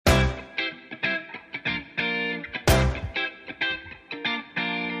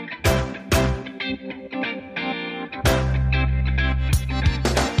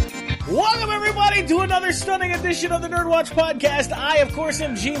to another stunning edition of the NERDWatch podcast. I, of course,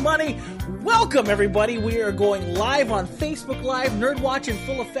 am G Money. Welcome, everybody. We are going live on Facebook Live, NERDWatch in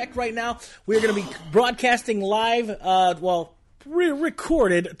full effect right now. We are going to be broadcasting live,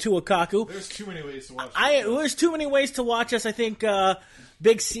 recorded to Okaku. There's too many ways to watch. There's too many ways to watch us. I think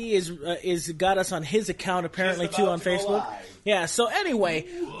Big C is got us on his account apparently too on Facebook. Yeah. So anyway,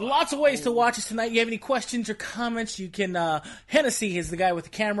 lots of ways to watch us tonight. You have any questions or comments? You can. Hennessy is the guy with the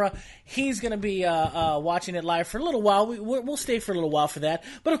camera. He's going to be watching it live for a little while. We'll stay for a little while for that.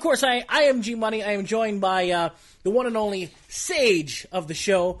 But of course, I am G Money. I am joined by the one and only sage of the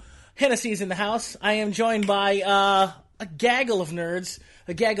show. Hennessy's in the house. I am joined by a gaggle of nerds,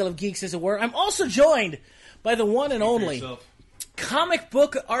 a gaggle of geeks, as it were. I'm also joined by the one and only comic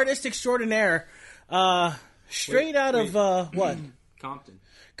book artist extraordinaire, straight out of what?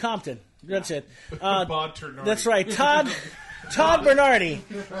 Compton. That's it. That's right. Todd Bernardi,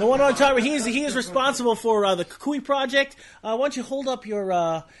 the one on Todd. He is responsible for the Kukui Project. Why don't you hold up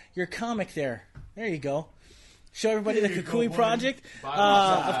your comic there? There you go. Show everybody the Kukui Project.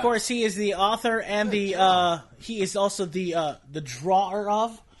 Of course, he is the author and he is also the drawer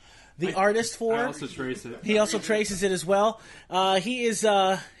of, the artist for. I also trace it. He also traces it as well. He is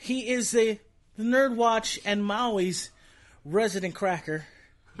the NERDWatch and Maui's resident cracker.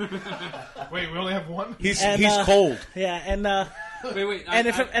 Wait, we only have one? He's cold. Yeah, and wait.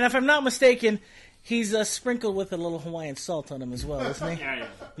 If I'm not mistaken, he's sprinkled with a little Hawaiian salt on him as well, isn't he?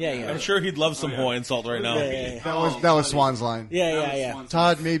 Yeah. I'm sure he'd love some Hawaiian salt right now. Yeah. That was Swan's line. Yeah.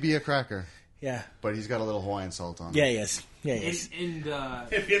 Todd may be a cracker. Yeah. But he's got a little Hawaiian salt on. Yeah, yes. And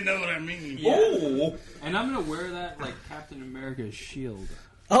if you know what I mean. Yeah. Oh. And I'm going to wear that like Captain America's shield.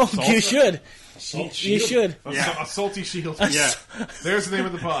 Oh, you should. You should. A salty shield. Yeah. There's the name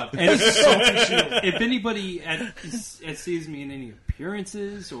of the pod. And salty shield. If anybody sees me in any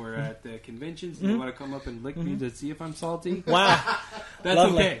appearances or at the conventions and they want to come up and lick me to see if I'm salty, wow, that's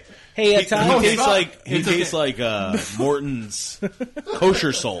lovely. okay. Hey, Todd, He tastes like Morton's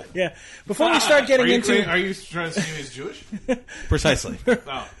kosher salt. Yeah. Before we start getting Are you trying to say he's Jewish? Precisely.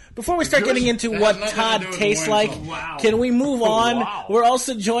 Oh. Before we start getting into what Todd tastes like, can we move on? Wow. We're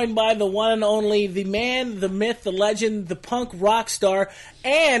also joined by the one and only, the man, the myth, the legend, the punk rock star,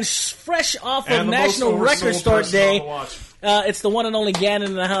 and fresh off of National Record Store Day, it's the one and only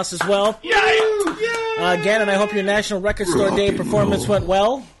Gannon in the house as well. Gannon, I hope your National Record Store Day performance went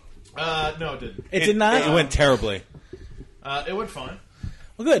well. No, it didn't. It did not? It went terribly. It went fine.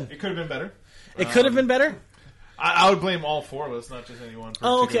 Well, good. It could have been better. It could have been better? I would blame all four of us, not just any one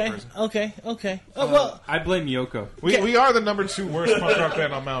person. Okay. Oh, well, I blame Yoko. We are the number 2 worst punk rock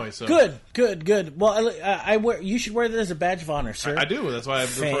band on Maui. So good. Well, you should wear that as a badge of honor, sir. I do. That's why I'm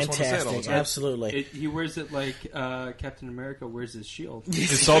the first one to say it all the time. Absolutely. He wears it like Captain America wears his shield.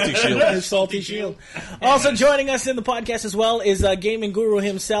 His salty shield. His salty shield. Also joining us in the podcast as well is gaming guru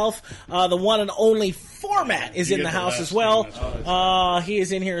himself, the one and only Format is in the house as well. He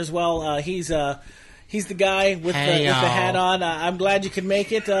is in here as well. He's the guy with the hat on. I'm glad you could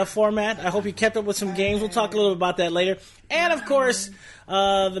make it, Format. I hope you kept up with some games. We'll talk a little bit about that later. And, of course,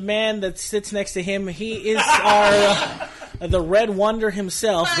 the man that sits next to him, he is the Red Wonder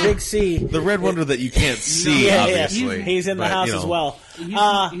himself, Big C. The Red Wonder that you can't see, obviously. He's in the house as well.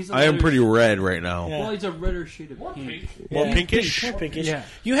 I am pretty red right now. Yeah. Well, he's a redder shade of pink. More pinkish? More pinkish. Yeah.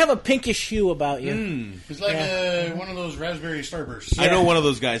 You have a pinkish hue about you. It's like one of those raspberry starbursts. I know one of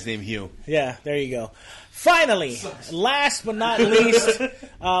those guys named Hugh. Yeah, there you go. Finally, last but not least,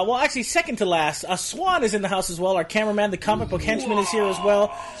 actually second to last, Swan is in the house as well. Our cameraman, the comic book henchman, is here as well.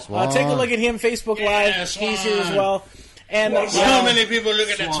 Take a look at him, Facebook Live. Swan. He's here as well. And so many people look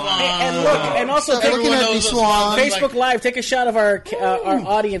at that Swan. And look, and also take looking at the Swan. Facebook Live. Take a shot of our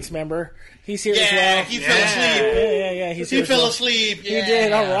audience member. He's here as well. He fell asleep. Yeah. He fell asleep. Yeah. He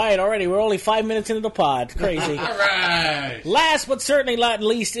did. All right. Already. We're only 5 minutes into the pod. Crazy. All right. Last but certainly not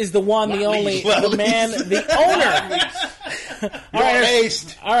least is the one, the only, the man, the owner. All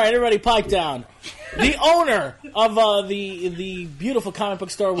right, everybody pipe down. The owner of the beautiful comic book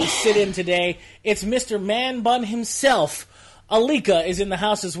store we sit in today, it's Mr. Man Bun himself. Alika is in the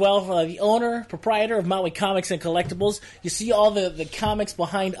house as well, the owner, proprietor of Maui Comics and Collectibles. You see all the comics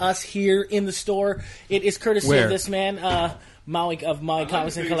behind us here in the store. It is courtesy of this man, Maui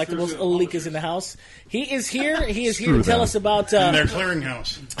Comics and Collectibles. Alika's in the house. He is here. He is here to tell us about their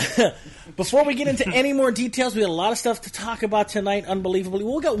clearinghouse. Before we get into any more details, we got a lot of stuff to talk about tonight, unbelievably.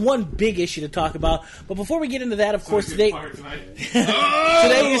 We've got one big issue to talk about. But before we get into that, of course, today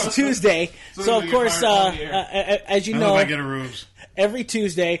is Tuesday. So of course, as you know, I get a ruse. Every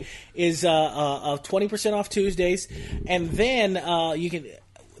Tuesday is 20% off Tuesdays. And then you can...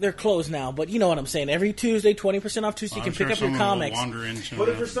 they're closed now, but you know what I'm saying. Every Tuesday, 20% off Tuesday, you can pick up your comics. But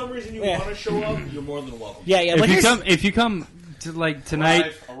if for some reason you want to show up, you're more than welcome. Yeah. But if you come to like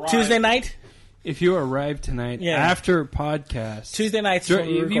tonight, Tuesday night. If you arrive tonight after podcast, Tuesday nights.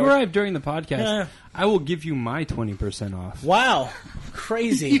 If you arrive during the podcast, I will give you my 20% off. Wow,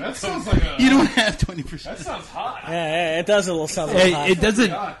 crazy! That sounds like you don't have 20%. That sounds hot. Yeah, it does sound a little hot. It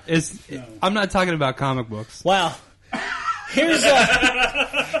doesn't. I'm not talking about comic books. Wow. Here's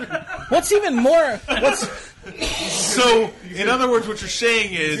what's even more. So, in other words, what you're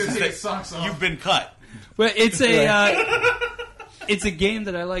saying is that you've been cut. Well, it's it's a game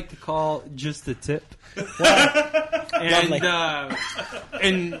that I like to call Just the Tip. And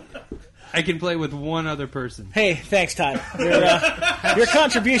I can play with one other person. Hey, thanks, Todd. Your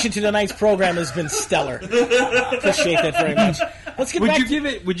contribution to tonight's program has been stellar. Appreciate that very much. Let's get back.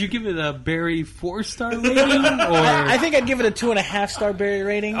 Would you give it a Barry 4-star rating? Or I think I'd give it a 2.5-star Barry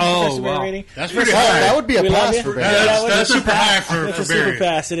rating. Oh, wow. Barry rating. That's pretty high. That would be a pass for Barry. That's super high for It's a Barry. super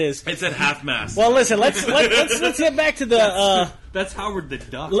pass. It is. It's at half mast. Well, listen. Let's get back to the. That's Howard the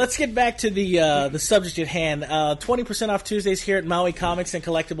Duck. Let's get back to the subject at hand. 20% off Tuesdays here at Maui Comics and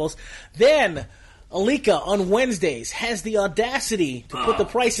Collectibles. Then, Alika on Wednesdays has the audacity to put the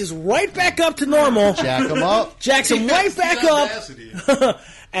prices right back up to normal. Jack them up. Jacks them right back up.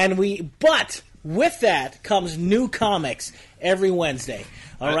 But with that comes new comics every Wednesday.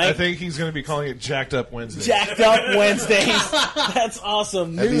 All right. I think he's going to be calling it Jacked Up Wednesday. Jacked Up Wednesdays. That's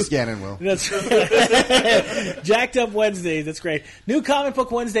awesome. At least Gannon will. That's right. Jacked Up Wednesdays. That's great. New Comic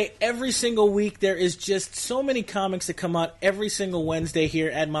Book Wednesday every single week. There is just so many comics that come out every single Wednesday here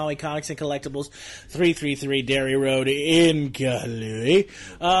at Maui Comics and Collectibles, 333 Dairy Road in Kalui.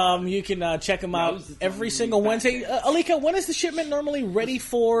 You can check them out every single Wednesday. Alika, when is the shipment normally ready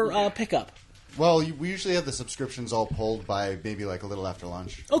for pickup? Well, we usually have the subscriptions all pulled by maybe like a little after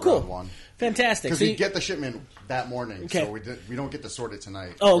lunch. Oh, cool. Around 1. Fantastic. Because we get the shipment that morning, Okay. so we don't get to sort it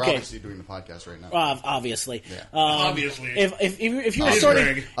tonight. Oh, We're okay. obviously doing the podcast right now. Obviously. Yeah. Obviously. If you were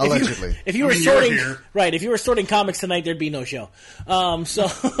sorting... Allegedly. If you were sorting... Right, if you were sorting comics tonight, there'd be no show. But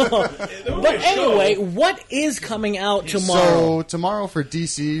anyway, what is coming out tomorrow? So, tomorrow for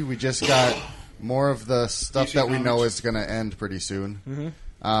DC, we just got more of the stuff DC that we know Comics. is going to end pretty soon. Mm-hmm.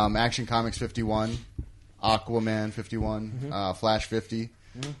 Action Comics 51, Aquaman 51, Flash 50,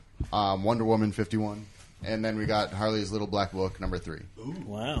 Wonder Woman 51, and then we got Harley's Little Black Book number 3.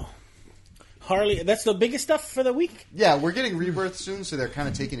 Wow. Harley, that's the biggest stuff for the week? Yeah, we're getting Rebirth soon, so they're kind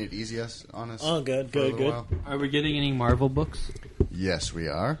of taking it easy on us. Oh, good. While. Are we getting any Marvel books? Yes, we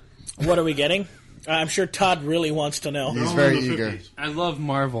are. What are we getting? I'm sure Todd really wants to know. He's very eager. I love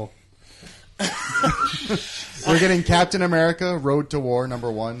Marvel. We're getting Captain America: Road to War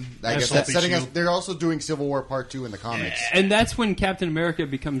number 1. I guess that's Sophie setting us. Shield. They're also doing Civil War Part 2 in the comics. And that's when Captain America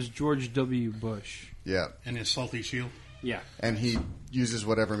becomes George W. Bush. Yeah, And his salty shield. Yeah. and he uses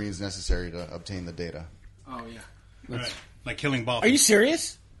whatever means necessary to obtain the data. Oh, yeah. Right. Like killing Bob. Are you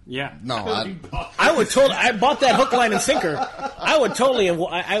serious? Yeah. No, I bought that hook, line, and sinker. I would totally you'd be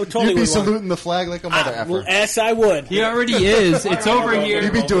would want- saluting the flag like a mother effer. Yes, I would. He already is. It's over here.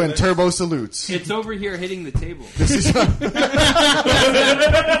 You'd be doing turbo salutes. It's over here hitting the table. This is.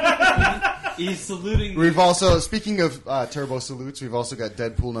 He's saluting. We've also, speaking of turbo salutes, we've also got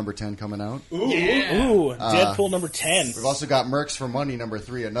Deadpool number 10 coming out. Ooh, Deadpool number 10. We've also got Mercs for Money number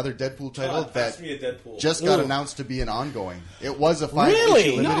 3, another Deadpool title that me a Deadpool. just got announced to be an ongoing. It was a 5-issue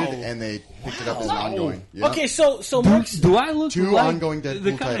Really? limited, and they picked it up as an ongoing. Yeah. Okay, so Mercs, Do I look 2 like ongoing the Deadpool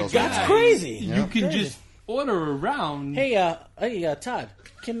kind titles of right guy that's crazy. You can Crazy. just order around? Hey, Todd,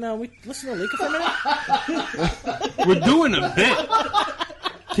 can we listen to Alika for a minute? We're doing a bit.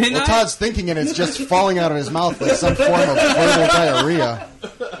 Can Well, I? Todd's thinking, and it's just falling out of his mouth like some form of verbal diarrhea.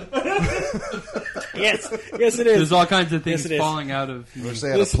 Yes, it is. There's all kinds of things Yes, it is. falling out of. Wish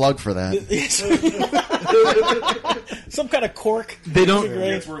they had a plug for that. Some kind of cork. They don't.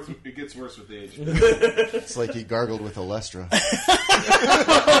 It gets worse with age. It's like he gargled with Alestra.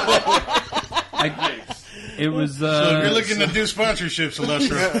 It was. So if you're looking to do sponsorships,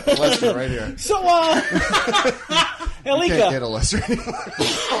 Alestra. Alestra right here. So, You can't get Alika, Alestra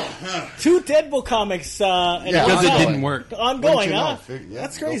anymore. 2 Deadpool comics. Yeah, because it ongoing. didn't work. Ongoing, Wouldn't you huh? know? Yeah,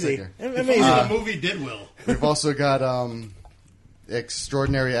 That's go crazy. figure. Amazing. The movie did well. We've also got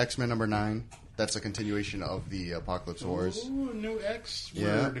Extraordinary X-Men number 9. That's a continuation of the Apocalypse Wars. Ooh, new X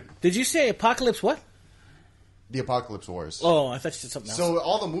Yeah. word. Did you say Apocalypse what? The Apocalypse Wars. Oh, I thought you said something else. So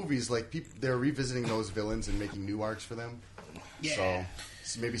all the movies, like they're revisiting those villains and making new arcs for them. Yeah.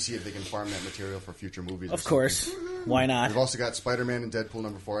 So maybe see if they can farm that material for future movies. Of course. Why not? We've also got Spider-Man and Deadpool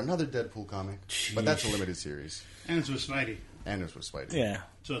number 4, another Deadpool comic, but that's a limited series. And it's with Spidey. and it's with Spidey. Yeah.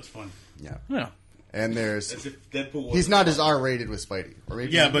 So it's fun. Yeah. Yeah. And there's As if Deadpool was he's not as R-rated with Spidey, or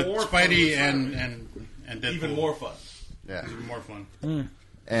maybe Yeah, but More Spidey fun. and Deadpool even more fun. yeah, even more fun.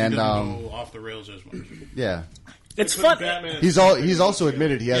 and He doesn't go off the rails as much. yeah. It's Put fun. Batman He's also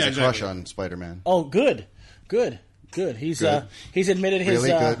admitted he has Yeah, a crush exactly. on Spider-Man. Oh, good. He's Good. he's admitted his.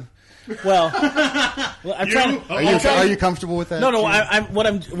 Really good. Well, I'm trying. Are you comfortable with that? No.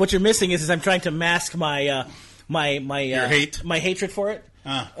 Gene? What you're missing is I'm trying to mask my Your hate? my hatred for it.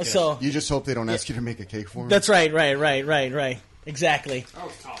 Yes. So You just hope they don't ask you to make a cake for him. that's right. Exactly. That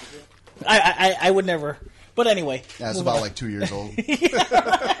was topical. I would never. But anyway. That's move about on. like 2 years old.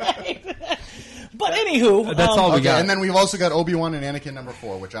 But anywho, That's all we Okay, got. and then we've also got Obi-Wan and Anakin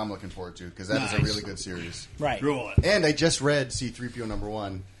 #4, which I'm looking forward to because that is a Nice. really good series. right. Roll it. And I just read C-3PO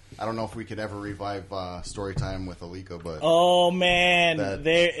 #1. I don't know if we could ever revive story time with Alika, but Oh man, That-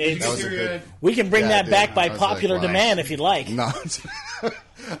 there it's, that was a good. we can bring Yeah, that dude, back by I was like, popular wow. demand if you'd like. No,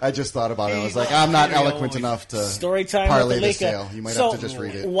 I just thought about it. I was like, I'm not eloquent enough to Story time parlay with this Alika. tale. You might So, have to just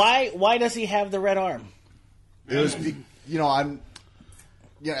read it. Why does he have the red arm? It was,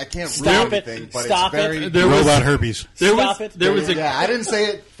 I can't Stop read it. anything, but Stop it's it. very. There was Robot herpes. Stop it. There was a Yeah, I didn't say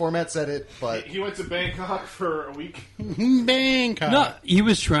it. Format said it, but He went to Bangkok for a week. Bangkok. no. He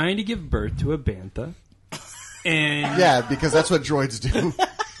was trying to give birth to a bantha, and yeah, because that's what droids do.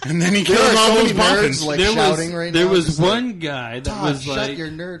 And then he There killed are all so those many nerds boffins. like there shouting was right now. there was just like, one guy that Todd, was shut like, your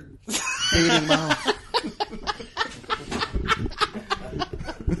nerd baiting mouth.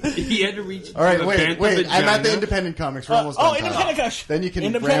 he had to reach. All right, the wait. bantha I'm at the vagina. Independent Comics. We're almost done. Todd. Independent Comics. Then you can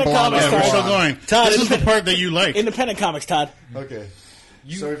Independent ramble on. Comics, and Yeah, we're Todd. still ramble on. going. Todd, This is the independent- part that you like. Independent Comics, Todd. Okay.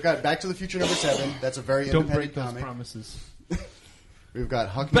 So we've got Back to the Future #7. That's a very Don't independent break those comic. promises. We've got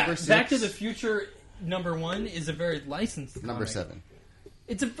Huck Back, #6. Back to the Future #1 is a very licensed comic. #7.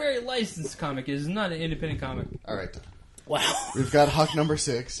 It's a very licensed comic. It is not an independent comic. All right. Wow. We've got Huck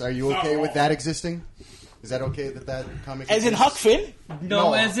 #6. Are you okay with that existing? Is that okay that comic As in exists? Huck Finn? No,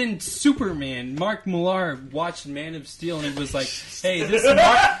 No. as in Superman. Mark Millar watched Man of Steel and he was like, "Hey,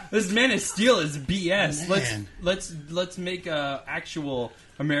 this Man of Steel is BS. Man. Let's make a actual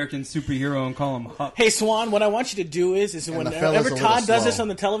American superhero and call him Huck." Hey Swan, what I want you to do is the whenever fella's a little Todd does slow. this on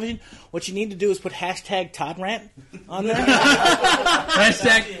the television, what you need to do is put hashtag Todd Rant on there.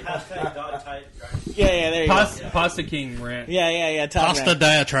 Hashtag Yeah, there you go. Pasta King rant. Yeah, Todd Pasta Rant.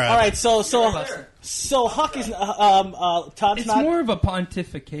 diatribe. All right, so Huck is Todd's It's not more of a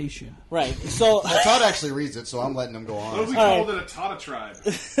pontification. right. So Well, Todd actually reads it, so I'm letting him go What if on. we All called it a Tata tribe?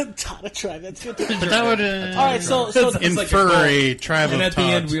 Todd tribe. That's good. But that would All right, so infer a tribe And of at the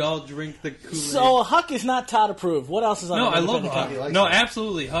end, Todds. we all drink the Kool-Aid. so Huck is not Todd approved. What else is on? no, the I love independent Huck. comic? likes No, it.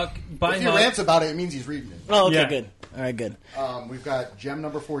 absolutely, Huck. By If he Huck. rants about it, it means he's reading it. Oh, okay, Yeah. good. All right, good. We've got Gem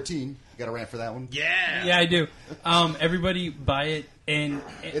 #14. You got a rant for that one? Yeah. Yeah, I do. Everybody buy it, and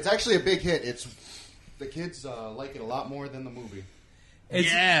It's actually a big hit. The kids like it a lot more than the movie.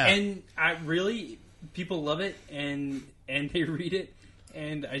 Yeah. and I really people love it, and they read it,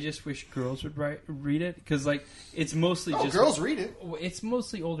 and I just wish girls would read it because like it's mostly Oh, just girls read it. It's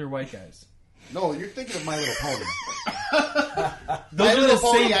mostly older white guys. No, you're thinking of My Little Pony. Those My are Little the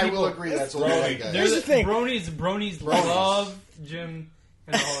Pony, same I people. will agree. That's older white guys. Here's the thing. Bronies love Jim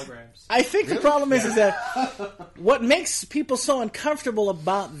and the holograms. I think the problem is that what makes people so uncomfortable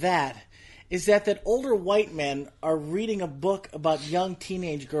about that is that older white men are reading a book about young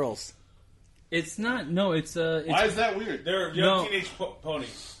teenage girls. It's not. No, it's Why is that weird? They're young No. teenage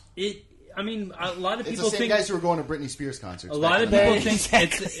ponies. I mean, a lot of It's people the same think. guys who were going to Britney Spears concerts. A lot of back in people the day. think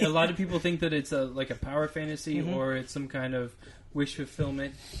Exactly. it's a lot of people think that it's like a power fantasy or it's some kind of wish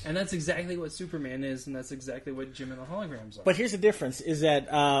fulfillment, and that's exactly what Superman is, and that's exactly what Jim and the Holograms are. But here's the difference: is that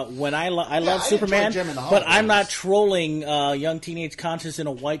when I love I Superman, enjoy Jim and the but I'm Holograms. not trolling young teenage conscious in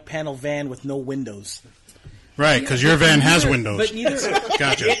a white panel van with no windows. Right, because your van has windows. But neither,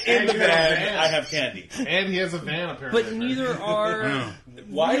 Gotcha. And you have a van. I have candy. And he has a van, apparently. but neither are.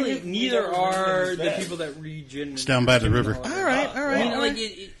 Why Really, would we neither never are read the this people that read Jim. It's down by the river. All right. I mean, like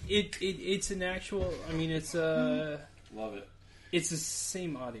it's an actual. I mean, it's Love it. it's the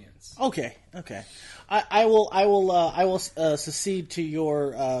same audience. Okay. I will secede to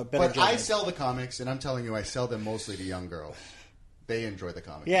your better But I judgment. sell the comics, and I'm telling you, I sell them mostly to young girls. They enjoy the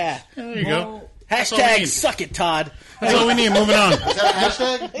comics. Yeah. There you go. Well, all we Hashtag need. suck it, Todd. That's all we need. Moving on. Is that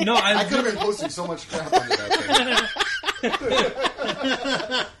a hashtag? no, I could have been posting so much crap under that thing.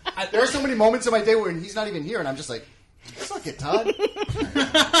 There are so many moments in my day when he's not even here, and I'm just like, suck it, Todd.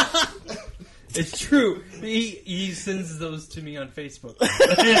 It's true. He sends those to me on Facebook.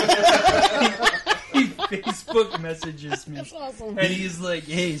 Facebook messages me. That's awesome. And he's like,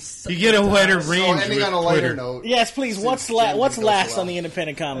 "Hey, You get a wider So range ending with on a lighter Twitter. note. Yes, please. What's Since Jim what's didn't go last so well. on the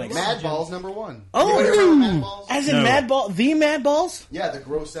independent comics? Mad Balls #1. Oh, You ever heard of Mad Balls? As in No. Mad Ball, the Mad Balls? Yeah, the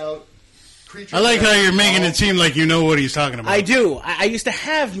gross out creatures. I like how you're making it it seem like you know what he's talking about. I do. I used to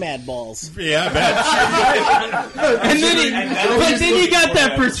have Mad Balls. Yeah, I bet. and then he got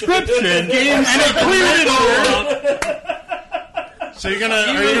that prescription and it cleared it all up. So are you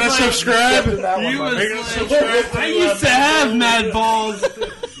gonna subscribe? He was Are you gonna like, subscribe? I used to have Mad Balls,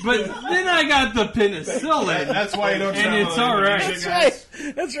 but then I got the penicillin. That's why you don't. And it's all right. That's right.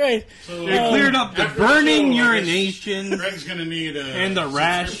 That's right. It cleared up the burning urination Greg's gonna need and the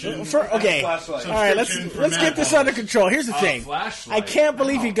rash. Okay. All right, let's for get Mad this Balls. under control. Here's the thing. Flashlight. I can't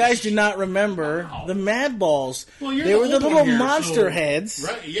believe you guys do not remember the Mad Balls. Well, you're They were the old little one here, monster so- heads.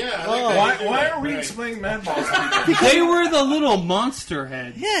 Right? Yeah. I like that. Why are we explaining Mad Balls to people? They were the little monster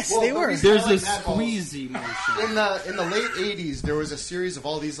heads. Yes, Well, they the were. reason- There's a I like Mad Balls. squeezy motion. In the late 80s, there was a series of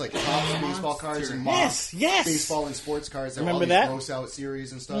all these like top baseball cards and mock Yes. baseball and sports cards. There Remember were all that? these gross out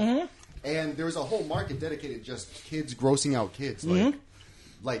series and stuff. And there was a whole market dedicated to just kids grossing out kids,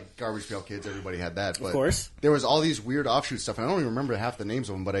 like Garbage Pail Kids. Everybody had that, but Of course. there was all these weird offshoot stuff. And I don't even remember half the names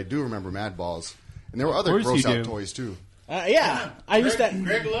of them, but I do remember Mad Balls. And there were other course gross you out do. toys too. Yeah, I used to.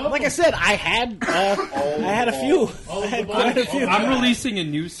 Greg loved Like I said, I had a few. I had quite a few. I'm releasing a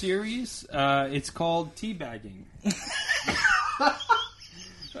new series. It's called Teabagging.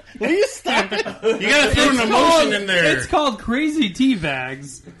 Will you stop it? You gotta throw an emotion in there. It's called Crazy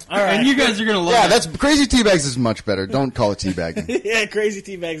Teabags. All right. And you guys are going to love Yeah, it. that's Crazy Teabags is much better. Don't call it teabagging. Yeah, Crazy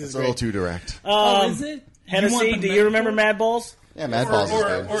Teabags is It's a little great. too direct. Oh, is it? Hennessy, do you remember Mad Balls? Yeah, Mad Balls is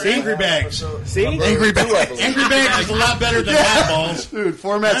good. Or Angry Bags. See? Angry Bags. Angry Bags is a lot better than Mad Balls. Dude,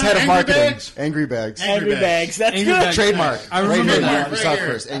 Format's head of Angry marketing. Bags? Angry Bags. Angry Bags. That's Angry good. Bags. Trademark. I remember right here, that. you saw it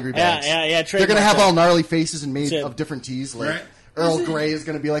first. Angry Yeah, Bags. yeah. They're Trademark. gonna have all gnarly faces and made That's it. of different teas. Like Right. Earl Grey is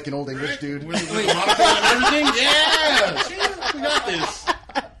gonna be like an old English dude. With the monocle and everything? Yeah! See, we got this.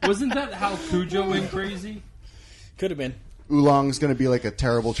 Wasn't that how Cujo went crazy? Could have been. Oolong's gonna be like a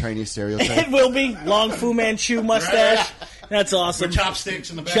terrible Chinese stereotype. It will be. Long Fu Manchu mustache. That's awesome. With chopsticks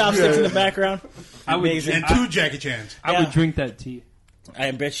in the back. Chopsticks in the background. I would, Amazing. And 2 Jackie Chans. I would drink that tea.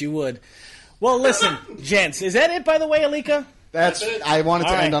 I bet you would. Well, listen, gents. Is that it, by the way, Alika? That's. I wanted to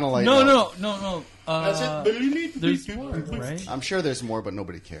All right. end on a light note. No. That's it. There's more, right? I'm sure there's more, but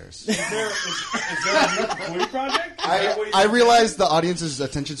nobody cares. Is there a new Koi project? I realize the audience's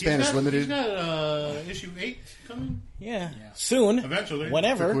attention span is He's limited. got issue 8 coming Yeah. Soon. eventually.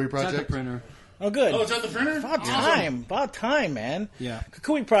 Whenever. Kukui It's at the Project. printer. Oh, good. Oh, it's at the printer? About time. About time, man. Yeah.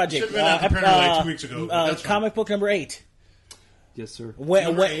 Kukui Project. Should've been at the printer like 2 weeks ago, but that's fine. Comic book number 8. Yes, sir.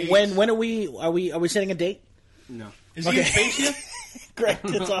 When eight. when are we setting a date? No. Is he in space yet? Great.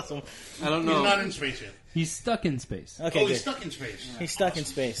 That's awesome. I don't He's know. not in space yet. He's stuck in space. Okay, Oh, good. he's stuck in space. He's stuck in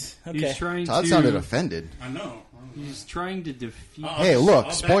space. Okay. He's trying Todd to. sounded offended. I know. He's trying to defeat. Hey, look,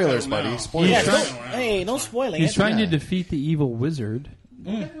 I'll spoilers, backpedal buddy. now. Spoilers. Yeah, trying- hey, no spoiling He's it. trying to Yeah. defeat the evil wizard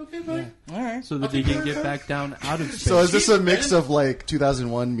Okay, buddy. All right. so that he can get back down out of space. So is this a mix of like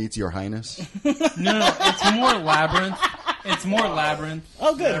 2001 meets Your Highness? No, it's more labyrinth. It's more labyrinth.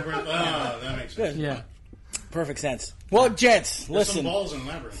 Oh, good. Labyrinth. Ah, that makes sense. Yeah. Perfect sense. Well, gents, There's some listen. balls in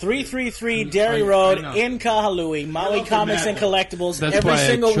Labyrinth. 333 Derry I Road know. in Kahalui, Maui You're Comics and welcome, Collectibles, That's every why I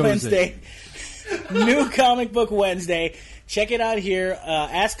single chose Wednesday. New Comic Book Wednesday. Check it out here.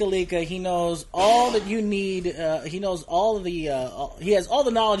 Ask Alika. He knows all that you need. He knows all of the. He has all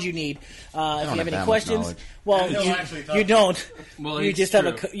the knowledge you need. If you have have any that much questions, knowledge. well, I know, actually, you don't. Well, You it's just have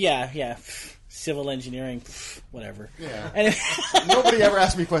a true. yeah. Civil engineering, whatever. Yeah. And Nobody ever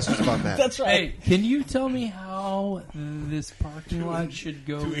asked me questions about that. that's right. Hey, can you tell me how this parking lot should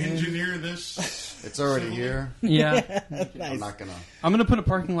go To in? engineer this. It's already here. Yeah. I'm not gonna. I'm going to put a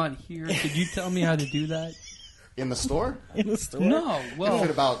parking lot here. Could you tell me how to do that? In the store? In the store. No. Fit Well,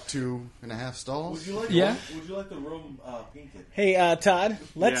 about 2.5 stalls. yeah. Would you like the room painted? Hey, Todd,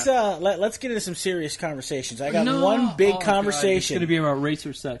 let's let's get into some serious conversations. I got No. one big Oh, God, It's conversation. going to be about race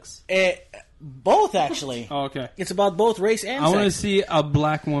or sex. Both, actually. Oh, okay. It's about both race and I want to sex. see a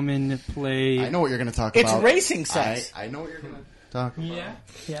black woman play. I know what you're gonna talk It's about. racing sex. I know what you're gonna talk about.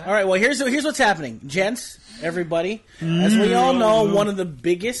 Yeah. All right, well, here's what's happening. Gents, everybody, as we all know, one of the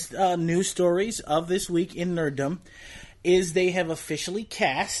biggest news stories of this week in nerddom is they have officially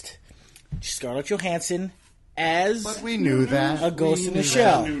cast Scarlett Johansson as But we knew that. a Ghost We in the knew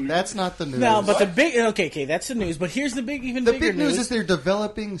Shell. that. That's not the news. No, but the big... Okay, that's the news. But here's the even the bigger big news is they're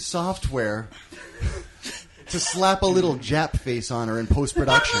developing software to slap a little Jap face on her in post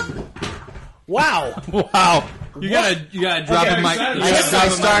production. Wow. Wow. You gotta drop a mic. excited. You I gotta drop a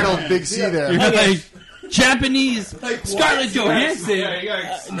mic. startled Big C there. You're like, Japanese Scarlett Johansson.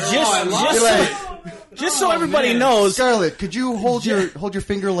 Just so everybody knows, Scarlett, could you hold your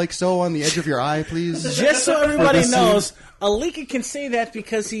finger like so on the edge of your eye, please? just so everybody knows, Alika can say that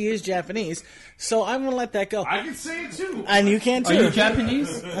because he is Japanese. So I'm going to let that go. I can say it too. And you can too. Are you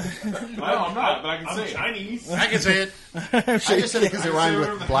Japanese? No, I'm not, but I can say it. Chinese. I can say it. I just said it because it rhymed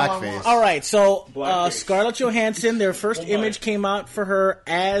with blackface. All right, so Scarlett Johansson, their first image came out for her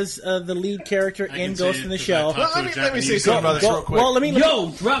as the lead character in Ghost in the Shell. Well, let me say something about this real quick. Well,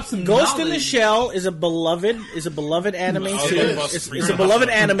 Drop some Ghost knowledge. in the Shell is a beloved anime series. It's a beloved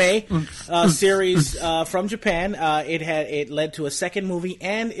anime series from Japan. It led to a second movie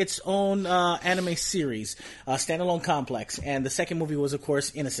and its own anime series, standalone complex. And the second movie was, of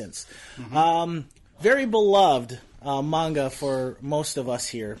course, Innocence. Very beloved manga for most of us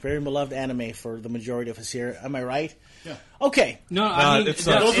here. Very beloved anime for the majority of us here. Am I right? Yeah. Okay. No, I mean, it's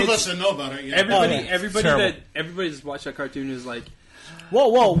Those of us that know about it, yeah. Everybody that's watched that cartoon is like,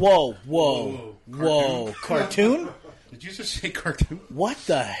 Whoa. Cartoon. Cartoon? Did you just say cartoon? What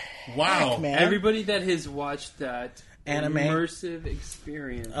the Wow. heck, man? everybody that has watched that Anime? immersive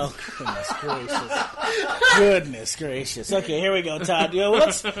experience. Oh, goodness gracious. Goodness gracious. Okay, here we go, Todd. You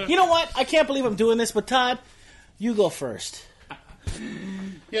know what? I can't believe I'm doing this, but Todd, you go first.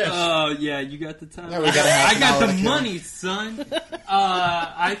 Yes. Oh, yeah, you got the time. we got a half I an got hour the to kill. money, son.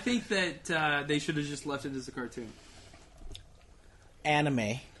 I think that they should have just left it as a cartoon.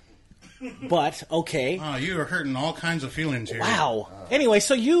 Anime. But, okay. Oh, you are hurting all kinds of feelings here. Wow. Anyway,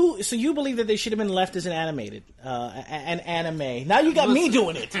 so you believe that they should have been left as an animated, an anime. Now you got me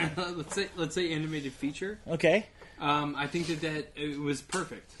doing it. let's say animated feature. Okay. I think that it was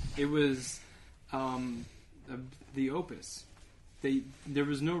perfect. It was the opus. There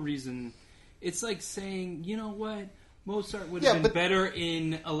was no reason. It's like saying, you know what, Mozart would have been better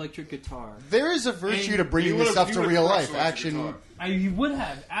in electric guitar. There is a virtue to bringing this stuff to real life. Action. He would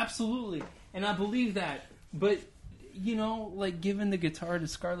have, absolutely, and I believe that. But like giving the guitar to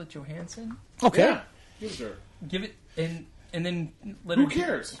Scarlett Johansson, Okay. give it and then let Who her.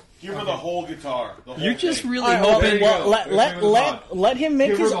 cares? Give her the whole guitar. The whole You're just thing. really All right, hoping. well, let him make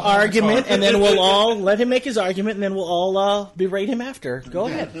Give her his the whole argument, guitar. and then we'll all let him make his argument, and then we'll all berate him after. Go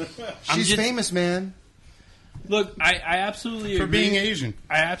ahead. She's just- famous, man. Look, I absolutely For agree. being Asian.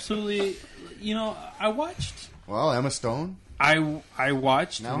 I absolutely, I watched. Well, Emma Stone. I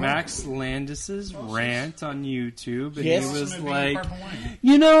watched No? Max Landis's rant on YouTube, and Yes. he was Being like, part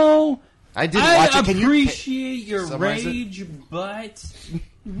Hawaiian. I didn't watch I it. Can you? appreciate your summarize it? rage, but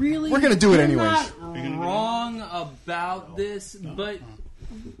really, We're gonna do it you're anyways. Not wrong about this, but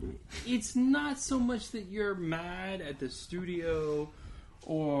it's not so much that you're mad at the studio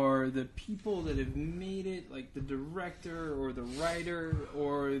or the people that have made it, like the director or the writer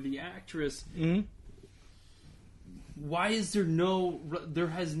or the actress. Mm-hmm. Why is there there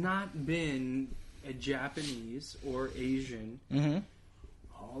has not been a Japanese or Asian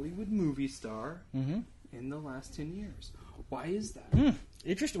Hollywood movie star in the last 10 years? Why is that?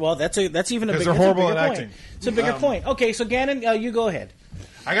 Interesting. Well, that's even a Because bigger, they're horrible it's a at bigger acting. point. It's a bigger point. Okay, so Gannon, you go ahead.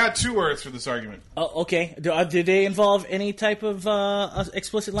 I got 2 words for this argument. Okay. Did they involve any type of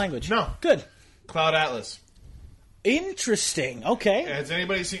explicit language? No. Good. Cloud Atlas. Interesting. Okay. Has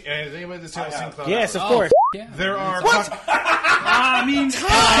anybody seen this channel seen Cloud Yes, of Atlas? course. Yeah. There are I mean,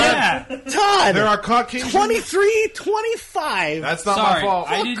 yeah. Todd! there are Caucasian 23, 25. That's not Sorry, my fault.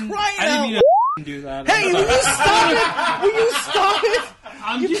 I didn't crying mean out to do that. Hey, will you stop it? Will you stop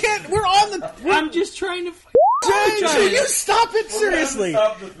it? You can't. We're on the. I'm just trying to. James, will you stop it? Seriously.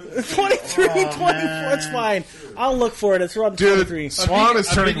 23, 24. It's fine. I'll look for it. It's around 23. Dude, Swan is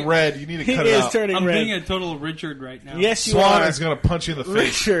I'm turning being- red. You need to He cut it is out. turning I'm red. being a total Richard right now. Yes, you Swan are. is going to punch you in the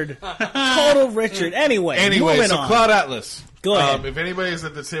face. Richard. Total Richard. Anyway, moving so on. Cloud Atlas. Go ahead. If anybody's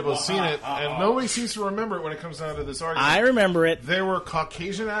at the table has seen it, and nobody seems to remember it when it comes down to this argument, I remember it. there were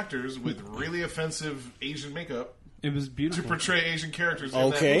Caucasian actors with really offensive Asian makeup It was to beautiful. portray Asian characters.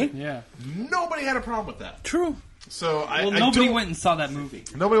 Okay. In that Yeah. movie. Nobody had a problem with that. True. So Well, nobody went and saw that movie.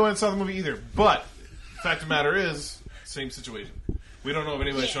 Nobody went and saw the movie either. But fact of the matter is, same situation. We don't know if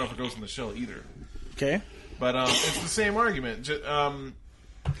anybody showed up for Ghost in the Shell either. Okay. But it's the same argument.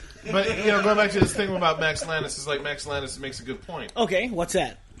 But going back to this thing about Max Landis, is like Max Landis makes a good point. Okay, what's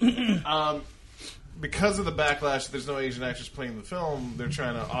that? Because of the backlash, there's no Asian actors playing the film. They're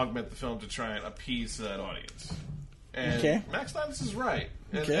trying to augment the film to try and appease that audience. And Okay. Max Landis is right.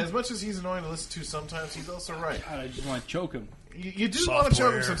 And Okay. as much as he's annoying to listen to sometimes, he's also right. God, I just want to choke him. You do want to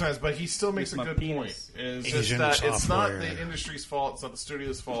choke him Software. sometimes, but he still makes a With my good penis. point. It's Asian just that it's not software. the industry's fault, it's not the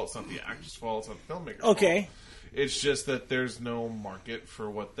studio's fault, it's not the actor's fault, it's not the filmmaker's Okay. fault. It's just that there's no market for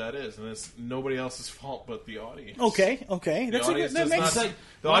what that is, and it's nobody else's fault but the audience. Okay. The audience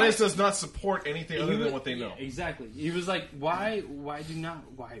does not support anything other than what they know. Exactly. He was like, why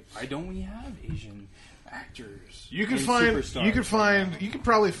don't we have Asian actors? You can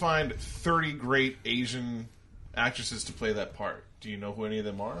probably find 30 great Asian actresses to play that part. Do you know who any of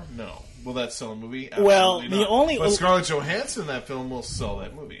them are? No. Will that sell a movie? Absolutely not. But Scarlett Johansson in that film will sell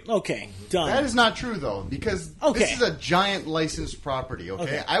that movie. Okay, done. That is not true, though, because this is a giant licensed property,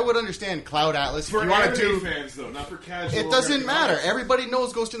 okay? I would understand Cloud Atlas for if you want to do... fans, though, not for casual... It doesn't matter. Everybody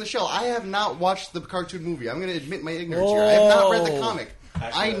knows Ghost in the Shell. I have not watched the cartoon movie. I'm going to admit my ignorance here. I have not read the comic.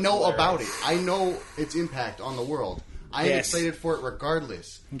 Actually, I know about it. I know its impact on the world. I am excited for it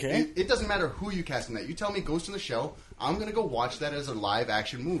regardless. Okay. It doesn't matter who you cast in that. You tell me Ghost in the Shell, I'm going to go watch that as a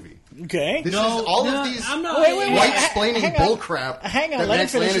live-action movie. Okay. This is all of these white-splaining bullcrap that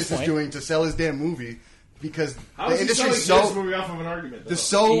Max Landis is doing to sell his damn movie because the industry's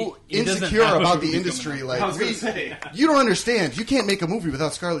so insecure about the industry. Like, you don't understand. You can't make a movie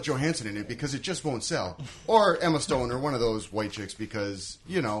without Scarlett Johansson in it because it just won't sell. Or Emma Stone or one of those white chicks because,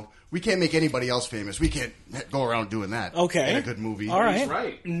 we can't make anybody else famous. We can't go around doing that. Okay. In a good movie. All right. He's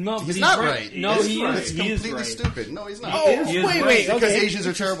right. No, he's not right. No, he is. It's completely stupid. No, he's not. Wait. Because Asians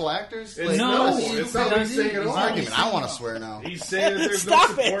are terrible actors? It's not what he's saying at all. I want to swear now. He's saying that there's no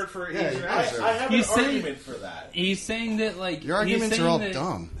support for Asian actors. I have an argument for that. He's saying that, like... Your arguments are all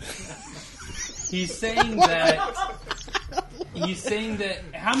dumb. He's saying that...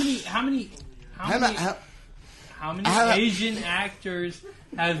 How many Asian actors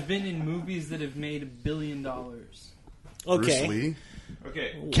have been in movies that have made $1 billion? Okay. Bruce Lee?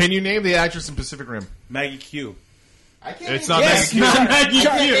 Okay. Can you name the actress in Pacific Rim? Maggie Q. I can't it's not Maggie Q. I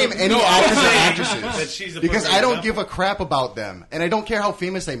can't name any actors or actresses. That she's a because I don't give a crap about them. And I don't care how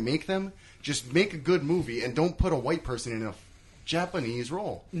famous I make them. Just make a good movie and don't put a white person in a Japanese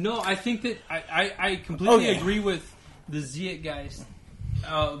role. No, I think that I completely agree with the Zeitgeist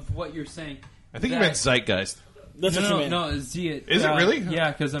of what you're saying. I think you meant Zeitgeist. That's what you meant. No, Zeet. Is it really?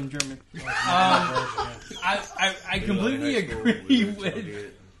 Yeah, because I'm German. I completely agree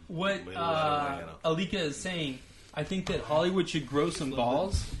with what Alika is saying. I think that Hollywood should grow some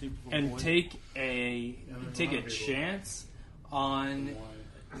balls and take a chance on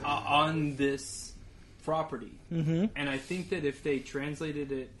this property. Mm-hmm. And I think that if they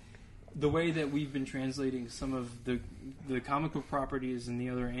translated it the way that we've been translating some of the comic book properties and the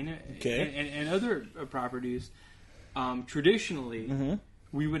other and other properties, traditionally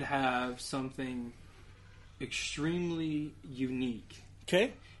we would have something extremely unique.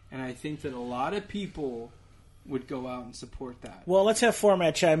 Okay. And I think that a lot of people would go out and support that. Well, let's have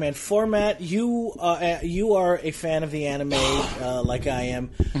Format chime in. Format, you are a fan of the anime like I am.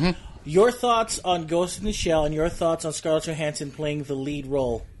 Mm-hmm. Your thoughts on Ghost in the Shell and your thoughts on Scarlett Johansson playing the lead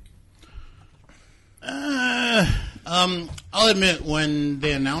role? I'll admit, when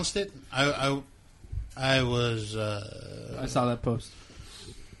they announced it, I was... I saw that post.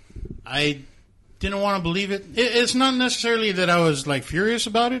 I didn't want to believe it. It's not necessarily that I was like furious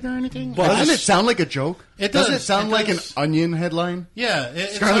about it or anything. But doesn't it sound like a joke? It does. Doesn't it sound like an Onion headline? Yeah.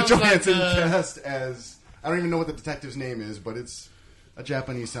 Scarlett Johansson cast as... I don't even know what the detective's name is, but it's a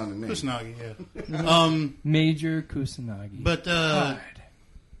Japanese-sounding name. Kusanagi, yeah. Major Kusanagi. But...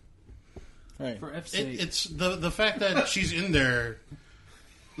 right. For F's sake. It's the fact that she's in there.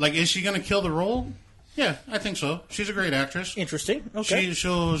 Like, is she going to kill the role? Yeah, I think so. She's a great actress. Interesting. Okay.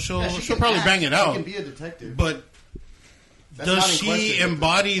 She'll probably bang it out. She can be a detective. But does she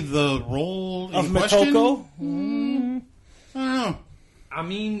embody the role of in question? Mitoko? I don't know. I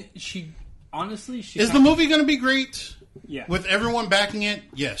mean, she is the movie going to be great? Yeah. With everyone backing it?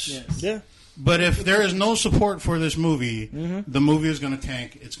 Yes. Yeah. But if there is no support for this movie, the movie is going to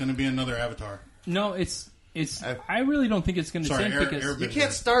tank. It's going to be another Avatar. No, I really don't think it's going to tank because you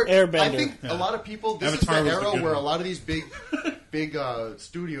can't start. Airbender. I think a lot of people. This Avatar is the was the era good where one. a lot of these big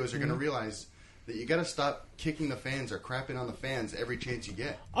studios are going to realize that you got to stop kicking the fans or crapping on the fans every chance you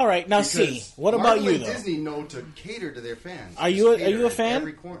get. All right, now see. What about Marvel you and though? Disney know to cater to their fans. Are you a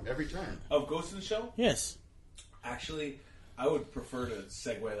fan? Every turn. Of Ghost in the Shell? Yes. Actually, I would prefer to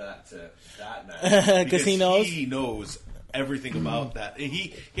segue that to that man because he knows. He knows everything about that.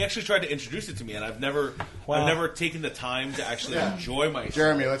 He actually tried to introduce it to me, and I've never taken the time to actually enjoy myself.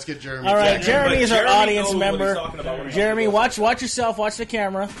 Jeremy, let's get Jeremy. All right, Jeremy is our audience knows what he's member. talking about. Jeremy, watch yourself, watch the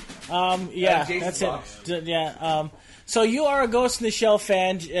camera. That's it. Yeah. So you are a Ghost in the Shell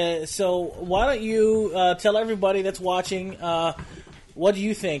fan. So why don't you tell everybody that's watching what do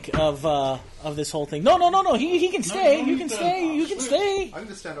you think of this whole thing? No. He can stay. You can stay. You can stay. I'm going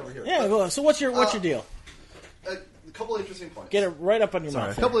to stand over here. Yeah. So what's your deal? a couple interesting points. Get it right up on your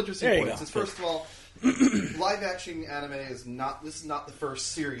mouth. A couple interesting points. Go. First of all, live action anime is not. This is not the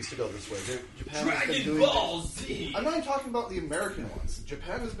first series to go this way. Japan has been doing. Ball Z. I'm not even talking about the American ones.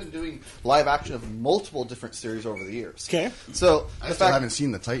 Japan has been doing live action of multiple different series over the years. Okay. So I still haven't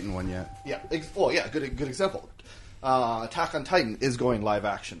seen the Titan one yet. Yeah. Good example. Attack on Titan is going live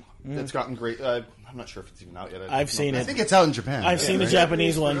action. It's gotten great. I'm not sure if it's even out yet. I've seen it. I think it's out in Japan. I've seen the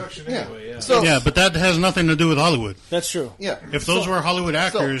Japanese one. Anyway, But that has nothing to do with Hollywood. That's true. Yeah. If those were Hollywood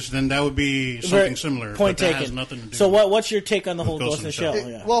actors, then that would be something similar. Point but that taken. Has nothing to do So with what's your take on the whole Ghost in the Shell?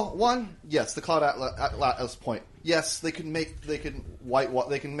 Well, one, yes, the Cloud Atlas point. Yes, they can make the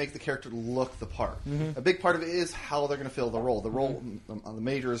character look the part. A big part of it is how they're going to fill the role. The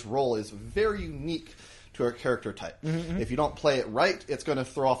Major's role is very unique to her character type. If you don't play it right, it's going to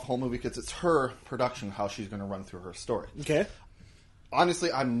throw off the whole movie because it's her production, how she's going to run through her story. Okay.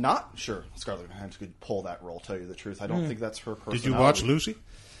 Honestly, I'm not sure Scarlett Johansson could pull that role, tell you the truth. I don't think that's her personality. Did you watch Lucy?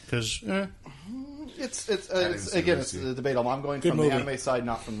 Because it's debatable. I'm going from the anime side,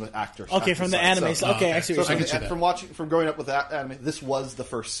 not from the actor side. Okay, from the anime side. Okay, I see what you're saying. From growing up with that anime, this was the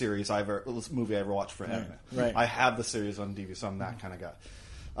first movie I ever watched for anime. Right. I have the series on DVD, so I'm that kind of guy.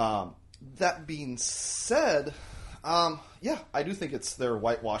 That being said, I do think they're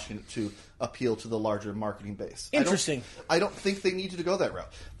whitewashing it to appeal to the larger marketing base. Interesting. I don't think they needed to go that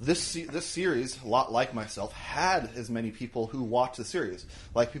route. This series, a lot like myself, had as many people who watch the series.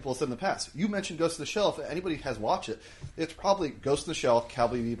 Like people have said in the past. You mentioned Ghost in the Shell. If anybody has watched it, it's probably Ghost in the Shell,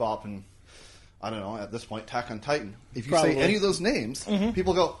 Cowboy Bebop, and I don't know, at this point, Attack on Titan. If you say any of those names,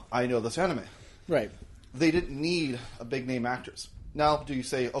 people go, I know this anime. Right. They didn't need a big name actors. Now, do you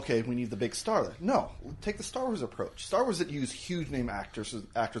say, okay, we need the big star there? No. Take the Star Wars approach. Star Wars that use huge name actors and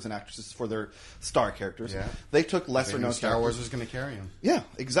actresses for their star characters. Yeah. They took lesser known Star Wars was going to carry them. Yeah,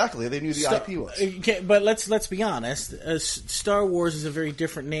 exactly. They knew the IP was. Okay, but let's be honest. Star Wars is a very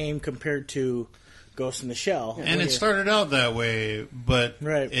different name compared to Ghost in the Shell. And it started out that way, but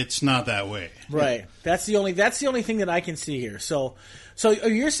it's not that way. Right. That's the only thing that I can see here. So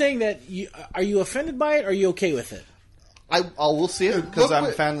you're saying that are you offended by it or are you okay with it? I will see it because I'm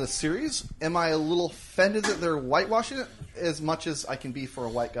a fan of the series. Am I a little offended that they're whitewashing it? As much as I can be for a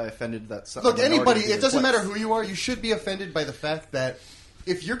white guy offended that... Look, anybody, it doesn't matter who you are, you should be offended by the fact that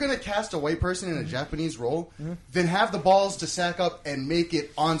if you're going to cast a white person in a Japanese role, then have the balls to sack up and make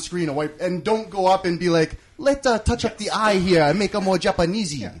it on screen a white... And don't go up and be like, let's touch up the eye here and make it more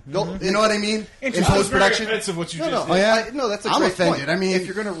Japanesey. You know what I mean? In post-production. That's what you just did. No, that's a great offended. Point. I mean, if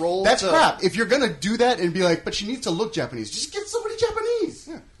you're going to roll... That's crap. If you're going to do that and be like, but she needs to look Japanese, just get somebody Japanese.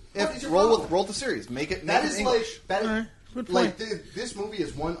 Yeah. Roll the series. Make it English. Like this movie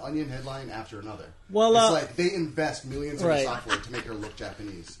is one Onion headline after another. Well, it's like they invest millions in software to make her look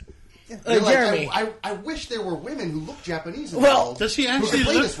Japanese. Jeremy, I wish there were women who look Japanese. Does she actually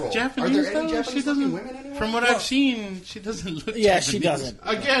look Japanese? Are there any Japanese looking women anywhere? From what I've seen, she doesn't look. Yeah, Japanese. she doesn't.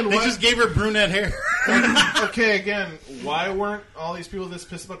 Again, they just gave her brunette hair. Okay, again, why weren't all these people this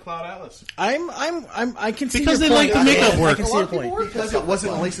pissed about Cloud Atlas? I can see because your they point. like the makeup work. I can see your point. Because it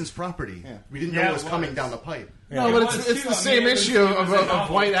wasn't licensed property. We didn't know it was coming down the pipe. No, but it's the same issue of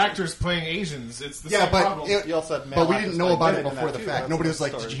white actors playing Asians. It's the same problem. But we didn't know about it before the fact. Nobody was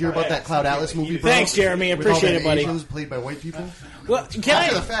like, "Did you hear about that Cloud Atlas movie?" Bro? Thanks, Jeremy. Appreciate it, buddy. Asians played by white people. Well, after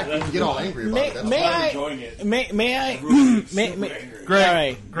the fact, we can get all angry about it. May I?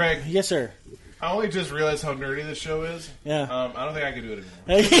 Greg. Yes, sir. I only just realized how nerdy this show is. Yeah. I don't think I can do it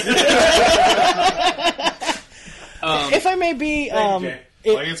anymore. If I may be,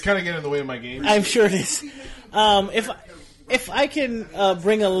 it's kind of getting in the way of my game. I'm sure it is. If I can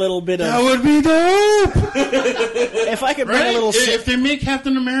bring a little bit of... That would be dope! If I could bring a little... If they make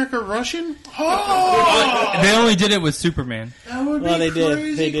Captain America Russian? They only did it with Superman. That would be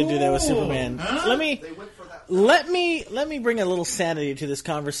crazy. They did do that with Superman. Huh? Let me bring a little sanity to this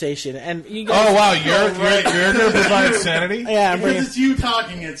conversation, and you guys. Oh wow, you're going to provide sanity. Yeah, because it's you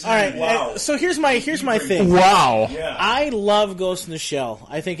talking. It's all right. Wow. So here's my thing. Wow. Yeah. I love Ghost in the Shell.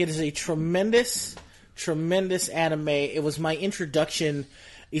 I think it is a tremendous anime. It was my introduction,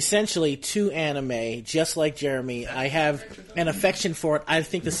 essentially, to anime. Just like Jeremy, I have an affection for it. I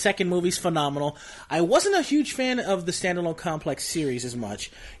think the second movie's phenomenal. I wasn't a huge fan of the standalone Complex series as much.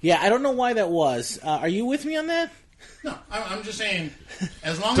 Yeah, I don't know why that was. Are you with me on that? No, I'm just saying.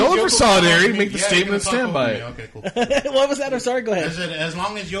 As long don't as for solidarity, make the statement and stand by it. Okay, cool. What was that? I'm sorry. Go ahead. As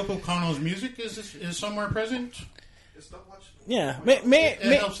long as Yoko Kanno's music is somewhere present. Yeah,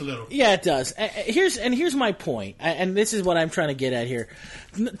 it helps a little. Yeah, it does. Here's my point, and this is what I'm trying to get at here.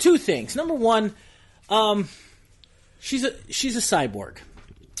 Two things. Number one, she's a cyborg.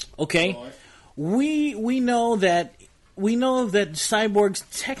 Okay, we know that we know that cyborgs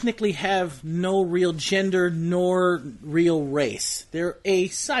technically have no real gender nor real race. They're a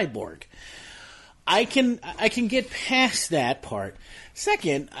cyborg. I can get past that part.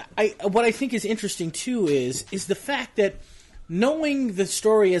 Second, what I think is interesting too is the fact that knowing the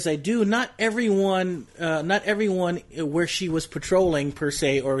story as I do, not everyone where she was patrolling per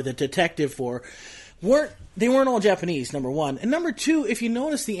se or the detective for weren't all Japanese. Number one, and number two, if you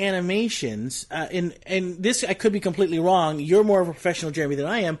notice the animations, and this I could be completely wrong. You're more of a professional, Jeremy, than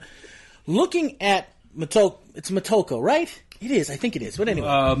I am. Looking at Motoko, it's Motoko, right? It is. I think it is. But anyway,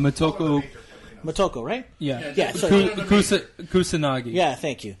 Motoko, right? Yeah. Kusanagi. Yeah,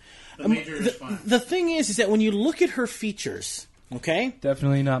 thank you. The thing is that when you look at her features, okay,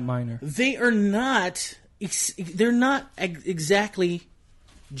 definitely not minor. They're not exactly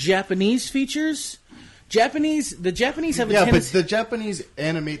Japanese features. The Japanese have a tendency... but the Japanese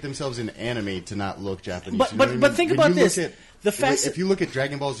animate themselves in anime to not look Japanese. But think about this: if you look at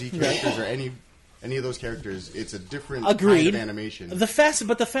Dragon Ball Z characters or any of those characters, it's a different kind of animation. But the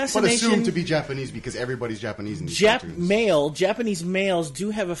fascination... But assumed to be Japanese because everybody's Japanese in these cartoons. Japanese males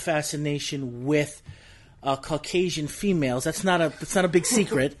do have a fascination with Caucasian females. That's not a big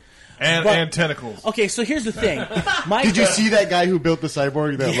secret. And tentacles. Okay, so here's the thing. Did you see that guy who built the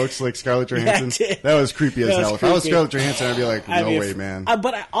cyborg that looks like Scarlett Johansson? Yeah, that was creepy as hell. If I was Scarlett Johansson, I'd be like, no way, man.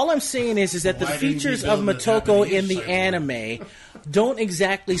 But all I'm saying is that the features of Motoko in the anime don't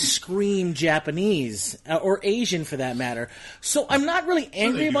exactly scream Japanese or Asian for that matter. So I'm not really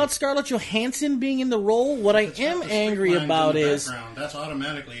angry about Scarlett Johansson being in the role. What I am angry about is that's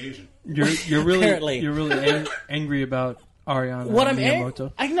automatically Asian. You're really angry about Ariana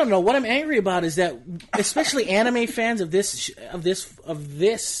Miyamoto. What I'm angry about is that, especially anime fans of this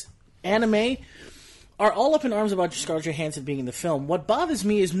anime, are all up in arms about Scarlett Johansson being in the film. What bothers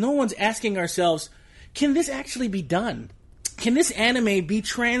me is no one's asking ourselves, can this actually be done? Can this anime be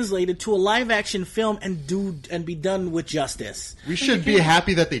translated to a live-action film and be done with justice? We should be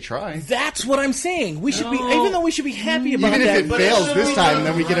happy that they try. That's what I'm saying. We should be, even though we should be happy about that. Even if it fails this time, and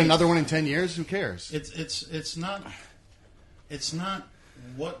then we get another one in 10 years. Who cares? It's not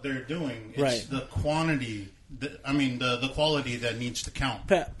what they're doing. It's right. The quantity. The quality that needs to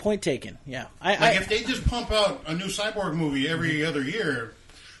count. Point taken. Yeah. If they just pump out a new cyborg movie every other year,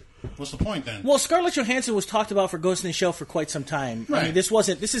 what's the point then? Well, Scarlett Johansson was talked about for Ghost in the Shell for quite some time. Right. I mean, this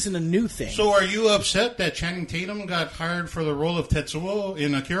isn't a new thing. So, are you upset that Channing Tatum got hired for the role of Tetsuo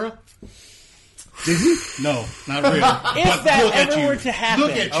in Akira? Did he? No, not really. If that ever were to happen,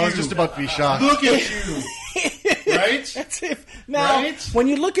 look at you. I was just about to be shocked. Look at you. Right? That's it. Now, when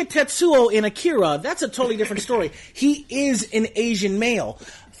you look at Tetsuo in Akira, that's a totally different story. He is an Asian male.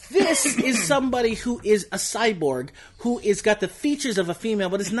 This is somebody who is a cyborg, who is got the features of a female,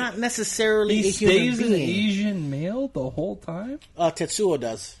 but is not necessarily a human being. He stays an Asian male the whole time? Tetsuo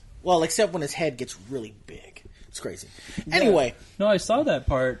does. Well, except when his head gets really big. It's crazy. Yeah. Anyway. No, I saw that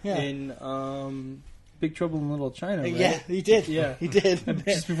part in Big Trouble in Little China, right? Yeah, he did. Yeah, he did.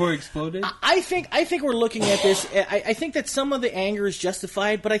 Just before he exploded. I think we're looking at this. I think that some of the anger is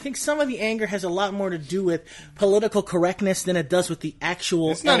justified, but I think some of the anger has a lot more to do with political correctness than it does with the actual.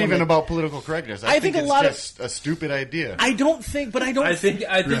 It's not even about political correctness. I think it's just a stupid idea. I think Russian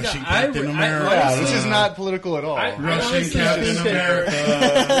Captain America. This is not political at all. Russian Captain America.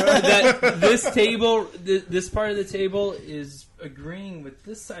 That this table, this part of the table is agreeing with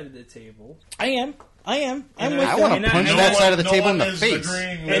this side of the table. I am. I'm with I want to punch that side of the table in the face.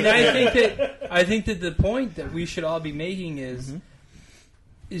 And I think that the point that we should all be making is,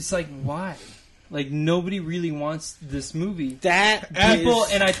 it's like, why? Like, nobody really wants this movie. I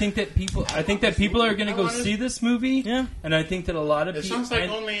think that people are going to go see this movie. Yeah. And I think that a lot of people. It sounds like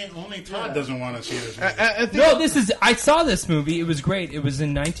only Todd doesn't want to see this movie. I saw this movie. It was great. It was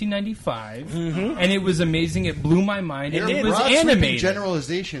in 1995, and it was amazing. It blew my mind. And it was animated.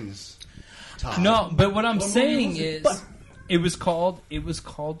 Generalizations. Todd. No, but what I'm saying is, it was called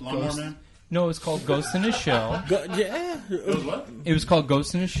Lawnmower Man? No, it was called Ghost in a Shell. It was what? It was called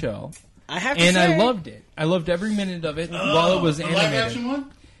Ghost in a Shell. I loved it. I loved every minute of it while it was the animated. Live action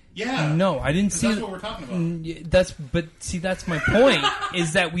one? Yeah. No, I didn't see. That's what we're talking about. That's my point.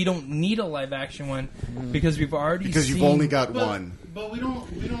 Is that we don't need a live action one because we've already you've only got one. But we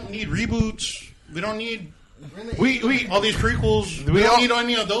don't need reboots. We don't need We all these prequels. We don't need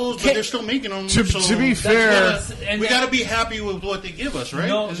any of those, but they're still making them. To be fair, we got to be happy with what they give us, right?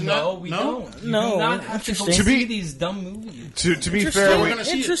 No, we don't. No, you do not have to go see these dumb movies. To be fair,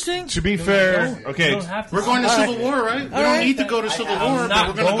 interesting. To be fair, okay, we're going to Civil War, right? We don't need to go to Civil War, but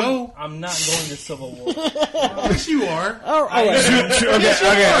we're going to go. I'm not going to Civil War. Yes, you are. All right. Okay.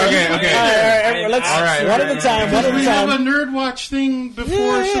 Let's one at a time. We have a NERDWatch thing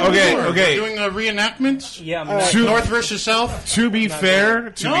before Civil War. Okay. Doing a reenactment. Yeah. North versus South. To be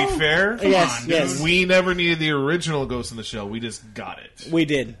fair, yes. We never needed the original Ghost in the Shell. We just got it. We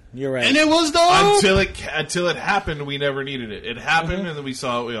did. You're right. And it was dope. Until it happened, we never needed it. It happened, and then we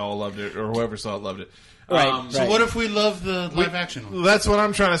saw it. We all loved it, or whoever saw it loved it. Right. So what if we love the live action? That's what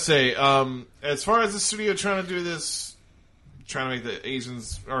I'm trying to say. As far as the studio trying to do this, trying to make the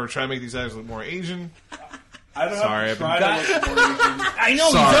Asians, or trying to make these guys look more Asian. I don't Sorry, have to try to look more Asian. I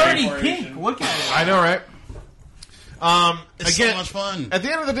know, Sorry. he's already pink. Look at it. I know, right? It's again, so much fun. At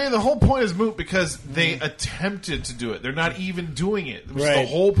the end of the day, the whole point is moot because they attempted to do it. They're not even doing it. It was the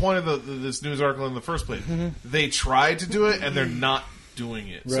whole point of this news article in the first place. They tried to do it, and they're not doing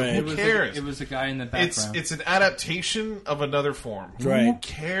it. So who cares? It was a guy in the background. It's an adaptation of another form. Right. Who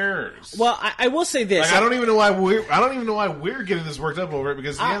cares? Well, I will say this. Like, I don't even know why we're getting this worked up over it.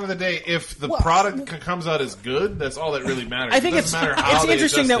 Because at the end of the day, if the product comes out as good, that's all that really matters. I think it doesn't matter how they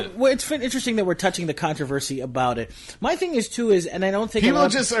interesting adjust that it's interesting that we're touching the controversy about it. My thing is too and I don't think people are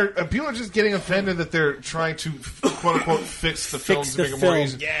just getting offended that they're trying to quote unquote fix the film to make it more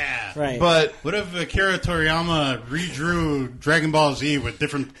easy. Yeah, right. But what if Akira Toriyama redrew Dragon Ball Z with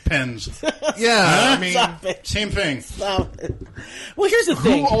different pens? Yeah, I mean, same thing. Stop it. Well, here's the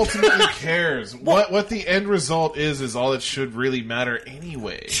thing. Who ultimately cares? What the end result is all that should really matter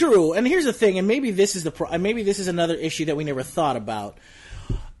anyway. True, and here's the thing, and maybe this is maybe this is another issue that we never thought about.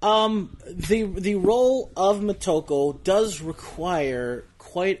 The role of Motoko does require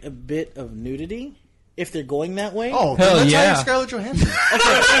quite a bit of nudity. If they're going that way, let's hire Scarlett Johansson.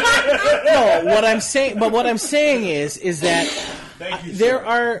 No, what I'm saying is that there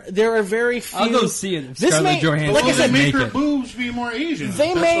are very few. I'll go see it. Scarlett Johansson. Like I said, make her boobs be more Asian.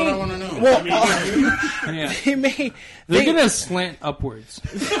 That's what I want to know. Well, they're gonna slant upwards.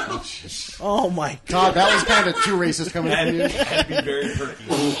 Oh my God, that was kind of too racist coming from you. That'd be very perky.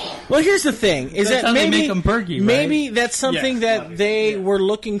 Well, here's the thing: is that's that how maybe they make them perky, right? Maybe that's something that they were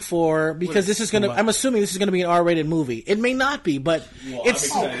looking for because this is going to. I'm assuming this is going to be an R-rated movie. It may not be, but it's.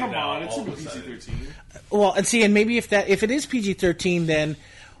 Oh, come on! It's in the PG-13. Well, and see, and maybe if it is PG-13, then.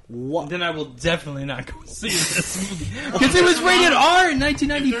 Then I will definitely not go see this movie because it was rated R in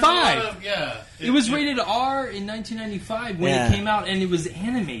 1995. It was rated R in 1995 when it came out, and it was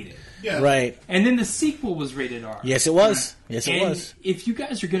animated. Yeah. Right. And then the sequel was rated R. Yes, it was. Yes, it was. If you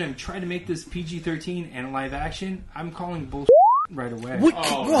guys are going to try to make this PG-13 and live action, I'm calling bullshit right away.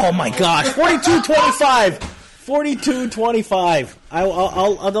 Oh my gosh, 42-25. 42-25 I'm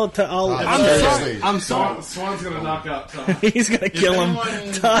sorry. Swan's gonna knock out Todd. He's gonna kill him.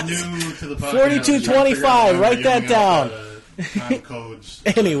 42-25. Write that down. Time codes.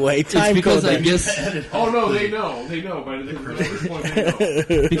 Anyway, time because code. I guess. Oh no, they know. They know. By this point, they know.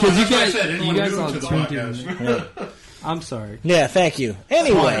 Because you guys all tuned in. I'm sorry. Yeah, thank you.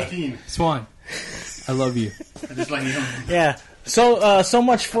 Anyway, Swan, I love you. I just like you. Yeah. So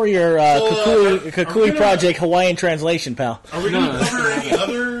much for your Kukui Project Hawaiian translation, pal. Are we going to cover any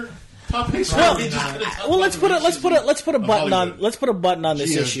other topics? Well, let's put a button on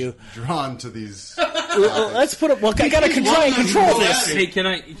this issue. Drawn to these. Let's put it. Well, I gotta try and control this. Hey, can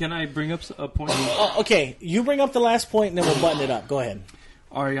I bring up a point? Okay, you bring up the last point, and then we'll button it up. Go ahead.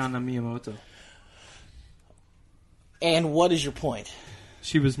 Ariana Miyamoto. And what is your point?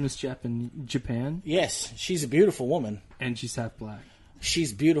 She was Miss Japan. Yes, she's a beautiful woman, and she's half black.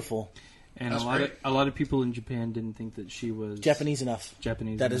 She's beautiful, and a lot of people in Japan didn't think that she was Japanese enough.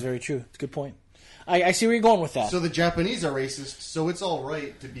 That is very true. It's a good point. I see where you're going with that. So the Japanese are racist, so it's all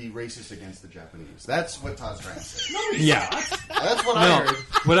right to be racist against the Japanese. That's what Todd's trying to say. That's what I heard.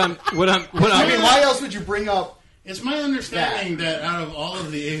 What I'm. I mean, why else would you bring up? It's my understanding that out of all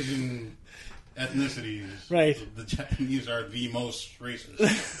of the Asian ethnicities, right, the Japanese are the most racist.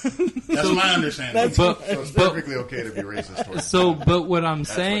 That's my understanding. So it's perfectly okay to be racist towards but what I'm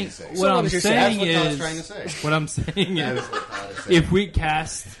saying, what I'm saying is, if we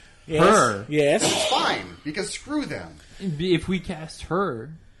cast her, it's fine because screw them. If we cast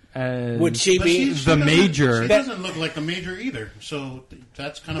her. Would she be the major? She doesn't look like the major either, so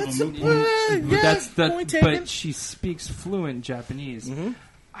that's kind of a moot point. But she speaks fluent Japanese. Mm-hmm.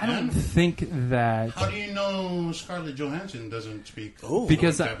 I don't think that. How do you know Scarlett Johansson doesn't speak?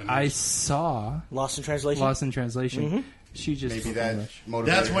 Because Japanese? I saw Lost in Translation. Mm-hmm. She just maybe that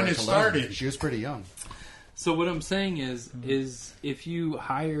motivated that's when her it to started. learn. She was pretty young. So what I'm saying is if you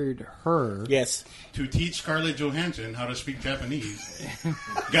hired her, yes, to teach Scarlett Johansson how to speak Japanese,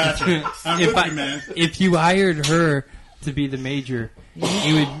 gotcha. I'm with you, man. If you hired her to be the major,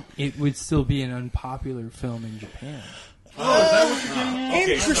 it would still be an unpopular film in Japan. Oh, is that what you're getting at?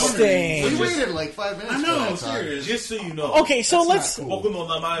 Interesting. We waited like 5 minutes. I know, for that, serious. Just so you know. Okay, so let's. Okay.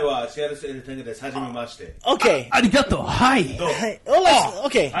 Okay. Arigato. Hi. Oh,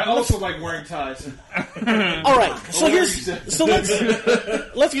 okay. I also like wearing ties. All right. So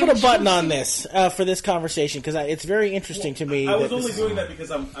let's put a button on this for this conversation because it's very interesting to me. I was only doing that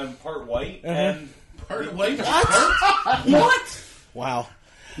because I'm part white and part white. What? Wow.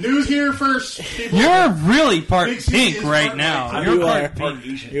 News here first. People. You're really part pink right now. You You're are. part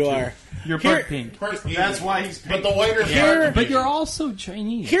Asian. You are. You're part pink. That's why he's pink. But the whiter part. But you're also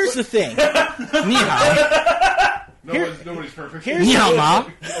Chinese. Here's the thing. Ni hao. Nobody's perfect. Ni hao ma.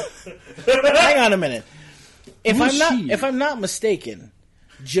 Hang on a minute. If Who's I'm not mistaken,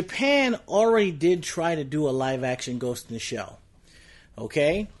 Japan already did try to do a live action Ghost in the Shell.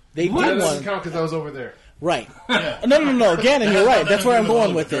 Okay, they did That one. doesn't count because I was over there. Right. No. Gannon, you're right. That's where I'm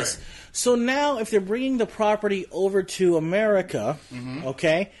going with this. So now, if they're bringing the property over to America,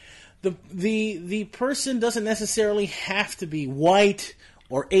 okay, the person doesn't necessarily have to be white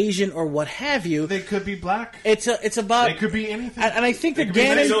or Asian or what have you. They could be black. It's about. They could be anything. And I think that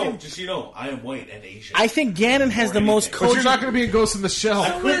Gannon. Just I am white and Asian. I think Gannon has the most But you're not going to be a Ghost in the Shell.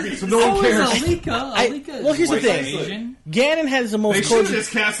 So no one cares. Alika well, here's the thing. Asian. Gannon has the most. They should have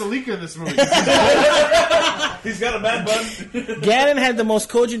just cast Alika in this movie. He's got a bad bun. Gannon had the most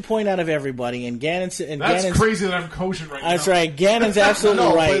cogent point out of everybody, and Gannon's crazy that I'm cogent right now. That's right. Gannon's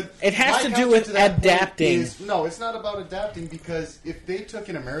absolutely right. It has to do with adapting. No, it's not about adapting because if they took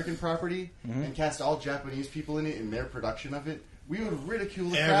an American property and cast all Japanese people in it in their production of it, we would ridicule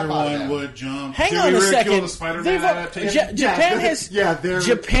the crap out of Everyone them. would jump. Hang on a second. The Spider-Man adaptation?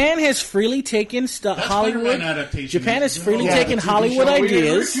 Japan has freely taken Hollywood. Japan has freely taken Hollywood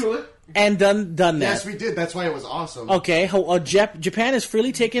ideas and done that. Yes, we did. That's why it was awesome. Okay, Japan has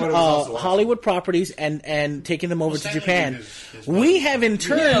freely taken Hollywood properties and taken them over to Japan. We have in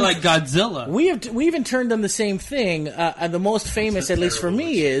turn, like Godzilla. We've in turn done the same thing. The most famous, at least for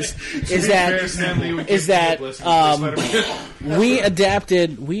me, is that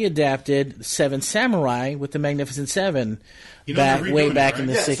we adapted Seven Samurai with the Magnificent Seven way back in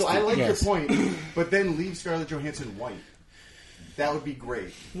the 60s. So I like your point, but then leave Scarlett Johansson white. That would be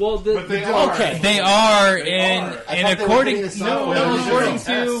great. Well, but they are. Okay. They are, and according to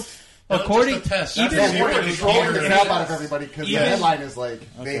test. Even the crap out of everybody because the headline is like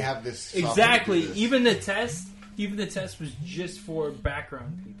they have this exactly. Even the test was just for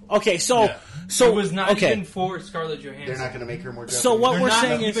background people. Okay, so it was not even for Scarlett Johansson. They're not going to make her more Japanese. So what They're we're not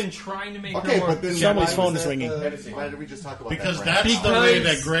saying even is trying to make okay, her more. but then somebody's phone is ringing. Why did we just talk about because that? That's the way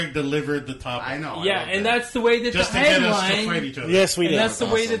that Greg delivered the topic. I know. Yeah, and that's the way that just the to get us to headline. fight each other. Yes, we did. And that's the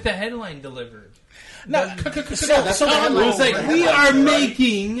way that the headline delivered. No, it was like we are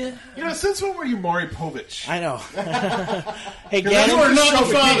making. Since when were you Maury Povich? I know. Hey,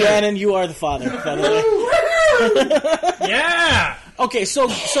 Gannon, you are the father. By the way. Yeah. Okay, so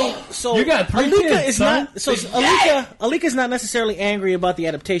you got three Alika kids, is son. not so Alika is not necessarily angry about the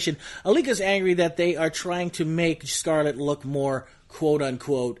adaptation. Alika's angry that they are trying to make Scarlett look more quote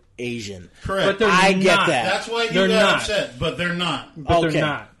unquote Asian. Correct. But I get that. That's why you got upset, but they're not. They're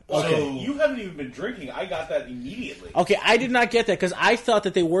not. Okay. So you haven't even been drinking. I got that immediately. Okay, I did not get that because I thought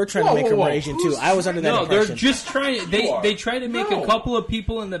that they were trying to make her more Asian too. I was under that impression. They're just trying. They try to make a couple of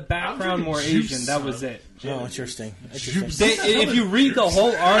people in the background more Asian. That was it. Oh, interesting. If you read the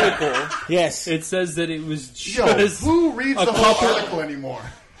whole article, yes, it says that it was just. Who reads the whole article anymore?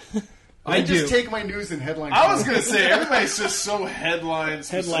 I just take my news and headlines. I was going to say, everybody's just so headline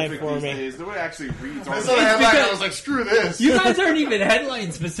for these me. days. Nobody actually reads all I saw the headline I was like, screw this. You guys aren't even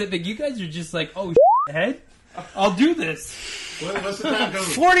headline specific. You guys are just like, oh, head? I'll do this. What's the time going?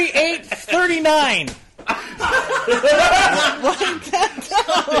 48:39.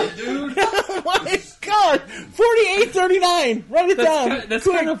 Dude. Oh my God! 48:39. Write it down. That's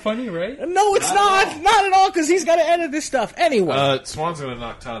kind of funny, right? No, it's not. Not at all, because he's got to edit this stuff anyway. Swan's gonna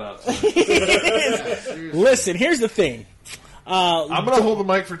knock Todd out. Listen, here's the thing. I'm going to hold the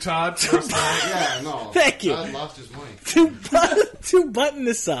mic for Todd. Yeah, no. Thank you. Todd lost his mic. To button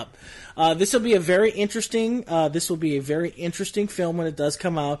this up. This will be a very interesting. This will be a very interesting film when it does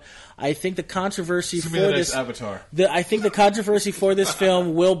come out. I think the controversy for this Avatar. I think the controversy for this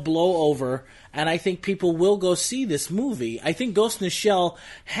film will blow over, and I think people will go see this movie. I think Ghost in the Shell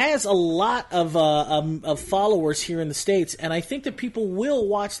has a lot of followers here in the States, and I think that people will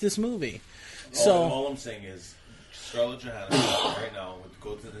watch this movie. All I'm saying is Scarlett Johansson right now with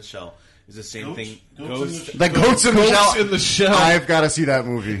Ghost in the Shell is the same thing. Ghost in the Shell. I've got to see that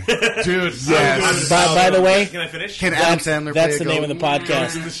movie, dude. Yes. By the way, can I finish? Can Adam Sandler? That's play the name of the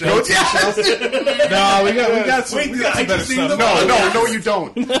podcast. Ghost in the Shell. No, we got some. We got some better stuff. No, you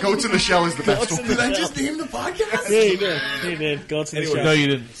don't. Ghost in the Shell is the best one. Did I just name the podcast? Yeah, you did. You did. Ghost in the Shell. No, you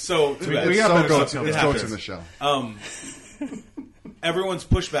didn't. So we got Ghost in the Shell. Everyone's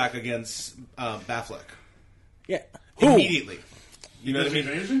pushback against Batfleck. Yeah. Immediately. You know what I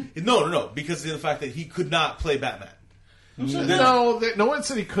mean? No, because of the fact that he could not play Batman. No one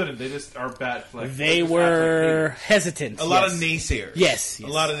said he couldn't. They just are Batfleck. They were hesitant. A lot of naysayers. Yes. A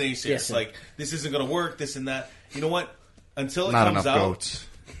lot of naysayers. Yes, like, this isn't going to work, this and that. You know what? Until it Not comes enough out, goats.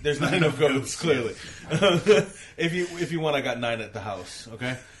 there's not enough goats, clearly. If you want, I got 9 at the house,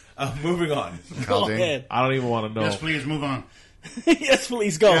 okay? Moving on. Go ahead. I don't even want to know. Yes, please move on. Yes,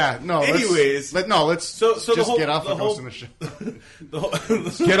 please go. Yeah, no. Anyways, let's just get off the Ghost in the Shell.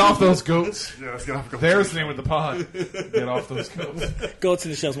 Get off those goats. Yeah, let's get off Ghost. There's the name of the pod. Get off those goats. Ghost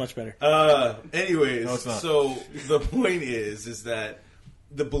in the Shell's much better. Anyways, No, it's not. so the point is that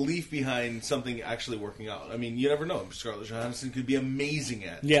the belief behind something actually working out. I mean, you never know. Scarlett Johansson could be amazing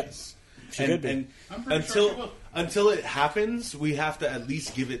at this. She could be. And sure until it happens, we have to at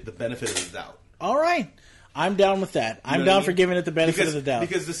least give it the benefit of the doubt. All right. I'm down with that. I'm down for giving it the benefit of the doubt.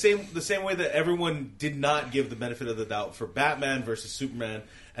 Because the same way that everyone did not give the benefit of the doubt for Batman versus Superman,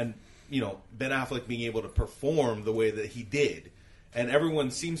 and Ben Affleck being able to perform the way that he did, and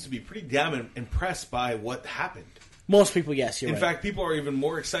everyone seems to be pretty damn impressed by what happened. Most people, yes, you're In right. fact, people are even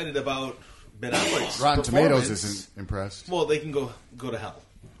more excited about Ben Affleck's Rotten performance. Tomatoes isn't impressed. Well, they can go to hell.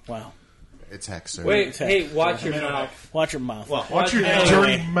 Wow. It's hex, sir. Wait, hey, watch your mouth. Watch your mouth. Well, Watch your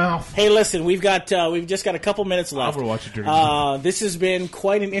Anyway. dirty mouth. Hey, listen, we've just got a couple minutes left. I'm gonna watch your dirty mouth. This has been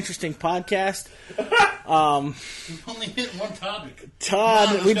quite an interesting podcast. We only hit one topic.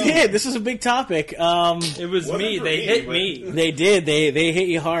 Todd, we did. This was a big topic. It was me. They hit me. They did. They hit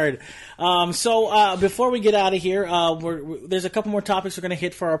you hard. So before we get out of here, there's a couple more topics we're going to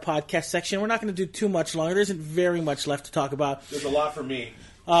hit for our podcast section. We're not going to do too much longer. There isn't very much left to talk about. There's a lot for me.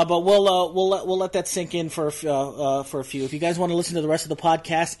 But we'll let that sink in for a few. If you guys want to listen to the rest of the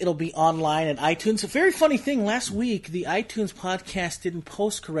podcast, it'll be online at iTunes. A very funny thing, last week the iTunes podcast didn't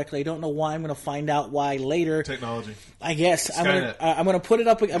post correctly. I don't know why. I'm going to find out why later. Technology. I guess I'm going to put it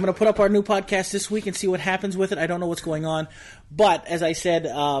up. I'm going to put up our new podcast this week and see what happens with it. I don't know what's going on, but as I said,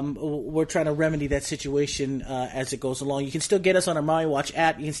 we're trying to remedy that situation as it goes along. You can still get us on our NERDWatch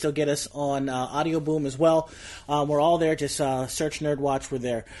app. You can still get us on Audio Boom as well. We're all there. Just search NERDWatch. We're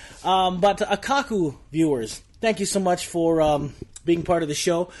there. But Akaku viewers, thank you so much for being part of the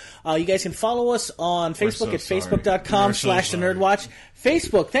show. You guys can follow us on Facebook at facebook.com/NERDWatch.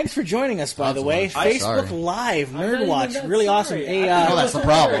 Facebook, thanks for joining us, by the way. Facebook Live, NERDWatch. Really awesome. Hey, that's the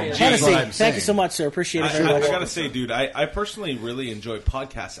problem. Hennessy, thank you so much, sir. Appreciate it very much. I gotta say, dude, I personally really enjoy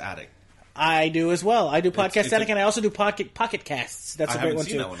Podcast Addict. I do as well. I do Podcast Addict, and I also do Pocket Casts. That's a great one,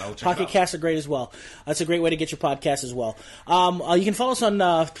 too. That one. Pocket Casts are great as well. That's a great way to get your podcast as well. You can follow us on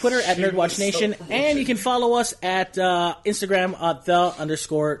Twitter at NERDWatch Nation, and you can follow us at Instagram at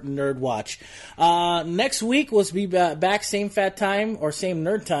 _NERDWatch. Next week, we'll be back same fat time, or same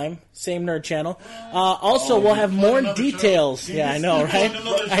nerd time, same nerd channel. Also, we'll have more details. Yeah, I know, right?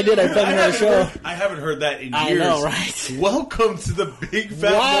 I did. I plugged another show. I haven't heard that in years. I know, right? Welcome to the Big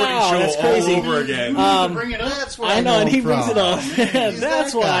Fat Morning Show that's crazy. all over again. Bring it up. That's what I know, and he brings from. it up. That's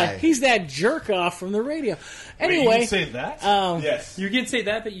that why. guy. He's that jerk off from the radio. Wait, Anyway, you can say that? Yes. You can say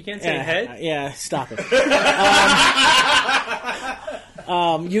that, but you can't say head? Yeah, stop it.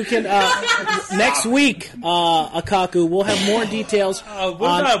 You can next week, Akaku. We'll have more details.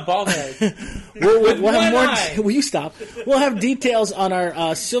 What about bald head? We'll have more. Will you stop? We'll have details on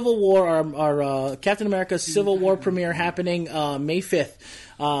our Civil War, our Captain America Civil War premiere happening May 5th.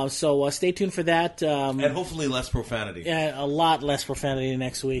 So stay tuned for that. And hopefully less profanity. Yeah, a lot less profanity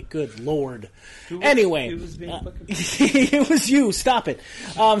next week. Good Lord. Anyway, it was you. Stop it.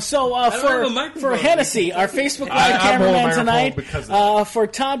 For Hennessy, our Facebook Live cameraman tonight, for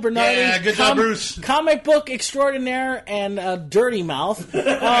Todd Bernardi, good job, Bruce. Comic book extraordinaire and Dirty Mouth.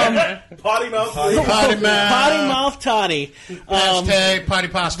 Potty mouth. Potty mouth Toddy. Hashtag potty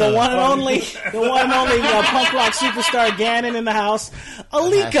pasta. The one and only punk rock superstar Gannon in the house.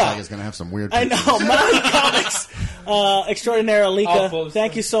 Alika. Hashtag is going to have some weird I know. Molly Comics extraordinaire Alika.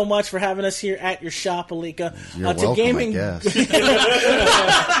 Thank it. you so much for having us here at your shop, Alika. You're welcome, gaming, I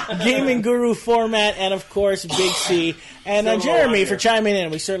guess. Gaming Guru Format, and of course Big C and Jeremy for chiming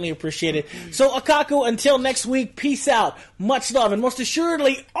in. We certainly appreciate it. So Akaku, until next week, peace out, much love, and most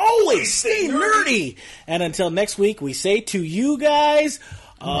assuredly, always stay nerdy. And until next week, we say to you guys,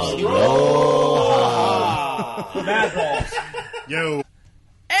 Mad balls. Yo.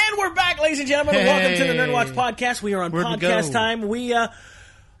 And we're back, ladies and gentlemen. Hey. Welcome to the NERDWatch podcast. We are on podcast time.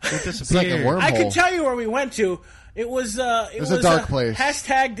 It's like a wormhole. I can tell you where we went to. It was a dark place.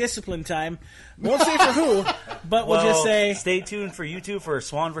 Hashtag discipline time. Won't say for who, but we'll just say stay tuned for YouTube for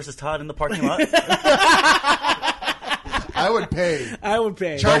Swan versus Todd in the parking lot. I would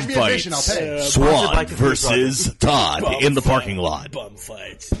pay. Charge me admission, I'll pay. Swan versus Todd in the parking lot. Bum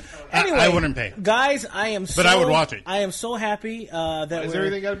fights. Anyway, I wouldn't pay. Guys, I am so... But I would watch it. I am so happy that Why does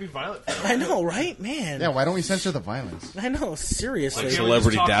everything got to be violent? I know, right? Man. Yeah, why don't we censor the violence? I know, seriously. Like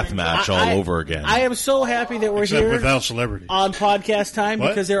celebrity deathmatch all over again. I am so happy that we're Except here without celebrity. on podcast time What?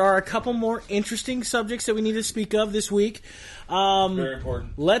 because there are a couple more interesting subjects that we need to speak of this week. Very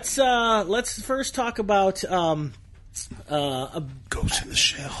important. Let's first talk about Ghost in the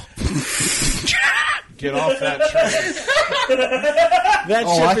Shell. Get off that train. that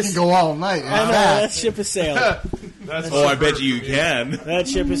Oh, ship I is, can go all night. I know, that ship is sailed. I bet you can. That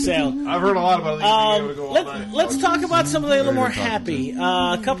ship is sailed. I've heard a lot about being able to go all night. Let's talk about something a little more happy.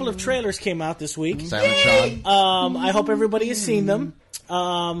 A couple of trailers came out this week. Silent Sean. I hope everybody has seen them.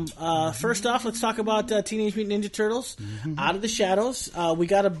 First off, let's talk about Teenage Mutant Ninja Turtles: Out of the Shadows. We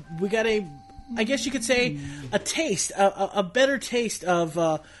got a, I guess you could say, a taste, a better taste of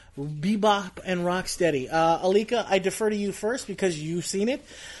Bebop and Rocksteady. Alika, I defer to you first because you've seen it.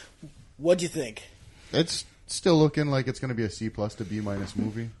 What'd you think? It's still looking like it's going to be a C+ to B-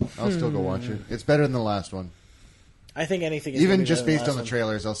 movie. I'll still go watch it. It's better than the last one. I think anything is Even just based on the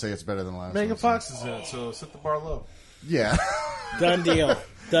trailers, I'll say it's better than the last Megan one. Fox is in it, so set the bar low. Yeah. Done deal.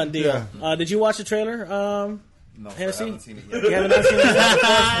 Done deal. Yeah. Did you watch the trailer? No, I Hennessy? haven't seen it yet. You haven't not seen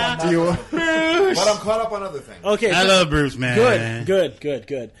it? Do you? But I'm caught up on other things. Okay. I love Bruce, man. Good.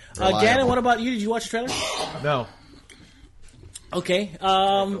 Reliable. Gannon, what about you? Did you watch the trailer? No. Okay.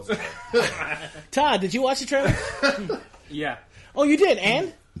 Todd, did you watch the trailer? Yeah. Oh, you did,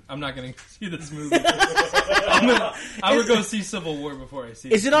 and? I'm not going to see this movie. I would go see Civil War before I see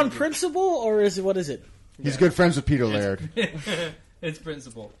it. Is it on principle, or is it, what is it? He's good friends with Peter Laird. It's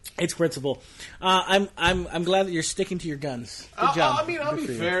principle. It's principle. I'm glad that you're sticking to your guns. Good job. I mean, I'll Good be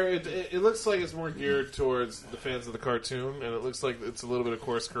for you. fair. It looks like it's more geared towards the fans of the cartoon, and it looks like it's a little bit of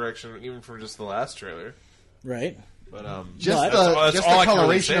course correction, even from just the last trailer. Right. But Just that's the all I can really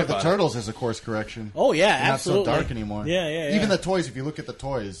coloration say of the about it. turtles is a course correction. Oh, yeah, They're absolutely. not so dark anymore. Yeah. Even the toys, if you look at the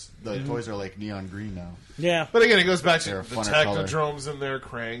toys, the toys are like neon green now. Yeah. But again, it goes back to They're a the funner color. Technodrome's in there,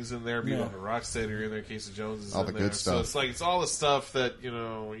 Krang's in there, Yeah. Bebop and Rocksteady are in there, Casey Jones is All in the there. good So stuff. it's like it's all the stuff that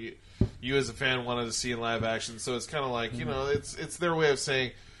you as a fan wanted to see in live action. So it's kind of like it's their way of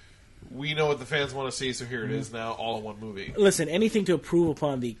saying we know what the fans want to see, so here it is now, all in one movie. Listen, anything to improve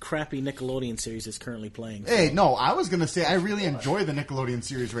upon the crappy Nickelodeon series that's currently playing. Hey, no, I was going to say I really enjoy the Nickelodeon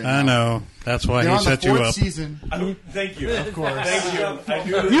series right now. I know. That's why They're he on the set you 4th up. season. Thank you. Of course. Thank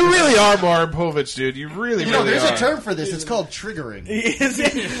you. I knew You really are Maury Povich, dude. You really, You know, really there's are. a term for this. It's called triggering. Is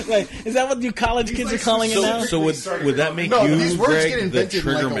that what you college kids are calling it now? So would that make No, you, these words Greg, get the invented in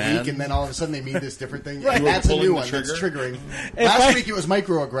trigger like a man? week, and then all of a sudden they mean this different thing. Right. And that's a Pulling new the one. That's trigger? triggering. Last week it was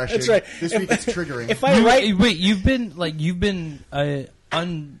microaggression. That's right. This week it's triggering. If I write... Wait, you've been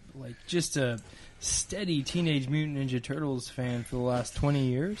just a steady Teenage Mutant Ninja Turtles fan for the last 20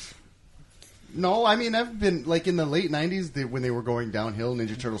 years? No, I mean, I've been, like, in the late 90s, when they were going downhill,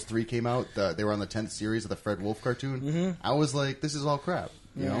 Ninja Turtles 3 came out. They were on the 10th series of the Fred Wolf cartoon. Mm-hmm. I was like, this is all crap,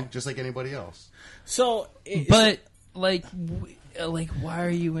 you know, just like anybody else. So... But, why are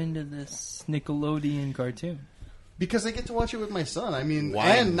you into this Nickelodeon cartoon? Because I get to watch it with my son. I mean,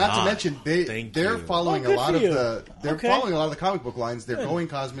 Why and not to not? mention Thank they're you. following Oh, a lot good of for the Okay. following a lot of the comic book lines. They're going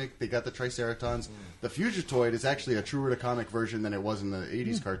cosmic. They got the Triceratons. The Fugitoid is actually a truer to comic version than it was in the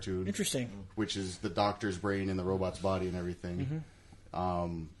 80s cartoon. Interesting. Which is the Doctor's brain in the robot's body and everything.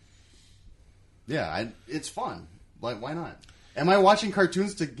 It's fun. Why not? Am I watching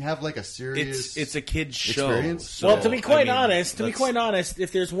cartoons to have like a serious? It's a kid's show. Experience? So, Well, to be quite honest,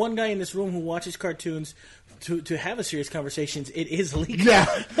 if there's one guy in this room who watches cartoons to have a serious conversation, it is Alika. Yeah,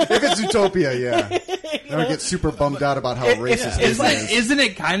 if it's Zootopia, yeah. I get super bummed out about how racist it is. Isn't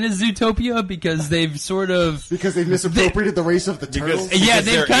it kind of Zootopia because they've misappropriated the race of the turtles?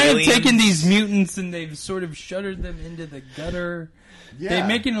 They've kind of taken these mutants and they've sort of shuttered them into the gutter. Yeah, they're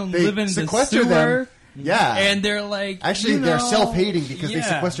making them live in the sewer. Them. Yeah, and they're like they're self-hating because they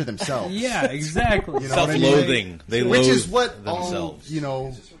sequester themselves. Yeah, exactly. Self-loathing. They which is loathe what themselves.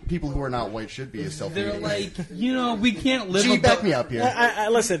 all people who are not white should be. Is self-hating. They're like, we can't live. Gee, back me up here.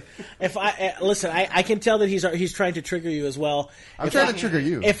 Listen, I can tell that he's trying to trigger you as well. I'm trying to trigger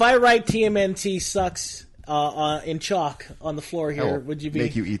you. If I write TMNT sucks in chalk on the floor here, would you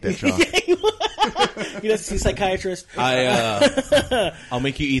make you eat that chalk? You don't see psychiatrist. I'll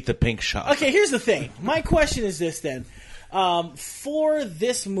make you eat the pink shot. Okay, here's the thing. My question is this then. For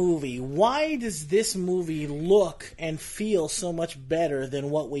this movie, why does this movie look and feel so much better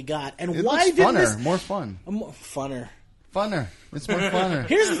than what we got? And it why looks did funner, this more fun? Funner. It's more funner.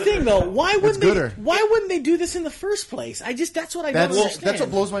 Here's the thing, though. Why wouldn't they do this in the first place? That's what I don't understand. That's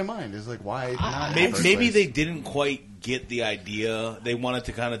what blows my mind. Is like why not? Maybe they didn't quite get the idea. They wanted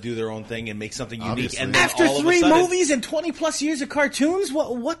to kind of do their own thing and make something unique. Obviously. And then after all 3 of a sudden, movies and 20+ years of cartoons,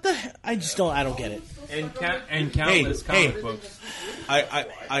 what the? I don't get it. And countless comic books.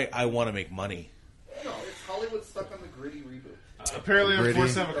 I want to make money. No, it's Hollywood stuck on the gritty reboot. Apparently, I'm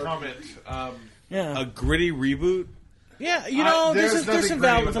forced to have a comment. A gritty reboot. Yeah, there's some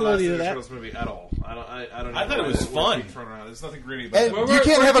validity to that. Movie at all. I thought it was fun. There's nothing gritty about it. You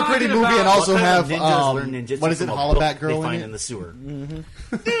can't have a gritty movie and also have ninjas what is it, Hollaback Girl in it? in the sewer.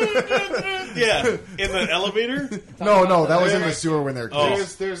 Yeah, in the elevator. No, that was in the sewer when they're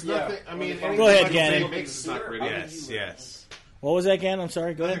kids. There's nothing. I mean, go ahead, Gannon. Makes is not gritty. Yes. What was that, Gannon? I'm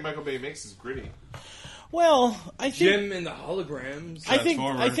sorry. Go ahead. I think Michael Bay makes is gritty. Well, I think Jim and the holograms. I think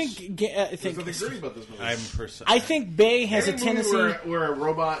There's nothing gritty about this movie. I think Bay has a tendency where a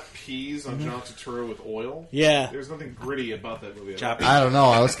robot pees on John Turturro with oil. Yeah, there's nothing gritty about that movie. I don't know.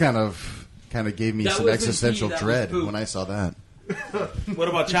 I was kind of gave me some existential dread when I saw that. What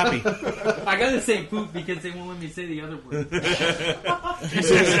about Chappie? I gotta say poop because they won't let me say the other word.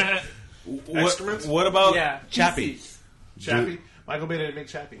 What about Chappie? Chappie? Michael Bay didn't make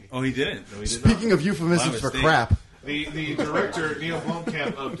Chappie. Oh, he didn't. No, Speaking of euphemisms for crap, the director Neil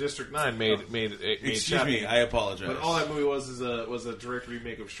Blomkamp of District 9 made Excuse Chappie. me, I apologize. But all that movie was a direct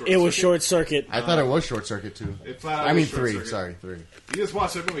remake of Short It Circuit. was Short Circuit. I thought it was Short Circuit too. I mean 3. Sorry, 3. You just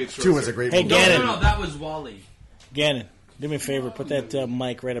watched that movie. It's Short 2 was a great movie. Gannon. No, that was Wall-E. Gannon, do me a favor. Put that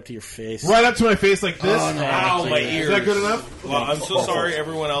mic right up to your face. Right up to my face like this. Oh, no. Ow, my ears. Is that good enough? Well, I'm so sorry.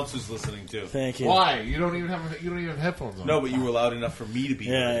 Everyone else is listening too. Thank you. Why? You don't even have headphones on. No, but you were loud enough for me to be.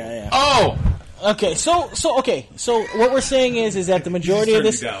 Yeah. Oh. Okay, so what we're saying is that the majority of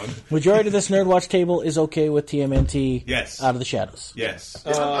this NerdWatch table is okay with TMNT. Yes. Out of the shadows. Yes.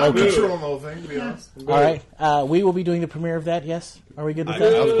 I'm neutral on the whole thing, to be honest. All right. We will be doing the premiere of that. Yes. Are we good with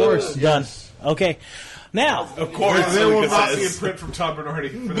that? Of course. Done. Yes. Okay. Now, of course, there will not be a print from Todd Bernardi.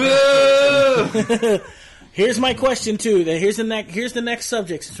 here's my question too. Here's the next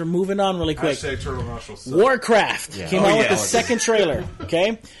subject. Since we're moving on really quick. Turtle nostrils. Warcraft came out with the second trailer.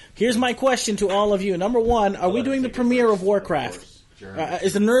 Okay. Here's my question to all of you. Number one, are we doing the premiere of Warcraft?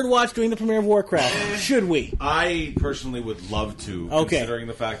 Is the NERDWatch doing the premiere of Warcraft? Should we? I personally would love to, considering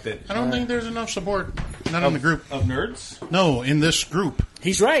the fact that I don't think there's enough support. Not in the group of nerds. No, in this group.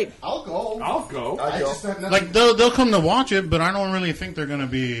 He's right. I'll go. I just have nothing. Like they'll come to watch it, but I don't really think they're going to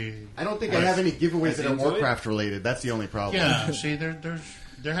be. I don't think I have any giveaways that are Warcraft related. That's the only problem. Yeah. See, there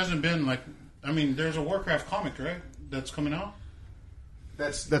hasn't been there's a Warcraft comic, right? That's coming out.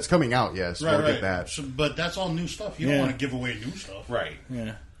 That's coming out. Yes, we'll get that. So, but that's all new stuff. You don't want to give away new stuff, right?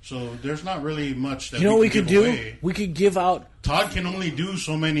 Yeah. So there's not really much that we could do. Away. We could give out. Todd can only do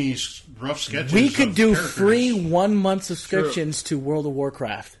so many rough sketches. We could do free 1 month subscriptions to World of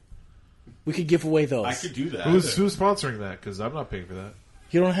Warcraft. We could give away those. I could do that. Who's sponsoring that? Because I'm not paying for that.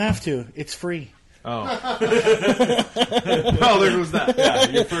 You don't have to. It's free. Oh. Well, there goes that. Yeah,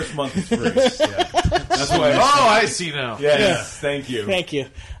 your first month is free. Yeah. That's why. I see now. Yes. Thank you. Thank you.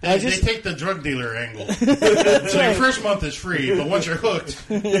 They take the drug dealer angle. So your first month is free, but once you're hooked,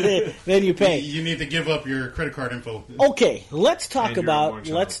 then you pay. You need to give up your credit card info. Okay, let's talk about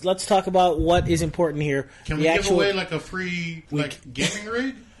what is important here. Can we give away like a free gaming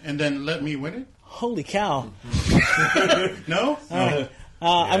rig and then let me win it? Holy cow! No.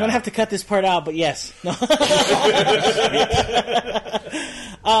 I'm going to have to cut this part out, but yes. No.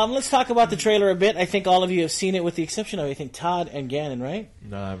 Let's talk about the trailer a bit. I think all of you have seen it, with the exception of, I think, Todd and Gannon, right?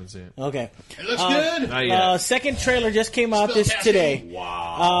 No, I haven't seen it. Okay. It looks good. Not yet. Second trailer just came out today.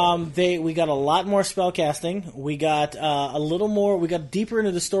 Wow. We got a lot more spellcasting. We got a little more. We got deeper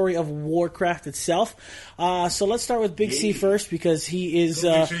into the story of Warcraft itself. So let's start with Big C first, because he is.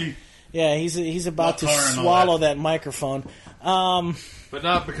 He's about to swallow that microphone. But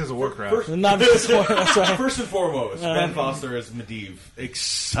not because of Warcraft. First and foremost, Ben Foster as Medivh.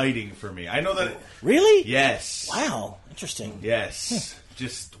 Exciting for me. I know that. Really? Yes. Wow. Interesting. Yes.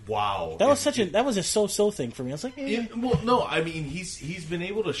 Just wow. That was a so-so thing for me. I was like, well, no. I mean, he's been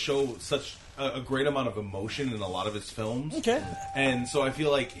able to show such a great amount of emotion in a lot of his films. Okay. And so I feel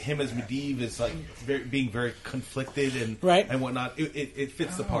like him as Medivh is like being very conflicted and whatnot. It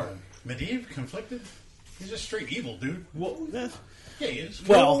fits the part. Medivh conflicted? He's just straight evil, dude. Well, yeah, he is.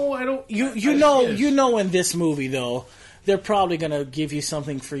 Well, no, I don't. You know, in this movie though, they're probably going to give you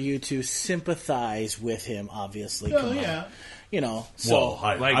something for you to sympathize with him. Obviously, yeah. You know, so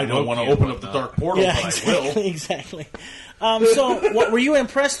I don't want to open up the dark portal, but exactly, I will. Exactly. So, what were you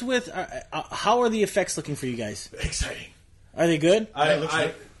impressed with? How are the effects looking for you guys? Exciting. Are they good?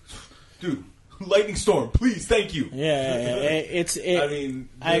 Dude. Lightning storm, please, thank you. Yeah.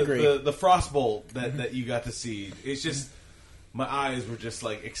 I agree. The frostbolt that you got to see, it's just, my eyes were just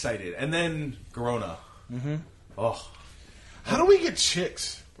like excited. And then Corona. Mm-hmm. Oh, how do we get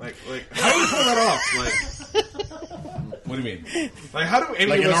chicks? Like, how do we pull that off? Like, what do you mean? Like, how do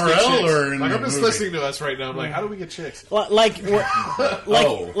any of us get chicks? Like, I'm just listening to us right now. I'm like, how do we get chicks? Well, like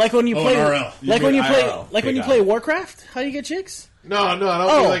when you play, when you play Warcraft, how do you get chicks? No, I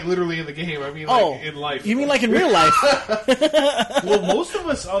don't mean like literally in the game. I mean like in life. You mean like in real life? Well, most of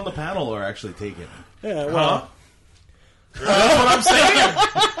us on the panel are actually taken. Yeah, well. That's what I'm saying.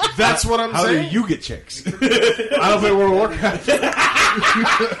 That's what I'm saying. How do you get chicks? I don't play World of Warcraft.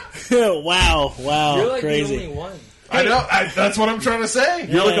 Wow, You're like crazy. the only one. I know. That's what I'm trying to say.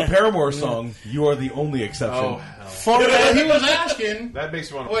 You're like a Paramore song. You are the only exception. Oh, well, he was asking that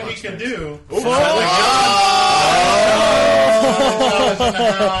makes me want to what he can do.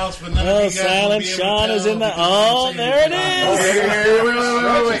 Silent Sean is in the. Oh, there it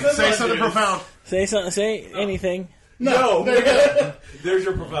is. Wait. Say something profound. Say something. Say anything. No. There's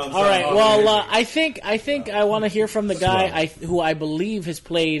your profound. All right. Well, I think I want to hear from the guy who I believe has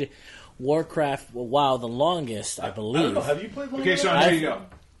played Warcraft the longest. I believe. I don't know. Have you played? Okay, Sean. There you go.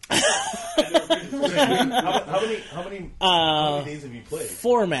 How many days have you played?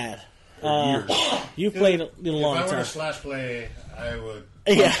 Format. You played a long time. If I were to slash play, I would.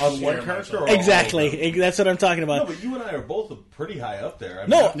 Yeah. On one character? Or exactly. That's what I'm talking about. No, but you and I are both pretty high up there.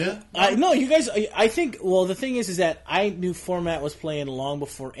 No, you guys. I think. Well, the thing is that I knew Format was playing long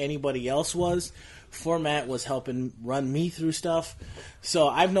before anybody else was. Format was helping run me through stuff, so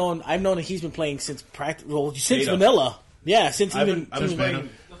I've known that he's been playing since vanilla. Yeah, since I've been playing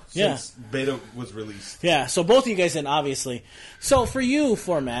since beta was released. Yeah, so both of you guys then, obviously. So for you,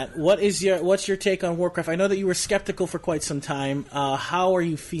 Format, what's your take on Warcraft? I know that you were skeptical for quite some time. How are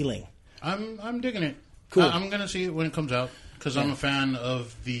you feeling? I'm digging it. Cool. I'm gonna see it when it comes out because I'm a fan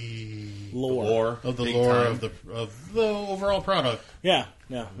of the lore of the overall product. Yeah.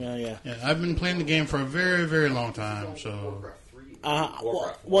 I've been playing the game for a very, very long time. So.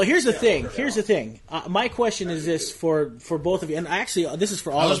 Well, here's the thing. My question is this for both of you, and actually, this is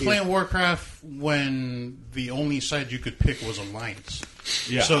for all of you. I was playing Warcraft when the only side you could pick was Alliance.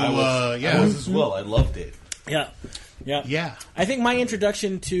 Yeah, so I was as well. I loved it. Yeah. Yeah. I think my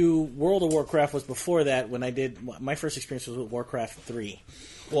introduction to World of Warcraft was before that. When I did my first experience was with Warcraft 3.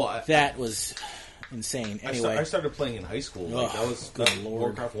 Well, that was insane. Anyway, I started playing in high school. Like,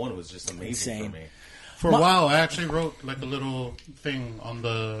 Warcraft 1 was just amazing for me. For a while, I actually wrote like a little thing on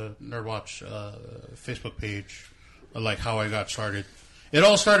the NERDWatch Facebook page, like how I got started. It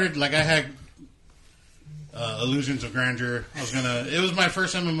all started like I had Illusions of Grandeur. It was my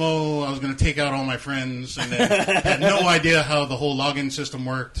first MMO. I was gonna take out all my friends, and then had no idea how the whole login system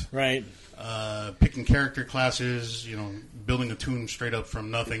worked. Right. Picking character classes, building a toon straight up from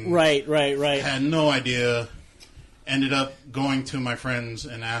nothing. Right. Had no idea. Ended up going to my friends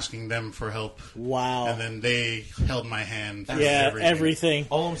and asking them for help. Wow. And then they held my hand for everything.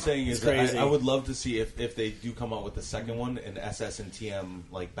 All I'm saying is that I would love to see if they do come out with the second one, an SS and TM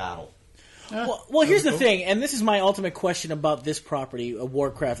like battle. Well, here's the thing, and this is my ultimate question about this property of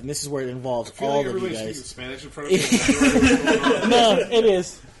Warcraft, and this is where it involves all of you guys. Spanish in front of me. No, it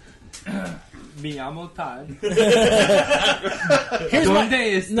is. Me llamo Todd.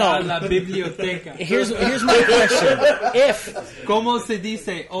 ¿Dónde está la biblioteca? Here's my question. ¿Cómo se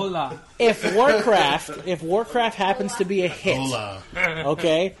dice hola? If Warcraft happens to be a hit, hola.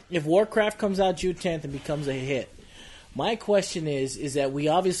 Okay? If Warcraft comes out June 10th and becomes a hit, my question is that we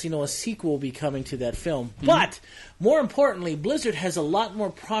obviously know a sequel will be coming to that film, but more importantly, Blizzard has a lot more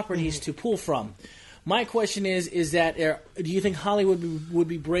properties to pull from. My question is that do you think Hollywood would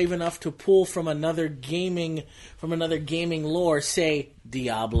be brave enough to pull from another gaming lore, say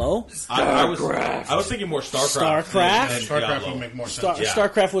Diablo? I was thinking more StarCraft. StarCraft would make more sense.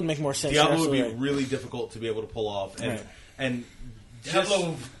 StarCraft would make more sense. Diablo would be really difficult to be able to pull off, and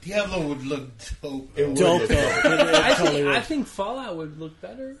Diablo would look dope. I think Fallout would look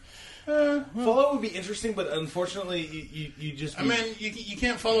better. Fallout would be interesting, but unfortunately, you just. I mean, you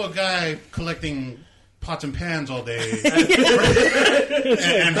can't follow a guy collecting pots and pans all day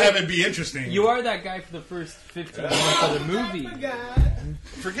and have it be interesting. You are that guy for the first 15 minutes of the movie.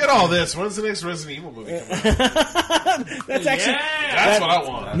 Forget all this. When's the next Resident Evil movie coming out? That's what I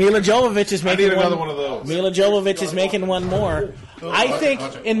want. Mila Jovovich is making another one of those. Mila Jovovich is making one more. I think,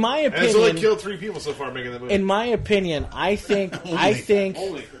 in my opinion, it's only killed 3 people so far making the movie. In my opinion, I think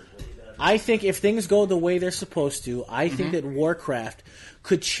if things go the way they're supposed to, I think that Warcraft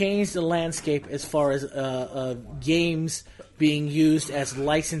could change the landscape as far as games being used as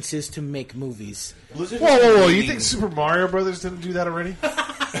licenses to make movies. Whoa! You think Super Mario Brothers didn't do that already?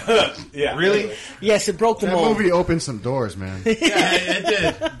 Yeah. Really? Yes, it broke the mold. That movie opened some doors, man. Yeah, it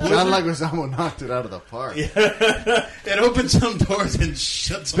did. John Leguizamo knocked it out of the park. Yeah. It opened some doors and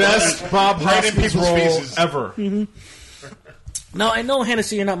shut some best Bob right in Hoskins people's role faces ever. Now, I know,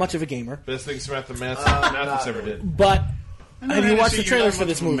 Hennessy, you're not much of a gamer. Best thing Samantha Mathis ever did. But have you watched the trailers for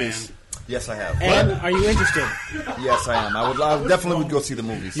this movie? Yes, I have. And are you interested? Yes, I am. I definitely would go see the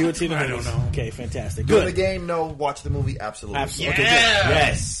movies. You would see the movies? I don't know. Okay, fantastic. Doing Good. the game, no. Watch the movie, absolutely. Absolutely. Yeah. Okay, good.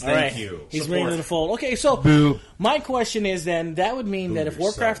 Yes, thank you. He's bringing to the fold. Okay, so my question is then, that would mean that if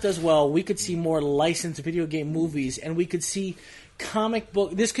Warcraft does well, we could see more licensed video game movies, and we could see comic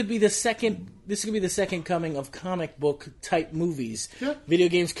book. This could be the second coming of comic book type movies. Yeah. Video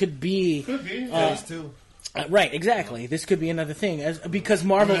games could be. Phase 2. Right, exactly. This could be another thing because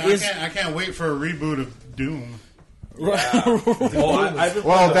Marvel is. I can't wait for a reboot of Doom. Yeah.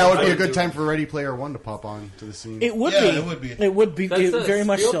 That would be a good time for Ready Player One to pop on to the scene. It would be. It would be. It would be very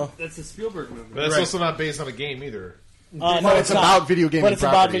much so. That's a Spielberg movie. But it's also not based on a game either. No, it's about video gaming. But it's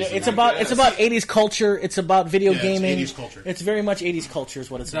about 80s culture. It's about video gaming. It's 80s culture. It's very much 80s culture is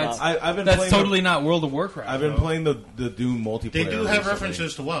what it's about. That's totally not World of Warcraft. I've been playing the Doom multiplayer. They do have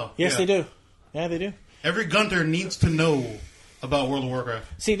references to WoW. Yes, they do. Yeah, they do. Every Gunther needs to know about World of Warcraft.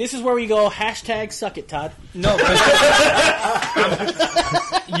 See, this is where we go, #suck it, Todd. No,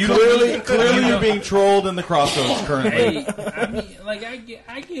 clearly you're being trolled in the crossroads currently. Hey, I mean, like, I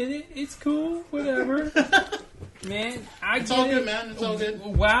get it. It's cool. Whatever. Man, it's all good, man. It's all good.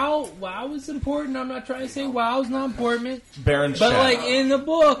 WoW is important. I'm not trying to say WoW's not important. Baron But, Shadow. like, in the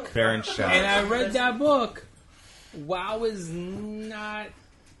book, Baron Shadow. and I read that book, WoW is not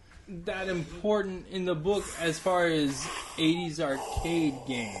that important in the book as far as 80s arcade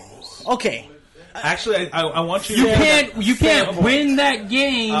games. Okay. Actually, I want you. You can't win that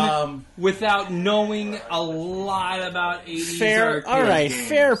game without knowing a lot about 80s arcade All right, games.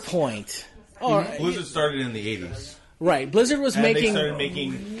 fair point. All right. Blizzard started in the 80s. Right, Blizzard was making. They were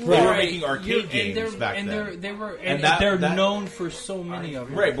making arcade games back then. They're known for so many of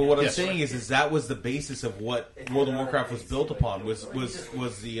them. Right, but what I'm saying is that was the basis of what World of Warcraft was built upon. Was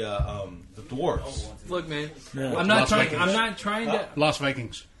the dwarves. Look, man, Yeah. I'm not trying to. Lost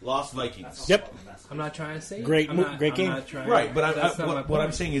Vikings. Lost Vikings. Yep. I'm not trying to say great game. Right, but what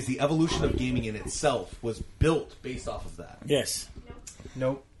I'm saying is the evolution of gaming in itself was built based off of that. Yes.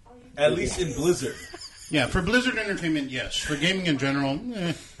 Nope. At least in Blizzard. Yeah, for Blizzard Entertainment, yes. For gaming in general,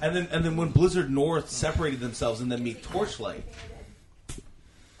 And then when Blizzard North separated themselves and then made Torchlight.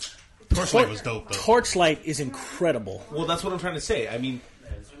 Torchlight was dope, though. Torchlight is incredible. Well, that's what I'm trying to say. I mean,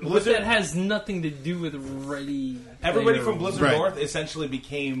 Blizzard, that has nothing to do with everybody from Blizzard North essentially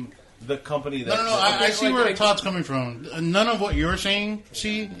became the company that... No, I see where Todd's coming from. None of what you're saying,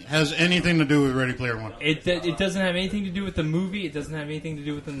 has anything to do with Ready Player One. It doesn't have anything to do with the movie. It doesn't have anything to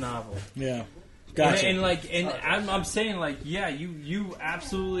do with the novel. Yeah. Gotcha. And I'm saying, like, yeah, you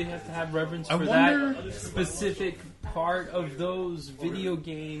absolutely have to have reverence for that specific part of those video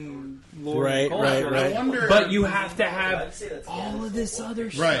game lore and culture. Right. But you have to have all of this other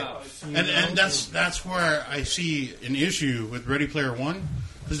stuff. And that's where I see an issue with Ready Player One.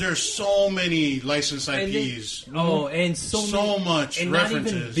 Because there are so many licensed IPs. And so much and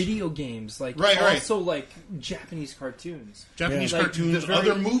references. Not even video games, like also like Japanese cartoons, cartoons,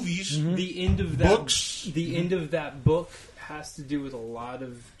 other movies. The end of that books. The end of that book has to do with a lot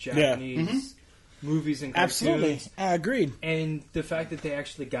of Japanese movies and cartoons. Absolutely, agreed. And the fact that they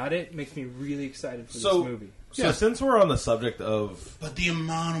actually got it makes me really excited for this movie. So since we're on the subject of... But the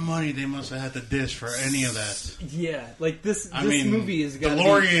amount of money they must have had to dish for any of that. Yeah, like this movie is going to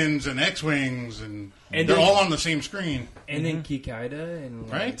DeLoreans and X-Wings, and they're all on the same screen. And then Kikaider and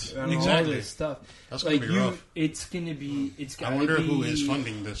exactly. all this stuff. That's going to be rough. It's going to be... I wonder who is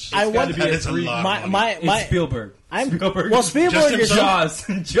funding this. I wonder... It's Spielberg. Well, Spielberg is Jaws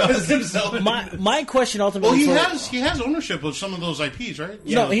himself. My question ultimately... Well, he has ownership of some of those IPs, right?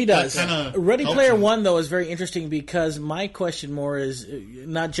 No, he does. Ready Player One, though, is very interesting because my question more is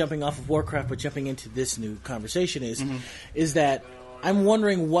not jumping off of Warcraft, but jumping into this new conversation is that I'm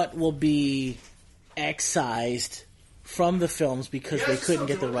wondering what will be excised from the films because they couldn't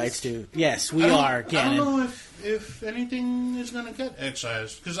get the rights to. Yes, we are. Ganon. I don't know if anything is going to get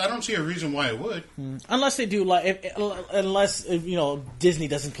excised because I don't see a reason why it would. Unless they do, unless Disney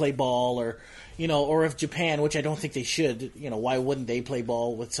doesn't play ball, or if Japan, which I don't think they should. Why wouldn't they play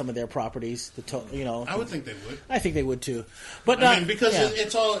ball with some of their properties? I would think they would. I think they would too. But because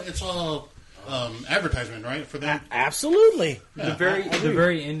it's all advertisement, right? For them, absolutely. Yeah. The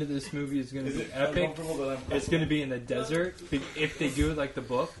very end of this movie is going to be epic. It's going to be in the desert if they do it like the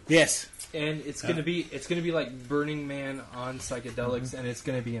book. Yes, and it's going to be like Burning Man on psychedelics, and it's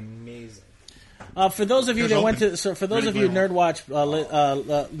going to be amazing. For those of you that went to, for those of you NERDWatch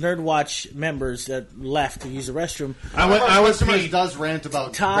members that left to use the restroom, does rant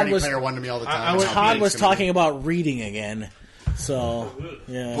about Ready Player One to me all the time. Todd was talking about reading again. So,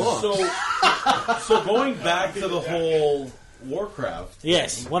 yeah. So going back to the whole Warcraft.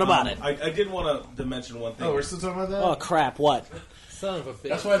 Yes, what about it? I did want to mention one thing. Oh, we're still talking about that? Oh, crap, what? Son of a bitch.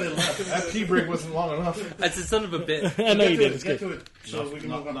 That's why they left. That pee break wasn't long enough. That's a son of a bitch. I know you did. Get to it. So we can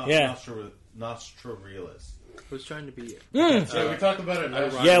move on. Nostrarealist. I was trying to be it. Yeah, we talked about it.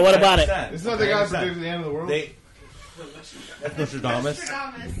 Yeah, what about it? Isn't that the guy who predicted the end of the world? That's Nostradamus.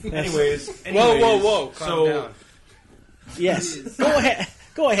 Anyways. Whoa. Calm down. Yes.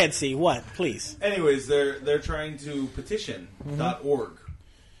 Go ahead, C. What, please? Anyways, they're trying to petition .org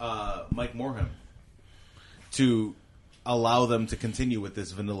Mike Morhaime to allow them to continue with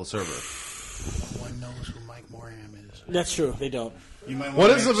this vanilla server. No one knows who Mike Morhaime is. That's true. They don't. What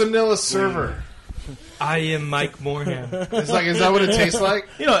is a vanilla server? I am Mike Morhaime. Is that what it tastes like?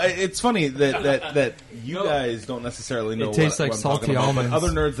 It's funny that you guys don't necessarily know. It tastes what like I'm salty about, almonds. Other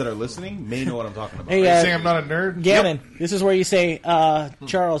nerds that are listening may know what I'm talking about. Hey, Are you saying I'm not a nerd? Gannon, this is where you say,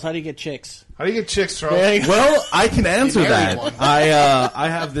 Charles, how do you get chicks? How do you get chicks, Charles? Well, I can answer that. I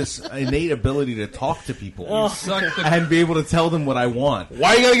have this innate ability to talk to people and be able to tell them what I want.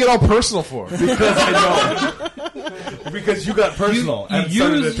 Why you gotta get all personal for? Because I know. Because you got personal and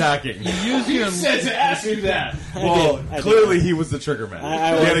started attacking. You said to ask you that. Well, clearly he was the trigger man.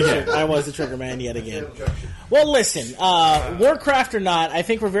 I was the trigger man yet again. Well, listen, Warcraft or not, I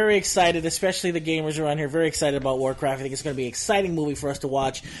think we're very excited, especially the gamers around here, very excited about Warcraft. I think it's going to be an exciting movie for us to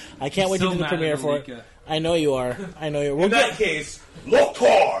watch. I can't wait to do the premiere for it. I know you are. In that case,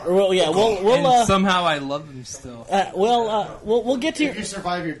 Lokar! We'll somehow I love him still. We'll get to if you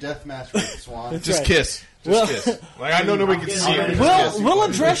survive your death match with Swan. Just kiss. Kiss. Like, I know nobody can see it. We'll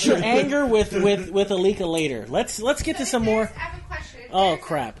address your anger with Alika later. Let's get to some more. I have a question. Oh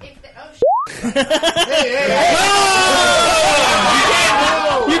crap! Hey!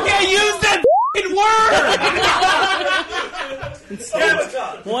 You can't use that word.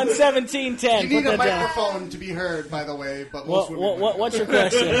 117:10. You need a microphone to be heard, by the way. But what's your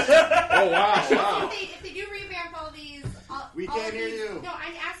question? Wow. If they do revamp all these, we can't hear you. No,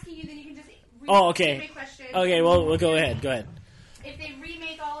 I'm asking you. Then you can just. Okay. My question. Okay. Well, we'll go ahead. If they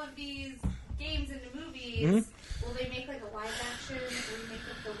remake all of these games into movies, will they make like a live action remake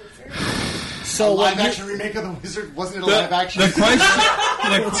of the Wizard? So a live action remake of the Wizard? Wasn't it a live action? The question.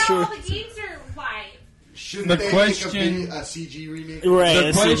 All the games are live. Shouldn't they make a CG remake?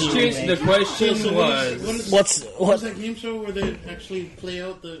 Right. The question was, what was that game show where they actually play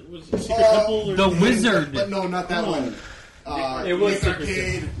out the Secret Temple? The Wizard. But no, not that one. It was Nick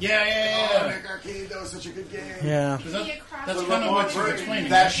Arcade. Yeah. Nick Arcade, that was such a good game. Yeah. That's kind of what you're explaining.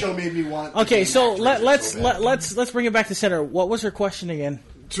 That show made me want. Okay, so let's bring it back to center. What was her question again?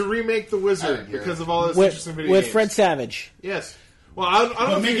 To remake the Wizard because of all this interesting video with games. Fred Savage. Yes. Well, I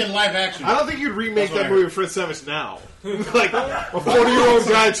don't make it live action. I don't think you'd remake that movie with Fred Savage now. Like a 40-year-old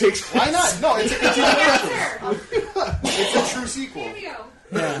guy takes. Why not? No, it's a true sequel.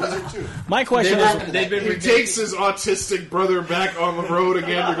 Wizard 2. My question is... He takes his autistic brother back on the road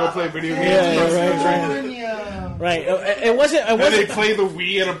again to go play video games. Right. It wasn't. And they play the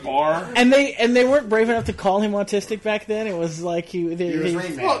Wii at a bar. And they weren't brave enough to call him autistic back then. It was like he was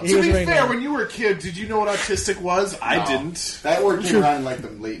Rain Man. Well, to be fair, when you were a kid, did you know what autistic was? I didn't. That word came around in like the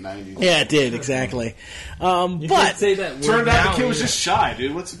late 90s. Yeah, it did, exactly. But say that turned out the kid was just shy,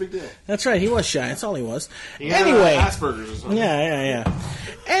 dude. What's the big deal? That's right. He was shy. That's all he was. Anyway, Asperger's or something. Yeah.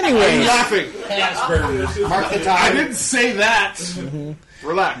 Anyway, I'm laughing. Asperger's. Mark the time. I didn't say that.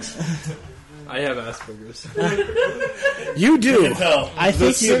 Relax. I have Asperger's. You do. I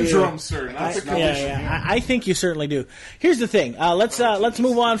think the you syndrome, do. sir. Not the condition. I think you certainly do. Here's the thing. Let's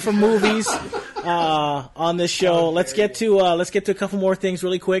move on from movies on this show. Let's get to a couple more things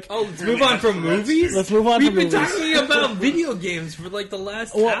really quick. Oh, let's move on from movies. Let's move on. We've been talking about video games for like the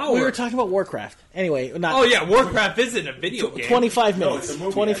last hour. We were talking about Warcraft. Anyway, not. Oh yeah, Warcraft isn't a video game. 25 minutes.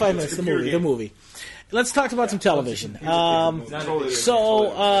 25 minutes. The movie. Let's talk about some television.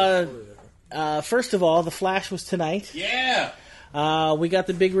 First of all, The Flash was tonight. Yeah. We got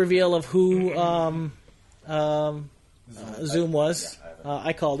the big reveal of who Zoom was.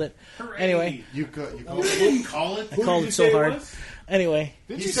 I called it. Hooray. Anyway. You didn't call it? I called it so hard. Anyway.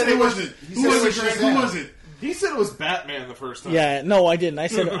 He said it wasn't. Who was it? He said it was Batman the first time. Yeah, no, I didn't. I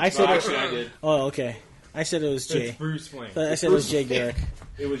said actually, I did. Oh, okay. I said it was Jay. It's Bruce Wayne. I said it was Jay Garrick.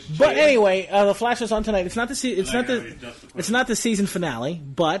 It was Jay. But anyway, The Flash was on tonight. It's not the season finale.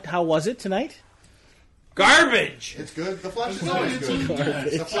 But how was it tonight? Garbage. It's good. The Flash is always good.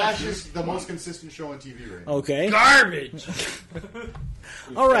 The Flash is the most consistent show on TV right now. Okay. Garbage.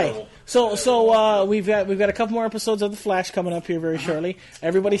 All right. So we've got a couple more episodes of The Flash coming up here very shortly.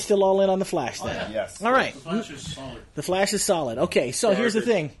 Everybody's still all in on The Flash then. Yes. All right. The Flash is solid. The Flash is solid. Okay. So here's the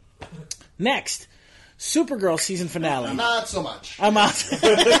thing. Next, Supergirl season finale. Not so much. I'm out.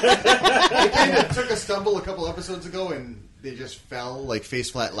 They kind of took a stumble a couple episodes ago and they just fell like face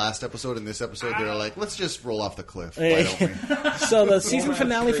flat last episode. In this episode, they were like, let's just roll off the cliff. Why don't we? So the season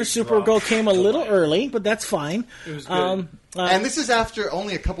finale for Supergirl came a little early, but that's fine. It was good. And this is after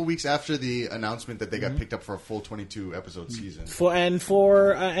only a couple weeks after the announcement that they got picked up for a full 22 episode season. And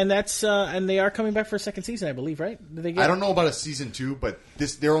they are coming back for a second season, I believe, right? Did they get... I don't know about a season 2, but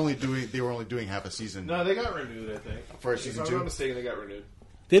they were only doing half a season. No, they got renewed, I think. For a season 2? If I'm not mistaken, they got renewed.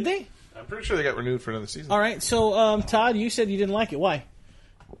 Did they? I'm pretty sure they got renewed for another season. All right, so Todd, you said you didn't like it. Why?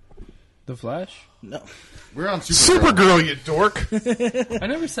 The Flash? No. We're on Supergirl, you dork. I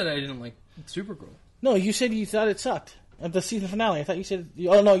never said I didn't like Supergirl. No, you said you thought it sucked. At the season finale, I thought you said.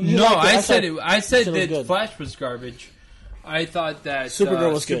 Oh no, you no, liked it. I said that good. Flash was garbage. I thought that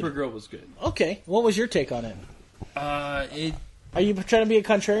Supergirl was good. Supergirl was good. Okay, what was your take on it? Are you trying to be a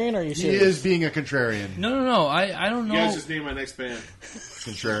contrarian, or are you serious? He is being a contrarian. No. I don't know. You guys just named my next band.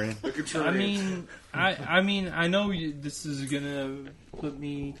 Contrarian. The Contrarian. I mean, I know this is gonna put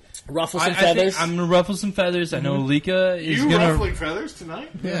me ruffle some feathers. I'm gonna ruffle some feathers. I know Alika is gonna ruffling feathers tonight.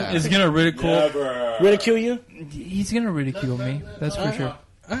 Yeah, is gonna ridicule you. He's gonna ridicule me. That's for sure.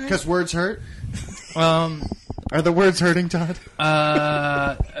 Because words hurt. Are the words hurting, Todd?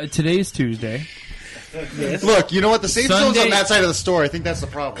 Today's Tuesday. Yes. Look, you know what? The safe zone's on that side of the store. I think that's the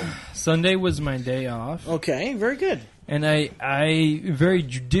problem. Sunday was my day off. Okay, very good. And I very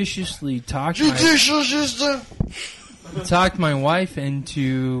judiciously talked my wife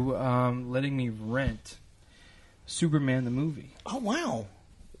into letting me rent Superman the movie. Oh wow!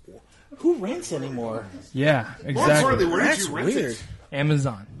 Who rents anymore? Yeah, exactly. Where did you rent weird. it?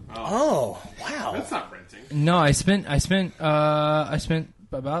 Amazon. Oh wow! That's not renting. No, I spent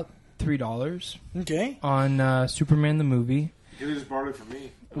about $3. Okay. On Superman the movie. You just borrowed it from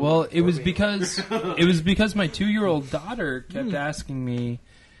me. Well, it was because my 2-year-old daughter kept asking me,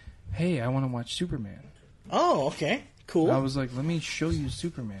 "Hey, I want to watch Superman." Oh, okay, cool. And I was like, "Let me show you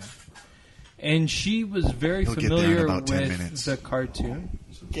Superman," and she was very familiar with the cartoon.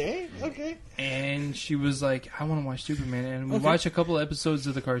 Okay. And she was like, "I want to watch Superman," and we watched a couple of episodes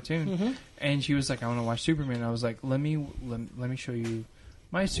of the cartoon, and she was like, "I want to watch Superman." And I was like, "Let me show you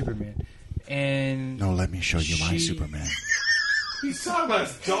my Superman," and no, let me show you my Superman. He's talking about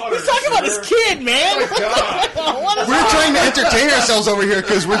his daughter. He's talking about his kid, man. Oh my God. We're trying to entertain ourselves over here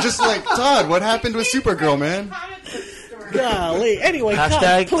because we're just like, Todd, what happened with Supergirl, man? Golly. Anyway,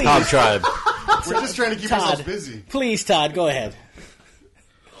 Hashtag Todd, please. Todd Tribe. We're just trying to keep Todd, ourselves busy. Please, Todd, go ahead.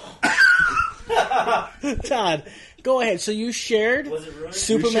 Todd, go ahead. So you shared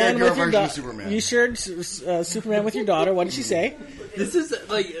Superman with your daughter. You shared Superman with your daughter. What did she say? This is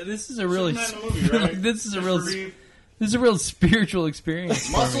a really Movie, right? this is a real This is a real spiritual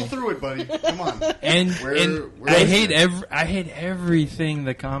experience. Muscle through it, buddy. Come on. And I hate everything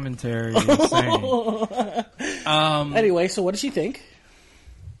the commentary is saying. Anyway, so what did she think?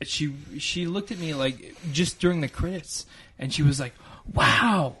 She looked at me like just during the credits, and she was like,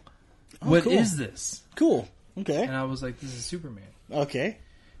 "Wow, what is this?" Cool. Okay. And I was like, "This is Superman." Okay.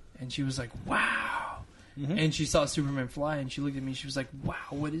 And she was like, "Wow." Mm-hmm. And she saw Superman fly, and she looked at me. She was like, "Wow,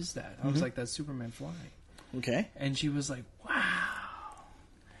 what is that?" I was like, "That's Superman flying." Okay. And she was like, "Wow."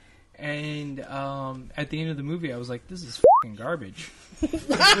 And at the end of the movie, I was like, "This is fucking garbage."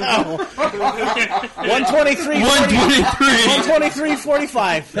 Wow.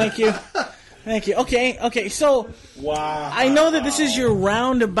 123.45. Thank you. Okay. So, wow. I know that this is your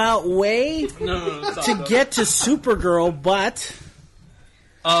roundabout way to get to Supergirl, but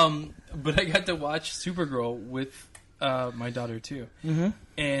I got to watch Supergirl with my daughter too,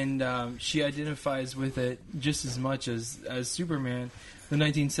 and she identifies with it just as much as Superman, the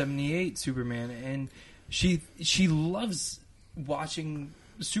 1978 Superman, and she loves watching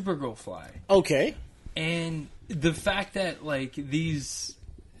Supergirl fly. Okay, and the fact that like these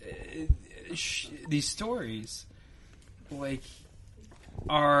stories like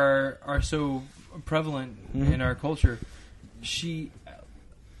are so prevalent in our culture, she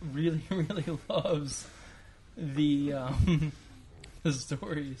really loves the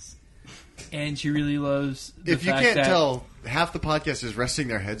stories, and she really loves the if you fact can't that tell, half the podcast is resting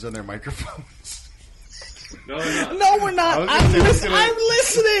their heads on their microphones. No, we're not. No, we're not. I'm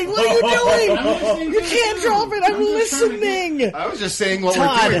listening. What are you doing? You can't drop it. I'm listening. I was just saying what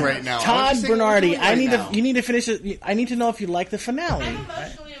we're doing right now. Todd Bernardi, you need to finish it. I need to know if you like the finale. I'm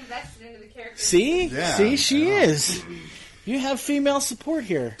emotionally invested into the character. See? Yeah. See, she is. You have female support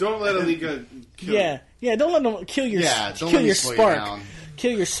here. Don't let Alika kill you. Yeah, don't let them kill your spark.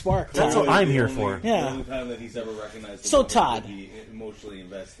 Kill your spark. That's what I'm here for. Yeah. The only time that he's ever recognized. So Todd, be emotionally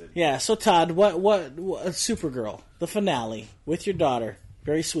invested. Yeah. So Todd, what Supergirl, the finale with your daughter,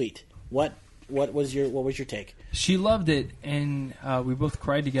 very sweet. What was your take? she loved it, and we both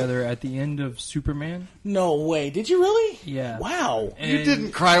cried together at the end of Superman. No way! Did you really? Yeah. Wow. And you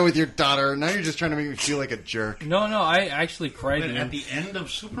didn't cry with your daughter. Now you're just trying to make me feel like a jerk. No, I actually cried at the end of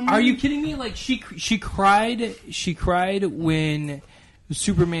Superman. Are you kidding me? Like she cried. She cried when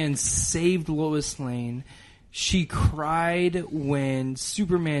Superman saved Lois Lane. She cried when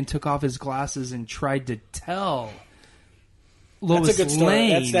Superman took off his glasses and tried to tell Lois That's a good story.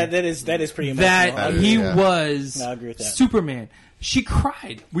 Lane that is pretty emotional. that he was No, I agree with that. Superman. She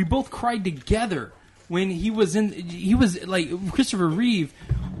cried. We both cried together when he was like Christopher Reeve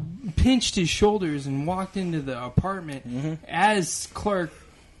pinched his shoulders and walked into the apartment as Clark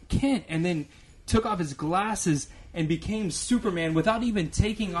Kent, and then took off his glasses and became Superman without even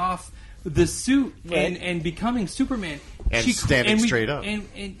taking off the suit and becoming Superman and standing straight up.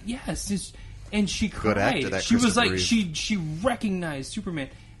 And yes, and she cried. Good actor, that she was like Reeve. she recognized Superman,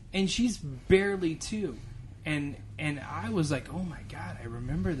 and she's barely 2, and I was like, oh my god, I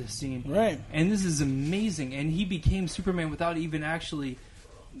remember this scene, right? And this is amazing. And he became Superman without even actually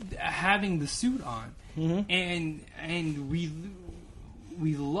having the suit on, and we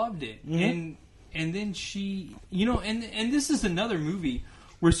loved it, and then she, and this is another movie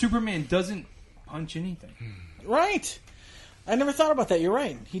where Superman doesn't punch anything. Right. I never thought about that. You're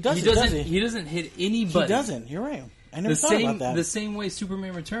right. He doesn't hit anybody. He doesn't. You're right. I never thought about that. The same way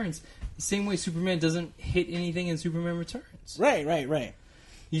Superman Returns. The same way Superman doesn't hit anything in Superman Returns. Right.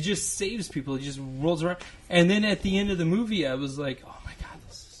 He just saves people. He just rolls around. And then at the end of the movie, I was like, oh my god,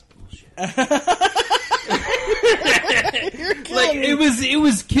 this is bullshit. Like it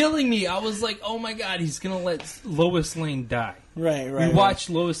was killing me. I was like, oh my god, he's gonna let Lois Lane die. Right. We watched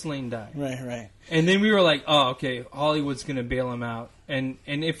Lois Lane die. Right. And then we were like, oh, okay, Hollywood's gonna bail him out. And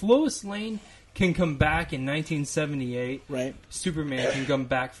if Lois Lane can come back in 1978, right, Superman can come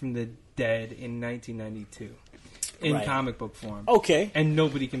back from the dead in 1992. In comic book form. Okay. And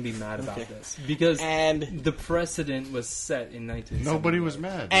nobody can be mad about this. Because the precedent was set in 1970. Nobody was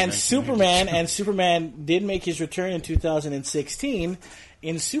mad. And Superman did make his return in 2016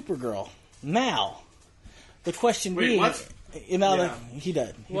 in Supergirl. Now, the question being... what? He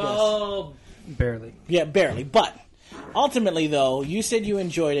does. Well, barely. Yeah, barely. But, ultimately, though, you said you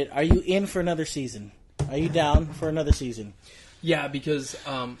enjoyed it. Are you in for another season? Are you down for another season? Yeah, because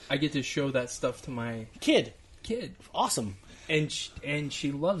I get to show that stuff to my... Kid. Awesome. And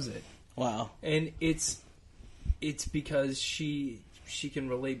she loves it. Wow. And it's because she can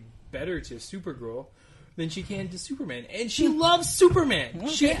relate better to Supergirl than she can to Superman. And she loves Superman. Okay.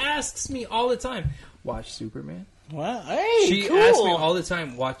 She asks me all the time, watch Superman? Wow. Hey, she cool. asks me all the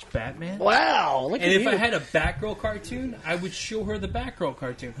time, watch Batman? Wow. Look and at if you. I had a Batgirl cartoon, I would show her the Batgirl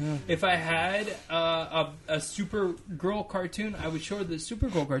cartoon. If I had a Supergirl cartoon, I would show her the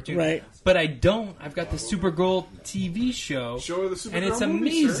Supergirl cartoon. Right. But I don't. I've got the Supergirl TV show. Show her the Supergirl and it's movie,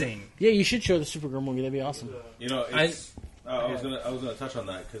 amazing. sir. Yeah, you should show the Supergirl movie. That'd be awesome. You know, it's, I was gonna touch on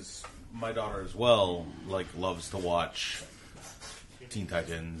that because my daughter as well loves to watch Teen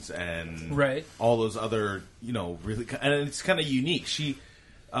Titans and all those other, really, and it's kind of unique. She,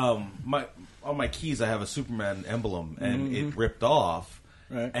 on my keys, I have a Superman emblem, and it ripped off,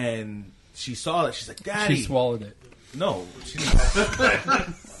 and she saw it. She's like, "Daddy," she swallowed it. No, she didn't.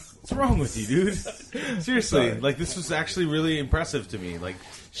 What's wrong with you, dude? Seriously, this was actually really impressive to me.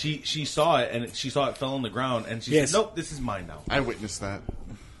 She saw it, and she saw it fell on the ground, and she said, "Nope, this is mine now." I witnessed that.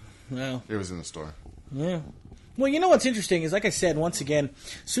 Wow. It was in the store. Yeah. Well, you know what's interesting is, like I said, once again,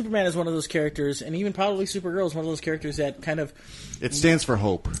 Superman is one of those characters, and even probably Supergirl is one of those characters that kind of... It stands for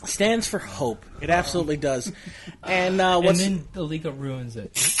hope. Stands for hope. It absolutely does. And then Alika ruins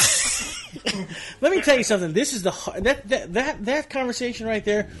it. Let me tell you something. This is that conversation right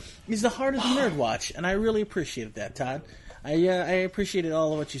there is the heart of the Nerd Watch, and I really appreciated that, Todd. I appreciated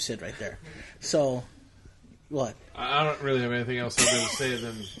all of what you said right there. So, what? I don't really have anything else other to say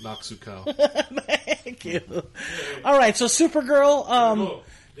than Noxuko. Thank you. All right, so Supergirl.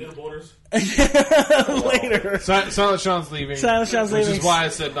 Later. Silent Sean's leaving. Which is why I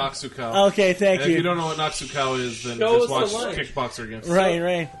said Noxuko. Okay, thank you. If you don't know what Noxuko is, then Show just watch us the Kickboxer against.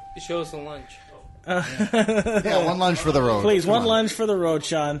 Right. Show us a lunch. Yeah, one lunge for the road. Please, one lunge for the road,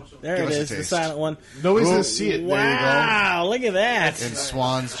 Sean. There it is, the silent one. Nobody's going to see it. Wow, look at that. In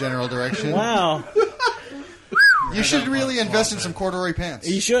Swan's general direction. Wow. You should really invest in some corduroy pants.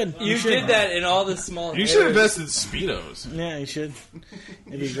 You should. You did that in all the small You should invest in Speedos. Yeah, you should.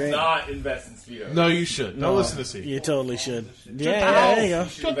 It'd be You great. should not invest in Speedos. No, you should. Don't listen to C. You totally should. Yeah, there you go.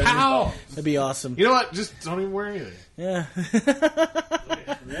 That'd be awesome. You know what? Just don't even wear anything. Yeah.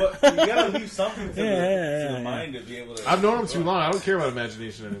 You gotta leave something to the mind to be able to... I've known them too long. I don't care about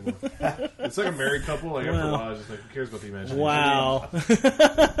imagination anymore. It's like a married couple. After a while, I was just like, who cares about the imagination? Wow.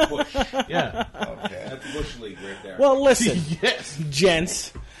 Bush. Yeah. Okay. That's Bush League right there. Well, listen, Yes.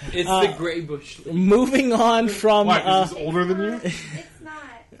 gents. It's the Gray Bush League. Moving on from... Why? Because he's older than you? It's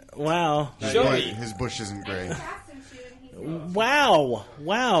not. Wow. His bush isn't gray. Wow.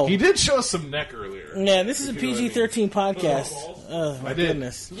 He did show us some neck earlier. Yeah, this is a PG-13 podcast. Oh, my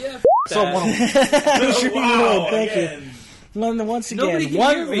goodness. Yeah, So one Sure you would. Thank you. Once Nobody again,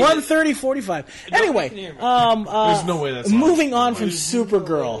 can hear me. 1:30:45. Anyway, There's no way that's moving on from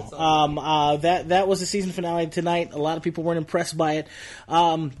Supergirl. That was the season finale tonight. A lot of people weren't impressed by it.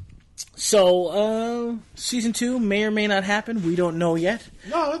 So season 2 may or may not happen. We don't know yet.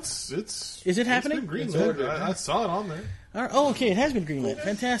 No, it's. Is it happening? It's been greenlit. I saw it on there. Oh, okay. It has been greenlit.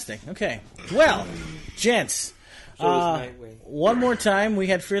 Fantastic. Okay. Well, gents. One more time, we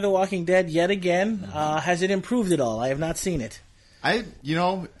had Fear the Walking Dead yet again. Has it improved at all? I have not seen it.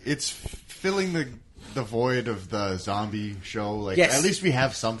 It's filling the void of the zombie show. Yes. At least we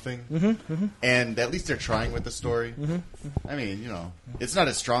have something, and at least they're trying with the story. I mean, it's not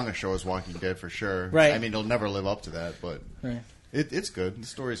as strong a show as Walking Dead for sure. Right. I mean, it'll never live up to that, but Right. it's good. The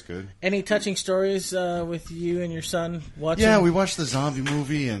story's good. Any touching stories with you and your son watching? Yeah, we watched the zombie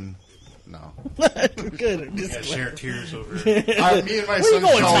movie and. No. Good. Share tears over me and my Where son you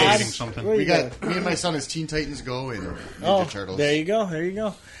going, Sean, Todd? something. Where you going? me and my son is Teen Titans Go and Ninja Turtles. There you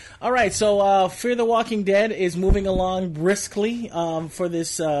go. All right, so Fear the Walking Dead is moving along briskly for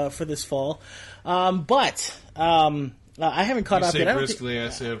this fall, but I haven't caught up You yet. say briskly, I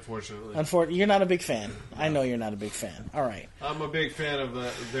say unfortunately. Unfortunately, you're not a big fan. I know you're not a big fan. All right. I'm a big fan of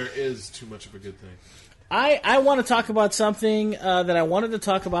that. There is too much of a good thing. I want to talk about something that I wanted to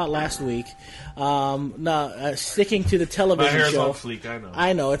talk about last week. Sticking to the television My hair's show. on fleek, I know.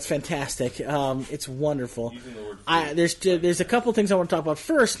 I know, it's fantastic. It's wonderful. There's a couple things I want to talk about.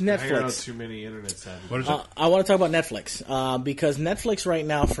 First, Netflix. I hear out too many internet savvy. What is it? I want to talk about Netflix because Netflix right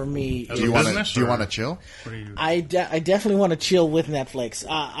now for me. Do you want to chill? What are you? I definitely want to chill with Netflix.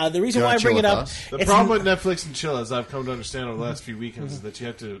 The reason You why I wanna bring it chill up, with us? The problem with Netflix and chill, as I've come to understand over the last few weekends, is that you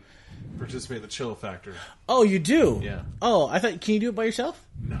have to participate in the chill factor. Oh, you do? Yeah. Oh, I thought. Can you do it by yourself?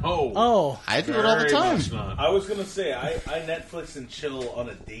 No. Oh, I do it all the time. Much not. I was gonna say I Netflix and chill on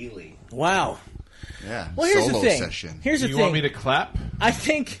a daily. wow. Yeah. Well, here's solo the thing. session. Here's the You thing. want me to clap? I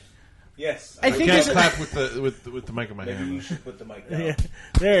think. Yes, I think Can't there's clap with the mic in my maybe you hand. should put the mic down. Yeah,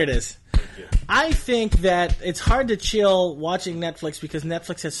 there it is. I think that it's hard to chill watching Netflix because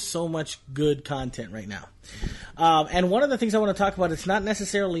Netflix has so much good content right now. And one of the things I want to talk about, it's not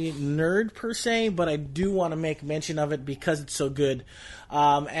necessarily nerd per se, but I do want to make mention of it because it's so good.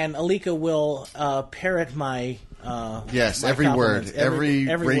 And Alika will parrot my yes, my every word. compliments. Every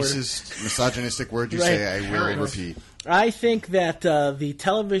word. racist, misogynistic word you say, I will repeat. I think that the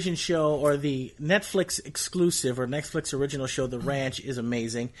television show or the Netflix exclusive or Netflix original show, The Ranch, is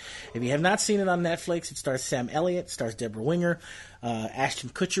amazing. If you have not seen it on Netflix, it stars Sam Elliott, stars Deborah Winger, Ashton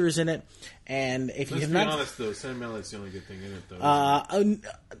Kutcher is in it. And if you have not, honest though, Sam Elliott's the only good thing in it though.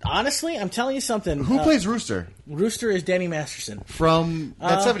 Honestly, I'm telling you something. Who plays Rooster? Rooster is Danny Masterson from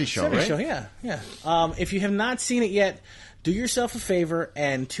that 70s show, 70s right? Show, yeah. If you have not seen it yet, do yourself a favor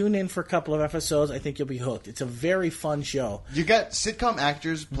and tune in for a couple of episodes. I think you'll be hooked. It's a very fun show. You got sitcom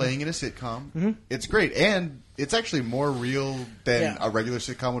actors playing in a sitcom. Mm-hmm. It's great, and it's actually more real than a regular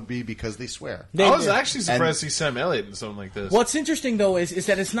sitcom would be because they swear. I was actually surprised to see Sam Elliott in something like this. What's interesting though is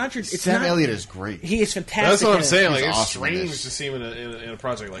that it's not your. Sam Elliott is great. He is fantastic. That's what I'm saying. Like, it's awesome strange to see him in a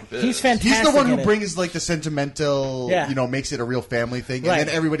project like this. He's fantastic. He's the one who brings like the sentimental, Yeah. Makes it a real family thing, Right. and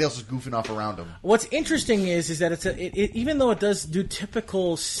then everybody else is goofing off around him. What's interesting is that it's even though it does do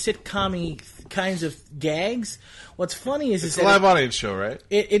typical sitcom-y kinds of gags, what's funny is it's that a live audience show, right?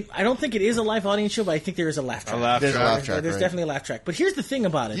 I don't think it is a live audience show, but I think there is a laugh track. There's a laugh track. There's definitely a laugh track. But here's the thing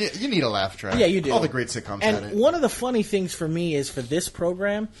about it. Yeah, you need a laugh track. Yeah, you do. All the great sitcoms had it. And one of the funny things for me is for this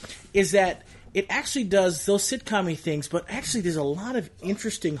program is that it actually does those sitcom-y things, but actually there's a lot of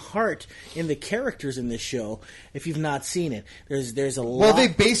interesting heart in the characters in this show. If you've not seen it, there's a lot. Well, they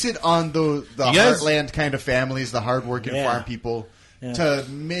base it on the heartland kind of families, the hardworking farm people, to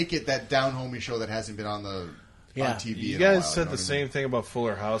make it that down-homey show that hasn't been on the on TV. You guys said the same thing about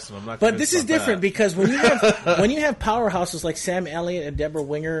Fuller House, and I'm not. But this is different because when you have powerhouses like Sam Elliott and Deborah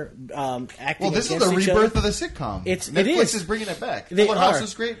Winger acting. Well, this is the rebirth of the sitcom. Netflix is bringing it back. Fuller House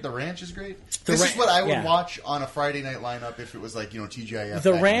is great. The Ranch is great. This is what I would watch on a Friday night lineup if it was like TGIF.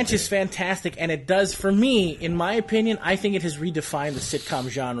 The Ranch is fantastic, and it does for me, in my opinion. I think it has redefined the sitcom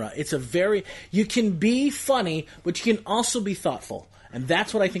genre. It's you can be funny, but you can also be thoughtful. And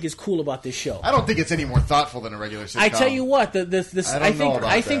that's what I think is cool about this show. I don't think it's any more thoughtful than a regular sitcom. I tell you what,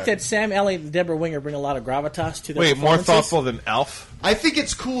 I think that Sam Elliott and Deborah Winger bring a lot of gravitas to their performances. More thoughtful than Alf? I think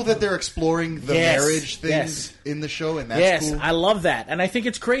it's cool that they're exploring the marriage things in the show, and that's cool. I love that. And I think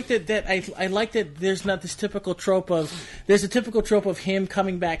it's great that I like that there's not this typical trope of... There's a typical trope of him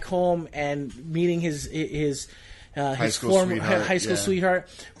coming back home and meeting his high school sweetheart,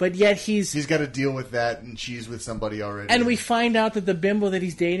 but yet he's got to deal with that, and she's with somebody already. And we find out that the bimbo that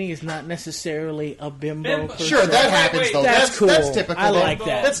he's dating is not necessarily a bimbo. Sure, that happens though. That's cool. That's typical. I like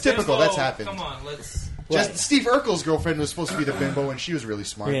that. That's typical. Bimbo, that's happened. Come on, let's. Steve Urkel's girlfriend was supposed to be the bimbo, and she was really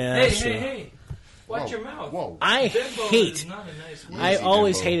smart. Yeah, hey! Watch your mouth. Whoa! I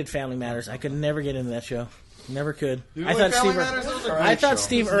always bimbo. hated Family Matters. I could never get into that show. Never could. I thought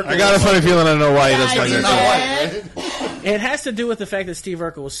Steve Urkel. I got a funny feeling I know why he doesn't like that. It has to do with the fact that Steve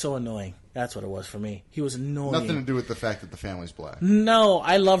Urkel was so annoying. That's what it was for me. He was annoying. Nothing to do with the fact that the family's black. No,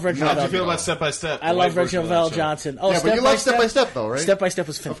 I love Reginald. How do you feel about Step by Step? I love Reginald Johnson. Oh, yeah, but you love Step by Step, though, right? Step by Step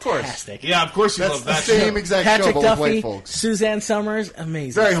was fantastic. Yeah, of course you love that. That's the same exact Patrick show, but Duffy, with white folks. Suzanne Summers,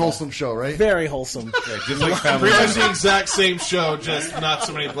 amazing. Very wholesome show, right? Very wholesome. Yeah, just like Family. Pretty much the exact same show, just not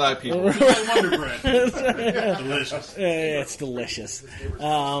so many black people. Wonder Bread. Delicious. Yeah, it's delicious.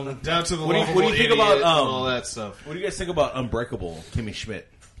 Down to the what do you think about all that stuff? What do you guys think about Unbreakable, Kimmy Schmidt?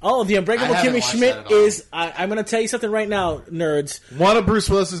 Oh, the Unbreakable Kimmy Schmidt is... I'm going to tell you something right now, nerds. One of Bruce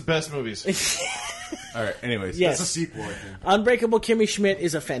Willis's best movies. All right, anyways. Yes. That's a sequel, I think. Unbreakable Kimmy Schmidt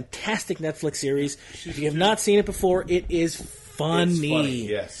is a fantastic Netflix series. If you have not seen it before, it is funny. It's funny,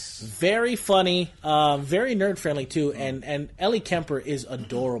 yes. Very funny. Very nerd-friendly, too. And Ellie Kemper is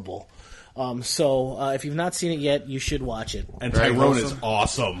adorable. So if you've not seen it yet, you should watch it. And Tyrone is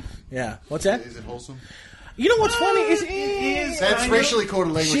awesome. Yeah. What's that? Is it wholesome? You know what's funny? It is That's racially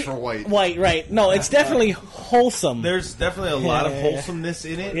coded language for white. White, right. No, it's definitely wholesome. There's definitely a lot of wholesomeness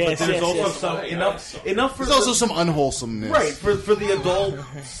in it, but there's also some enough for... There's also some unwholesomeness. Right, for the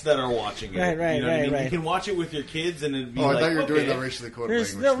adults that are watching it. Right, you know what I mean? right. You can watch it with your kids and it'd be I like, thought you were doing okay. the racially coded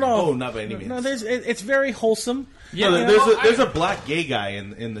language. Oh, not by any means. No, it's very wholesome. Yeah, there's a black gay guy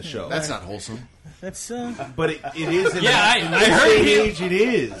in the show. That's not wholesome. That's But it is. In I this heard day and age it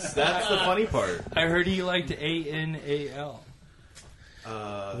is. That's the funny part. I heard he liked ANAL.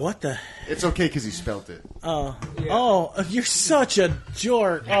 what the? It's okay because he spelt it. Oh, you're such a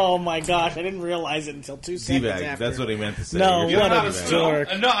jork. Oh my gosh, I didn't realize it until 2 seconds D-bag, after. that's what he meant to say. No, You're what a D-bag.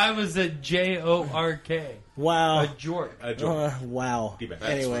 dork. No, I was a JORK. Wow. A jork. Wow.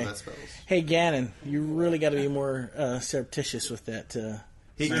 Anyway. Hey, Gannon, you really got to be more surreptitious with that.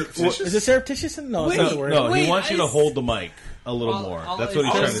 Is it surreptitious? No, it's not the word. No, he wants you to hold the mic a little more. That's what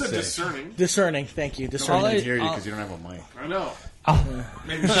he's trying to say. Discerning. Discerning, thank you. Discerning. I hear you because you don't have a mic. I know.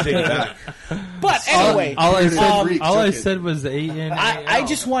 Maybe you should take it back. But anyway, all I said was I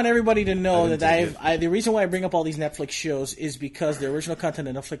just want everybody to know that the reason why I bring up all these Netflix shows is because the original content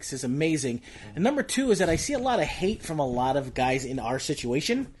of Netflix is amazing. And number two is that I see a lot of hate from a lot of guys in our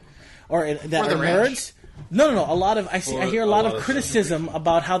situation that are nerds. No. I hear a lot of criticism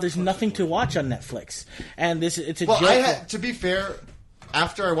about how there's nothing to watch on Netflix, and it's a joke. To be fair,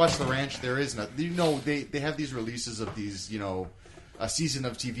 after I watched The Ranch, there is nothing. They have these releases of these, a season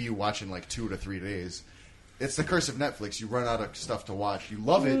of TV you watch in like 2 to 3 days. It's the curse of Netflix. You run out of stuff to watch. You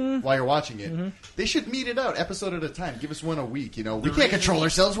love it while you're watching it. Mm-hmm. They should meet it out, episode at a time. Give us one a week. We can't control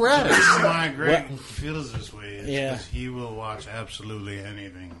ourselves. We're at it. Why Greg feels this way is because he will watch absolutely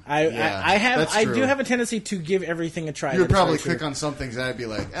anything. I do have a tendency to give everything a try. You would probably click on some things and I'd be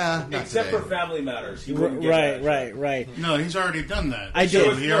like, not except today. for Family Matters. Right. No, he's already done that. I did.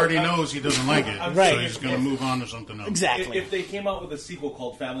 So he already knows he doesn't like it. Right. So he's going to move on to something else. Exactly. If they came out with a sequel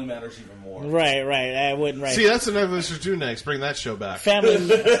called Family Matters even more. Right. I wouldn't. Right. See, that's what Netflix should do next. Bring that show back. Family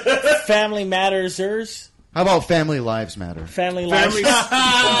Mattersers. How about Family Lives Matter? Family still matters.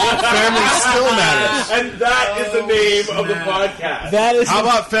 And that is the name of the podcast. How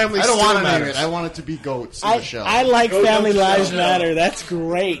about Family Still Matters? I don't want to name it. I want it to be Goats in the show. I like Family Lives Matter. That's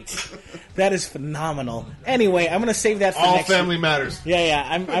great. That is phenomenal. Anyway, I'm going to save that for All next Family week. Matters. Yeah.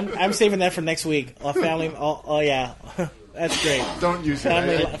 I'm saving that for next week. Yeah. That's great. Don't use it.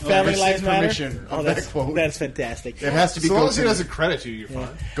 Family Lives Matter. That quote. That's fantastic. It has to be so long Goats. as he doesn't credit you, you're fine.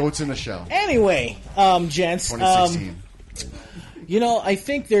 Goats in the show. Anyway, gents. 2016. I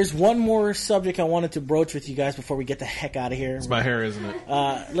think there's one more subject I wanted to broach with you guys before we get the heck out of here. It's my hair, isn't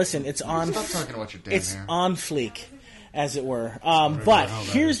it? Listen, it's on. Stop talking about your damn it's hair. on fleek, as it were. But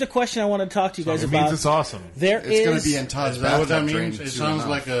here's the question I want to talk to you guys It about. means it's awesome. It's going to be in Todd's Is that what that bathtub means? drain It soon sounds enough.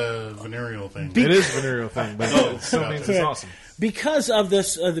 like a venereal thing. It is a venereal thing, but it still means it's awesome. Because of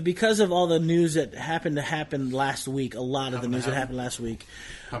this, because of all the news that happened to happen last week, a lot of the news that happened last week,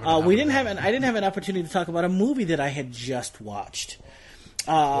 I didn't have an opportunity to talk about a movie that I had just watched.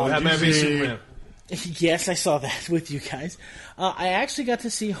 Superman. Yes, I saw that with you guys. I actually got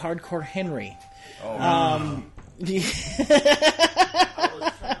to see Hardcore Henry.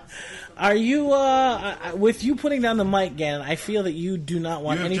 Are you, with you putting down the mic, Gannon, I feel that you do not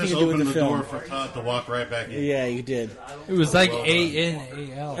want anything to do with the film. You just opened the door for Todd to walk right back in. Yeah, you did. It was like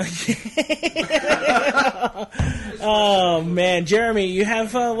A-N-A-L. Oh, man. Jeremy, you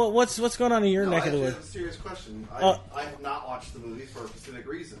have, what's going on in your neck of the woods? I have a serious question. I have not watched the movie for a specific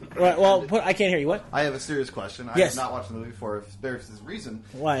reason. Right, well, I can't hear you. What? I have a serious question. I Yes. have not watched the movie for a specific reason.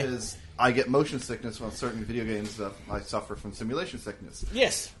 Why? Because I get motion sickness when certain video games. I suffer from simulation sickness.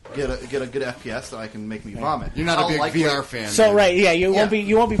 Yes. Get a good FPS that I can make me vomit. You're not a big VR fan. So right, yeah, you won't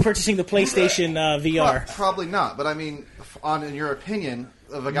be purchasing the PlayStation VR. Well, probably not. But I mean, in your opinion,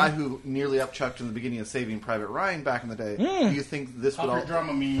 of a guy who nearly upchucked in the beginning of Saving Private Ryan back in the day, do you think this would all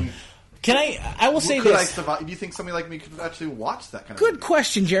drama mean? Can I will say could this. do you think somebody like me could actually watch that kind of Good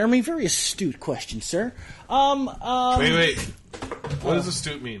question, Jeremy. Very astute question, sir. Wait. What does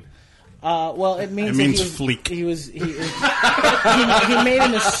astute mean? Well, it means fleek. He made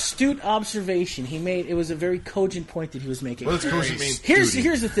an astute observation. It was a very cogent point that he was making. What does cogent mean?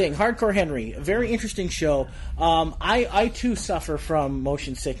 Here's the thing. Hardcore Henry, a very interesting show. I too suffer from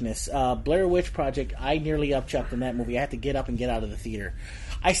motion sickness. Blair Witch Project, I nearly upchucked in that movie. I had to get up and get out of the theater.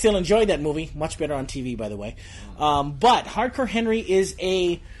 I still enjoyed that movie. Much better on TV, by the way. But Hardcore Henry is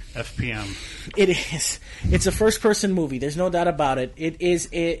a FPM. It is. It's a first-person movie. There's no doubt about it. It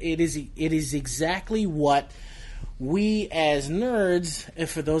is exactly what we as nerds,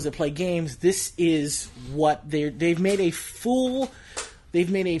 for those that play games, this is what they've made a full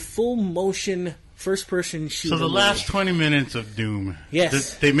motion first-person shooter. So the last 20 minutes of Doom.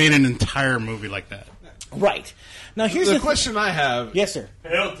 Yes. They made an entire movie like that. Right. Now here's the question I have. Yes, sir.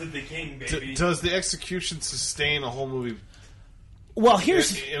 Hail to the king, baby. Does the execution sustain a whole movie? Well,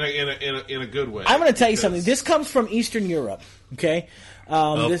 here's in a good way. I'm going to tell you something. This comes from Eastern Europe. Okay.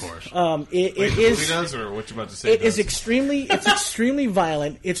 Of course. It is. Does, or what you about to say? It is extremely. It's extremely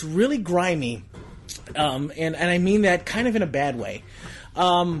violent. It's really grimy, and I mean that kind of in a bad way.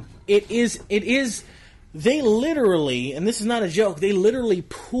 It is They literally, and this is not a joke, they literally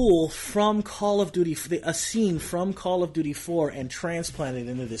pull from Call of Duty, a scene from Call of Duty 4 and transplant it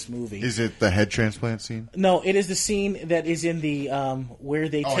into this movie. Is it the head transplant scene? No, it is the scene that is in the, where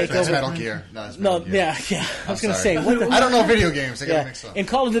they take over. Metal Gear. No, Gear. Yeah. I was going to say. I don't know video games. I got to mix up. In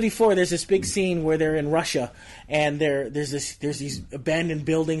Call of Duty 4, there's this big scene where they're in Russia, and there's these abandoned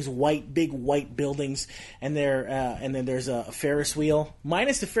buildings, big white buildings, and then there's a Ferris wheel.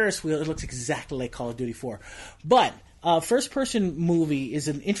 Minus the Ferris wheel, it looks exactly like Call of Duty 4. But first-person movie is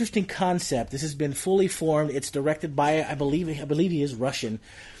an interesting concept. This has been fully formed. It's directed by, I believe he is Russian.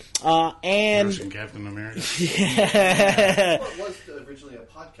 Russian Captain America. Yeah. Well, it was originally a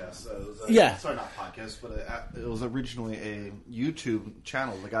podcast. Sorry, not podcast, but it was originally a YouTube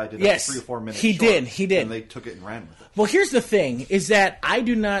channel. The guy did a 3 or 4 minute He did. And they took it and ran with it. Well, here's the thing, is that I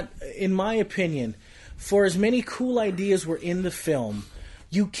do not, in my opinion, for as many cool ideas were in the film,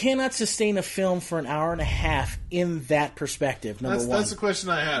 you cannot sustain a film for an hour and a half in that perspective, number one. That's the question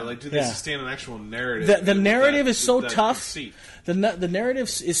I had. Like, do they sustain an actual narrative? The narrative is so tough. The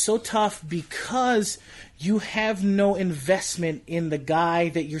narrative is so tough because you have no investment in the guy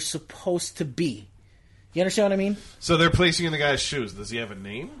that you're supposed to be. You understand what I mean? So they're placing in the guy's shoes. Does he have a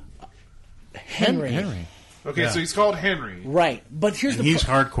name? Henry. Okay, so he's called Henry. Right. But he's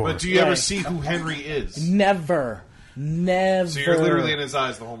hardcore. But do you ever see who Henry is? Never. So you're literally in his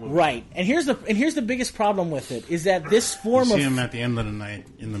eyes the whole movie. Right. And here's the biggest problem with it is that this form you see him at the end of the night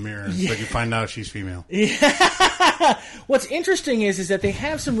in the mirror, but you find out she's female. Yeah. What's interesting is that they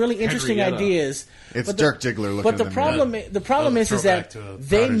have some really interesting ideas. It's Dirk Diggler looking. But the problem is that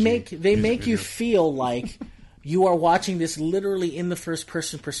they make you feel like you are watching this literally in the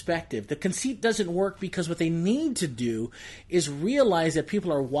first-person perspective. The conceit doesn't work because what they need to do is realize that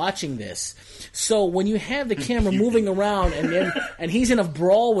people are watching this. So when you have the camera moving around and he's in a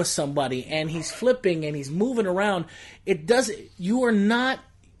brawl with somebody and he's flipping and he's moving around,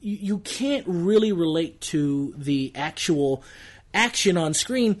 you can't really relate to the actual action on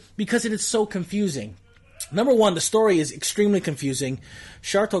screen because it is so confusing. Number one, the story is extremely confusing.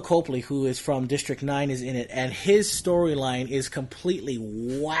 Sharto Copley, who is from District 9, is in it, and his storyline is completely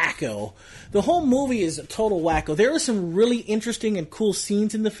wacko. The whole movie is a total wacko. There are some really interesting and cool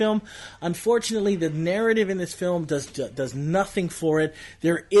scenes in the film. Unfortunately, the narrative in this film does nothing for it.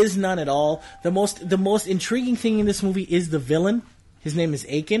 There is none at all. The most intriguing thing in this movie is the villain. His name is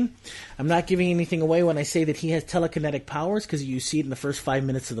Aiken. I'm not giving anything away when I say that he has telekinetic powers because you see it in the first 5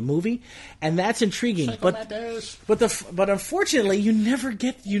 minutes of the movie, and that's intriguing. But unfortunately, you never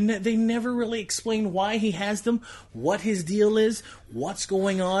get they never really explain why he has them, what his deal is, what's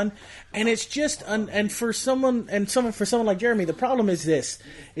going on, and it's just for someone like Jeremy, the problem is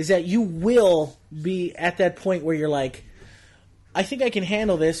that you will be at that point where you're like, I think I can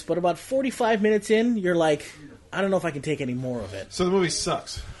handle this, but about 45 minutes in, you're like, I don't know if I can take any more of it. So the movie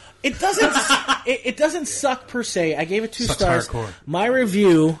sucks. It doesn't. It doesn't suck per se. I gave it 2 stars. Hardcore. My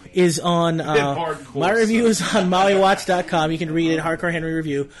review is on. MauiWatch.com. You can read it. Hardcore Henry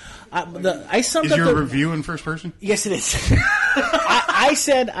review. I summed is up your review in first person? Yes, it is. I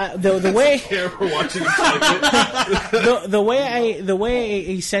said the way the way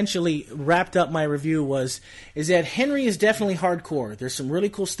I essentially wrapped up my review is that Henry is definitely hardcore. There's some really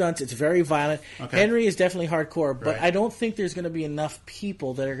cool stunts. It's very violent. Okay. Henry is definitely hardcore, but I don't think there's going to be enough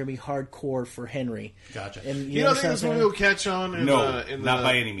people that are going to be hardcore for Henry. Gotcha. And you don't think this movie will catch on? Not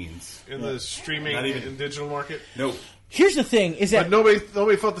by any means. In the streaming and digital market? No. Here's the thing: is that nobody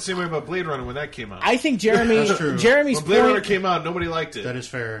felt the same way about Blade Runner when that came out. I think Jeremy's when point, Blade Runner came out, nobody liked it. That is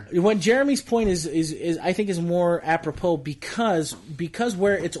fair. When Jeremy's point is I think is more apropos because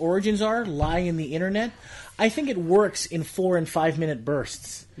where its origins lie in the internet. I think it works in 4 and 5 minute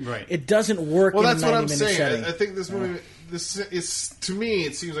bursts. Right. It doesn't work. Well, in that's what I'm saying. Setting. I think this movie. This is, to me,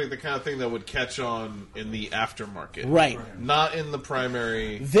 it seems like the kind of thing that would catch on in the aftermarket, right? Not in the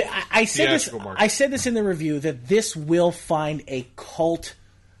primary. I said this in the review that this will find a cult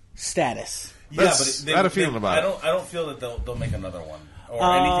status. Yeah, but I had a feeling about it. I don't feel that they'll make another one or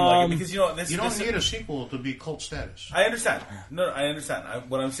anything like it because you don't need a sequel to be cult status. I understand. No, I understand.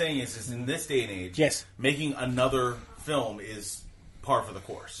 What I'm saying is in this day and age, yes, making another film is par for the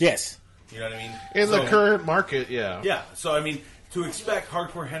course. Yes. You know what I mean? In the current market, yeah. Yeah. So, I mean, to expect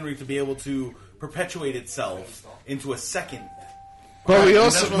Hardcore Henry to be able to perpetuate itself into a second. But we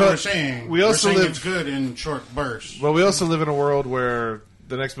also, that's what we're saying. We're saying it's good in short bursts. But we also live in a world where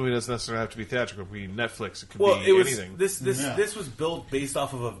the next movie doesn't necessarily have to be theatrical. It could be Netflix. It could be anything. This was built based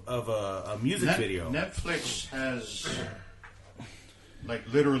off of a music video. Netflix has, like,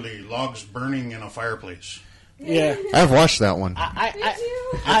 literally logs burning in a fireplace. Yeah, I've watched that one.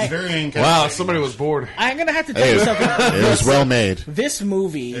 Wow, somebody was bored. I'm going to have to tell you something. It was well made. This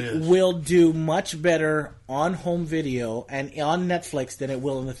movie will do much better on home video and on Netflix than it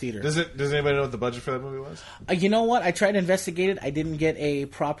will in the theater. Does anybody know what the budget for that movie was? You know what? I tried to investigate it. I didn't get a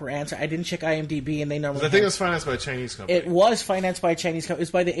proper answer. I didn't check IMDb, and they normally. I think it was financed by a Chinese company. It was financed by a Chinese company. It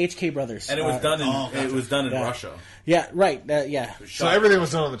was by the HK brothers, and it was done in Russia. Yeah, right. Yeah. So everything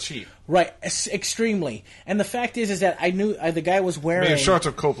was done on the cheap. Right, extremely. And the fact is that I knew the guy was wearing shorts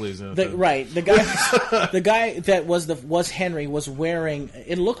of Copley's. Right, the guy that was Henry was wearing.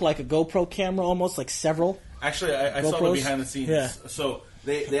 It looked like a GoPro camera, almost like several. Actually, I saw the behind the scenes. Yeah. So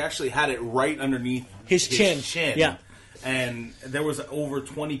they actually had it right underneath his chin. Yeah. And there was over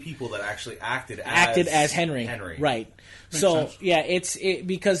 20 people that actually acted as Henry. Right. Makes so sense. yeah,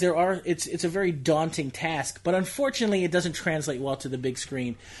 because it's a very daunting task, but unfortunately it doesn't translate well to the big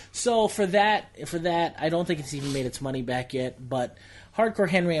screen. So for that, I don't think it's even made its money back yet. But Hardcore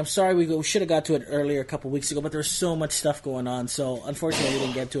Henry, I'm sorry we should have got to it earlier a couple weeks ago, but there's so much stuff going on, so unfortunately we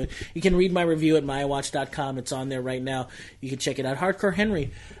didn't get to it. You can read my review at mywatch.com. It's on there right now. You can check it out. Hardcore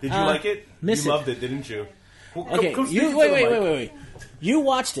Henry. Did you like it? You loved it, didn't you? Okay, wait. You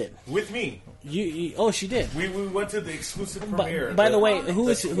watched it with me. Oh, she did. We went to the exclusive premiere. By the way, who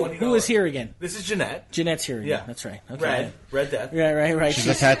is here again? This is Jeanette. Jeanette's here again. Yeah, that's right. Okay. Red Death. Right. She's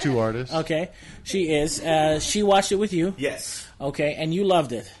a tattoo artist. Okay, she is. She watched it with you. Yes. Okay, and you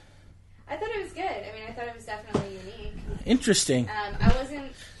loved it. I thought it was good. I mean, I thought it was definitely unique. Interesting. I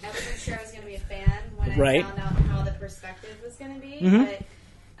wasn't sure I was going to be a fan when I found out how the perspective was going to be, but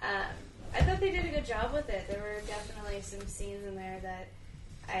I thought they did a good job with it. There were definitely some scenes in there that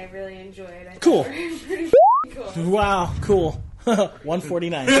I really enjoyed. Cool. Pretty cool. Wow, cool.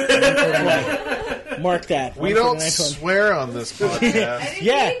 149. Mark that. We don't swear on this podcast.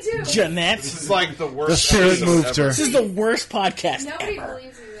 Yeah, Jeanette. This is like the worst. The spirit moved her. This is the worst podcast Nobody ever.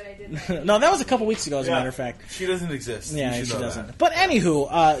 believes me that I did that. No, that was a couple weeks ago, as a matter of fact. She doesn't exist. Yeah, she doesn't. That. But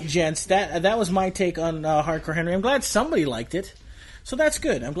anywho, gents, that was my take on Hardcore Henry. I'm glad somebody liked it. So that's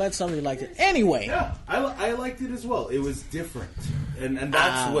good. I'm glad somebody liked it. Anyway. Yeah, I liked it as well. It was different. And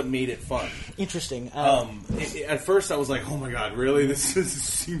that's what made it fun. Interesting. At first I was like, oh my god, really? This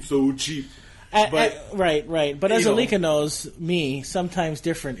seems so cheap. Right. But as Alika knows, sometimes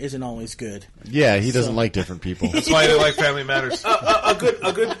different isn't always good. Yeah, he doesn't like different people. That's why they like Family Matters.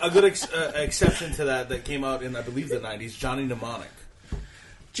 A good exception to that came out in, I believe, the 90s, Johnny Mnemonic.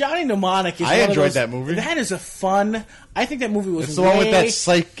 Johnny Mnemonic is I one enjoyed of those, that movie. That is a fun. I think that movie was It's the one with that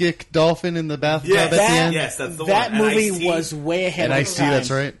psychic dolphin in the bathtub at the end? Yes, that's the one. That movie was way ahead of its time. that's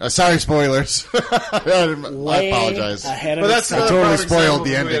right. Sorry, spoilers. I apologize. Ahead of But its that's time. I totally spoiled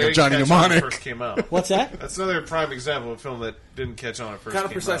the ending of Johnny Mnemonic. First came out. What's that? That's another prime example of a film that didn't catch on at first. Kind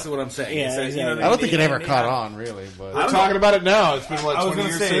of precisely what I'm saying. Yeah, exactly. I don't think it ever caught on, really. But We're talking about it now. It's been, 20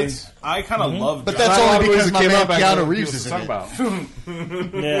 years since? I kind of love But that's only because my man Keanu Reeves is in it.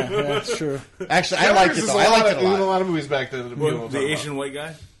 Yeah, that's true. Actually, I liked it, though. I liked it a lot. There was a lot of movies back then. The Asian white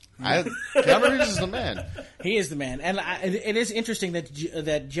guy? Keanu Reeves is the man. He is the man. And it is interesting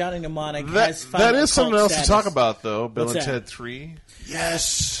that Johnny Mnemonic has found that is something else status. to talk about, though. Bill What's and that? Ted 3.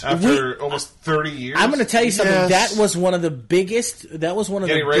 Yes. After almost 30 years. I'm going to tell you something. Yes. That was one of the biggest. That was one of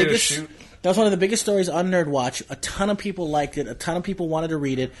Getting the ready biggest. to shoot. That was one of the biggest stories on NERDWatch. A ton of people liked it. A ton of people wanted to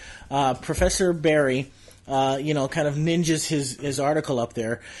read it. Professor Barry, kind of ninjas his article up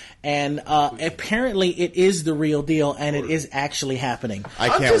there, and apparently it is the real deal, and it is actually happening.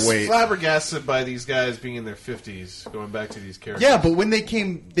 I'm just wait. flabbergasted by these guys being in their 50s, going back to these characters. Yeah, but when they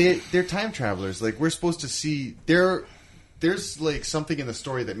came, they're time travelers. Like, we're supposed to see there's like something in the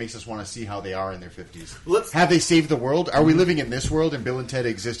story that makes us want to see how they are in their 50s. Have they saved the world? Are we living in this world and Bill and Ted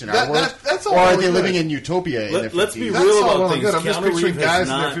exist in our world? That's all or are really they good. living in utopia in their 50s? Let's be real about things. Good. I'm just picturing guys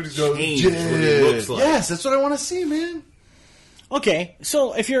in their 50s going, Yes, that's what I want to see, man. Okay,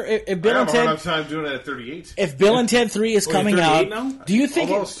 so if Bill I and have a hard Ted, enough time doing it at 38. if Bill and Ted 3 is coming out, now? do you think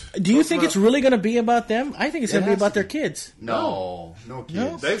it's really going to be about them? I think it's going to be about their kids. No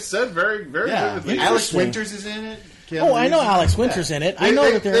kids. They've said very, very vividly. Alex Winters is in it. Oh, I know Alex Winters in it. I know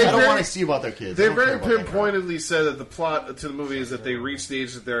that they're. I don't want to see about their kids. They very pinpointedly said that the plot to the movie is that they reached the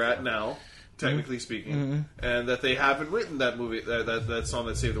age that they're at now, technically speaking, and that they haven't written that movie, that song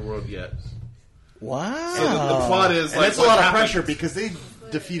that saved the world yet. Wow. So the plot is and that's a lot of pressure because they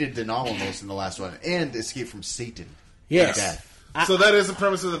defeated Denalamos in the last one and escaped from Satan. Yes. So that is the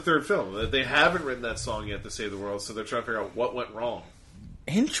premise of the third film, that they haven't written that song yet to save the world, so they're trying to figure out what went wrong.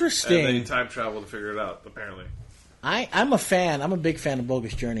 Interesting. And they time travel to figure it out, apparently. I'm a fan. I'm a big fan of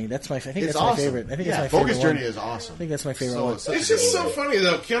Bogus Journey. I think that's awesome. my favorite. I think it's my favorite Bogus one. Journey is awesome. I think that's my favorite one. It's just so funny,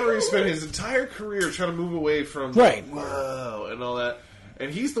 though. Keanu Reeves spent his entire career trying to move away from right, wow, and all that.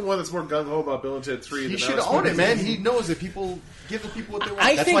 And he's the one that's more gung-ho about Bill and Ted 3. He should own it, man. He knows that people give the people what they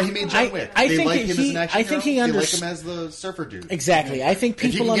want. That's why he made John Wick. They like him as an action hero. They like him as the surfer dude. Exactly. I think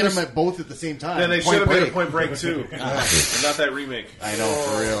people if you can get him at both at the same time. Then they should have made a Point Break too, and not that remake. I know,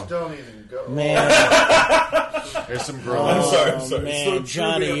 for real. Don't even go. Man. There's some growth. I'm sorry. Man,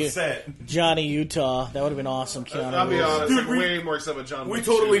 Johnny Utah. That would have been awesome, Keanu. I'll be honest. Dude, way more excited about John Wick. We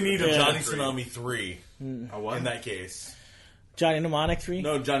totally need a Johnny Tsunami 3 in that case. Johnny Mnemonic 3?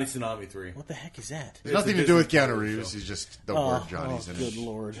 No, Johnny Tsunami 3. What the heck is that? It's nothing to do with Keanu Reeves. He's just the word Johnny's in it. Good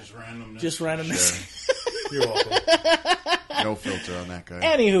Lord. Just randomness. Sure. You're welcome. No filter on that guy.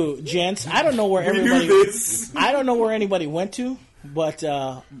 Anywho, gents, I don't know where I don't know where anybody went to, but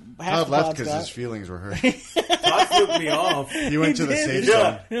Todd left because his feelings were hurt. Todd flipped me off. He went to the safe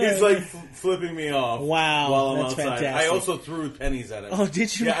zone. Yeah, he's like flipping me off. Wow, while I'm that's outside. fantastic. I also threw pennies at him. Oh,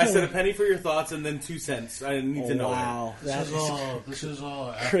 did you? Yeah, I said a penny for your thoughts and then 2 cents. I need to know. Wow, this is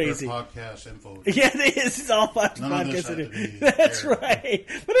all crazy podcast info. Yeah, it is. It's all podcast. That's right,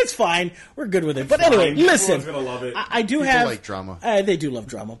 but it's fine. We're good with it. But anyway, listen. Everyone's gonna love it. I do People have like drama. They do love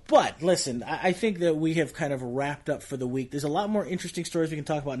drama. But listen, I think that we have kind of wrapped up for the week. There's a lot more interesting stories we can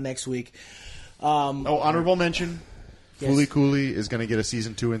talk about next week. Honorable mention. Yes. Fooly Cooley is going to get a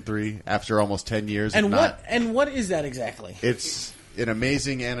season 2 and 3 after almost 10 years. And what is that exactly? It's an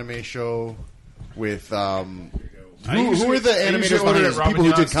amazing anime show with who are the animators behind it? People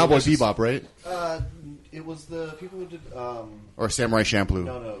who did Cowboy Bebop, right? It was the people who did or Samurai Champloo.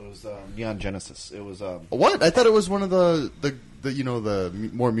 No, it was Neon Genesis. It was what? I thought it was one of the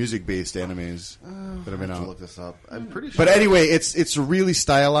more music based animes that have been out. Look this up. I'm pretty sure. But anyway, it's really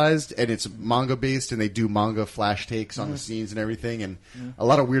stylized and it's manga based, and they do manga flash takes on the scenes and everything, and a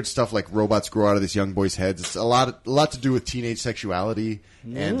lot of weird stuff like robots grow out of this young boy's heads. It's a lot to do with teenage sexuality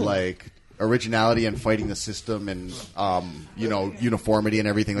and like originality and fighting the system and uniformity and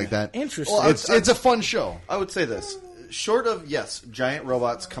everything like that. Interesting. Well, it's a fun show. I would say this. Short of, yes, giant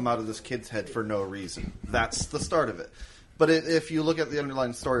robots come out of this kid's head for no reason. That's the start of it. But if you look at the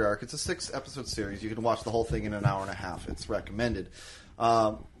underlying story arc, it's a 6-episode series. You can watch the whole thing in an hour and a half. It's recommended.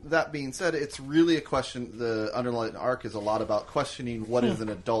 That being said, it's really a question. The underlying arc is a lot about questioning what is an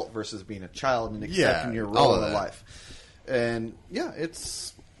adult versus being a child and accepting your role in life. And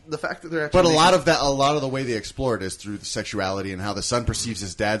it's the fact that they're actually. But a lot of the way they explore it is through the sexuality and how the son perceives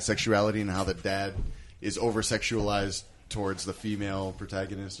his dad's sexuality and how the dad is over sexualized towards the female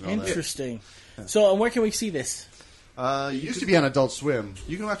protagonist. And all Interesting. So, where can we see this? It used to be on Adult Swim.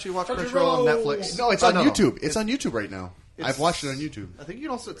 You can actually watch Crunchyroll on Netflix. No, it's on YouTube. It's on YouTube right now. I've watched it on YouTube. I think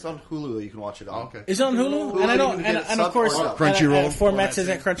it's on Hulu. You can watch it on. Okay. Is it on Hulu? And I know, and of course, Crunchyroll. Format says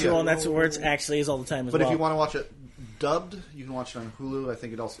at Crunchyroll, and that's where it actually is all the time as well. But if you want to watch it dubbed, you can watch it on Hulu. I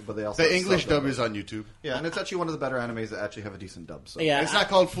think it also, but they also the English dub is on YouTube. Yeah, and it's actually one of the better animes that actually have a decent dub. So. Yeah, it's not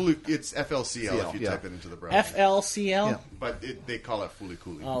called Fooly. It's FLCL if you type it into the browser. FLCL, yeah. But they call it Fooly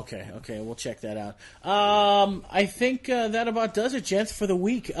Cooley. Okay, we'll check that out. I think that about does it, gents, for the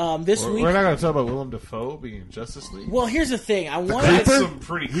week. This week we're not going to talk about Willem Dafoe being in Justice League. Well, here's the thing.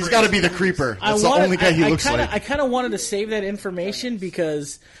 He's got to be the creeper. That's the only guy he looks like. I kind of wanted to save that information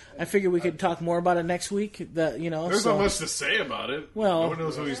because I figured we could talk more about it next week. There's not much to say about it. Well, no one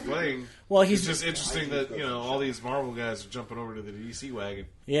knows who he's playing. Well, it's just interesting that all these Marvel guys are jumping over to the DC wagon.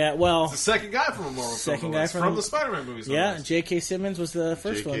 Yeah, well, it's the second guy from a Marvel film from the Spider-Man movies. Yeah, J.K. Simmons was the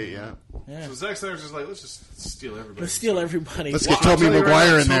first one. Yeah. So Zack Snyder's just like, let's just steal everybody. Let's steal everybody. Let's get Tobey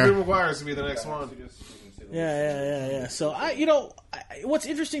Maguire in there. Tobey Maguire's gonna be the next one. Yeah. So what's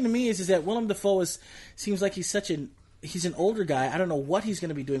interesting to me is that Willem Dafoe seems like he's an older guy. I don't know what he's going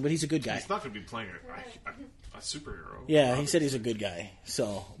to be doing, but he's a good guy. He's not going to be playing a superhero. Yeah, obviously. He said he's a good guy.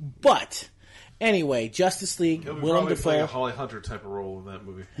 So, but anyway, Justice League. He'll be Willem Dafoe playing a Holly Hunter type of role in that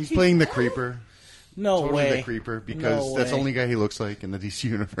movie. He's playing the creeper. No totally way. The creeper because that's the only guy he looks like in the DC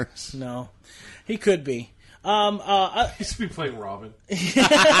universe. No, he could be. He's been playing Robin. Just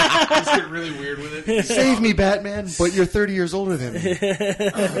get really weird with it. Save me, Batman! But you're 30 years older than me.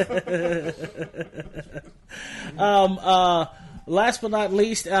 Last but not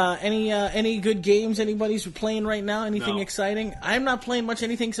least, any good games anybody's playing right now? Anything exciting? I'm not playing much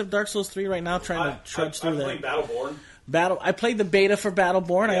anything except Dark Souls 3 right now. Trying to trudge through that. I'm playing Battleborn. I played the beta for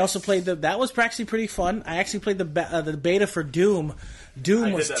Battleborn. Yes. I also played that was actually pretty fun. I actually played the beta for Doom.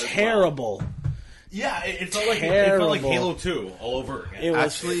 Doom was terrible. Well. Yeah, it felt like Halo 2 all over again. It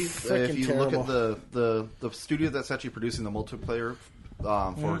was actually, if you look at the studio that's actually producing the multiplayer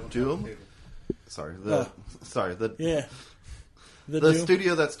for Doom, The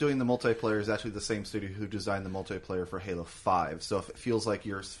studio that's doing the multiplayer is actually the same studio who designed the multiplayer for Halo 5. So if it feels like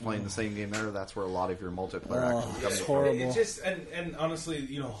you're playing the same game there, that's where a lot of your multiplayer action comes from. Horrible. It just and honestly,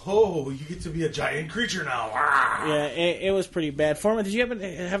 you get to be a giant creature now. Yeah, it was pretty bad. Foreman, did you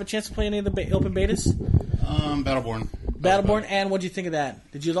have a chance to play any of the open betas? Battleborn, and what did you think of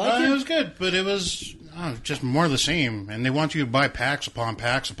that? Did you like it? It was good, but it was just more of the same. And they want you to buy packs upon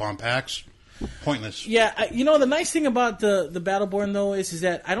packs upon packs. Pointless. Yeah, the nice thing about the Battleborn though is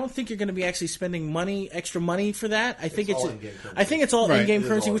that I don't think you're going to be actually spending extra money for that. I think it's all in-game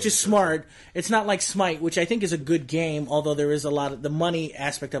currency, which is smart. It's not like Smite, which I think is a good game, although there is a lot of the money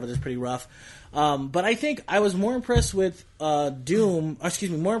aspect of it is pretty rough. But I think I was more impressed with more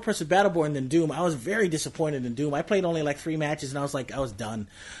impressed with Battleborn than Doom. I was very disappointed in Doom. I played only like 3 matches and I was done.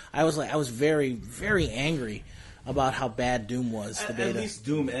 I was very, very angry about how bad Doom was. The beta. At least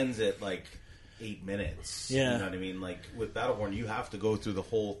Doom ends at like 8 minutes. Yeah. You know what I mean? Like with Battleborn, you have to go through the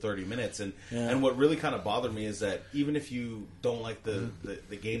whole 30 minutes. And what really kind of bothered me is that even if you don't like the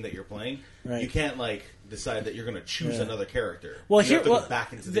game that you're playing, you can't like decide that you're going to choose another character. Well, you have to go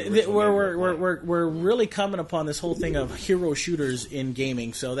back into the we're really coming upon this whole thing of hero shooters in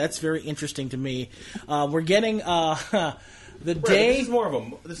gaming, so that's very interesting to me. We're getting the day.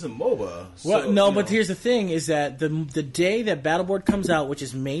 This is a MOBA. Well, but here's the thing: is that the day that Battleborn comes out, which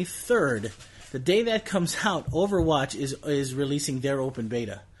is May 3rd. The day that comes out, Overwatch is releasing their open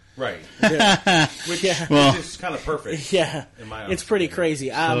beta. Right. Which is kind of perfect. Yeah. It's pretty crazy.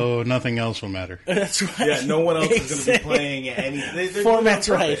 So nothing else will matter. That's right. Yeah, no one else is going to be playing any... Format's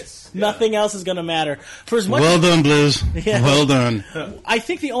right. Yeah. Nothing else is going to matter. For as much well done, Blizz. Yeah. Well done. I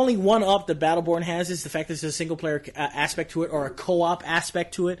think the only one-up that Battleborn has is the fact that there's a single-player aspect to it or a co-op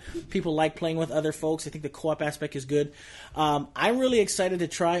aspect to it. People like playing with other folks. I think the co-op aspect is good. I'm really excited to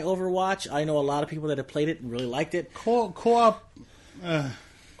try Overwatch. I know a lot of people that have played it and really liked it. Co-op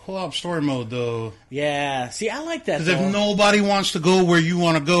story mode, though. Yeah. See, I like that. Because if nobody wants to go where you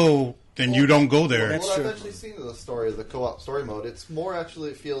want to go, then you don't go there. That's true. I've actually seen the story of the co-op story mode. It's more actually,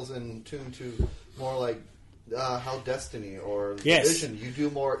 it feels in tune to more like how Destiny or Division. You do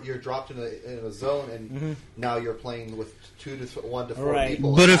more. You're dropped in a zone, and now you're playing with 1 to 4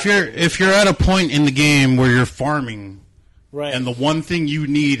 people. But if you're at a point in the game where you're farming, and the one thing you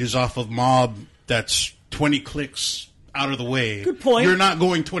need is off of mob that's 20 clicks out of the way. Good point. You're not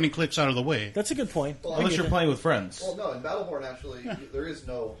going 20 clicks out of the way. That's a good point. Well, unless you're playing with friends. Well, no, in Battleborn, actually, there is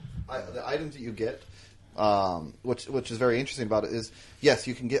no... the items that you get, which is very interesting about it, is, yes,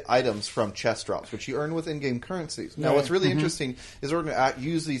 you can get items from chest drops, which you earn with in-game currencies. Now, what's really interesting is in order to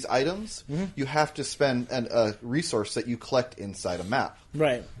use these items, you have to spend a resource that you collect inside a map.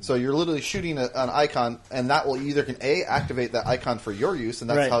 Right. So you're literally shooting an icon, and that will either activate that icon for your use, and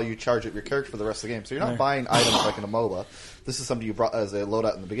that's how you charge up your character for the rest of the game. So you're not buying items like in a MOBA. This is something you brought as a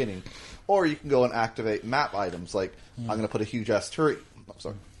loadout in the beginning. Or you can go and activate map items, like I'm going to put a huge-ass turret. Oh,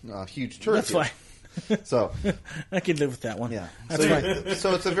 sorry. Huge turret. That's fine. So I could live with that one. Yeah, that's fine.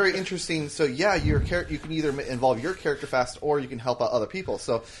 So it's a very interesting. So yeah, you can either involve your character fast, or you can help out other people.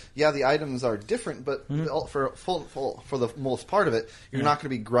 So yeah, the items are different, but for the most part of it, you're not going to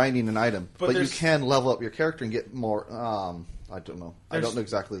be grinding an item, but you can level up your character and get more. I don't know. I don't know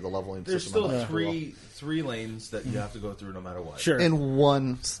exactly the leveling there's system. There's still three lanes that you have to go through no matter what. Sure. In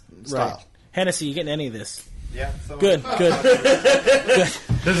one style. Right. Hennessy, you getting any of this? Yeah. Good.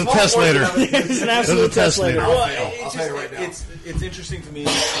 There's a test later. There's an absolute test later. Well, I'll tell you right now. It's interesting to me,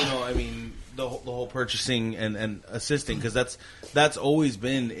 I mean, the whole purchasing and assisting, because that's always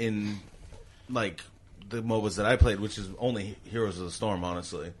been in, like, the MOBAs that I played, which is only Heroes of the Storm,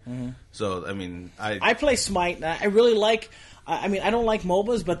 honestly. So, I mean, I play Smite, and I really like... I mean, I don't like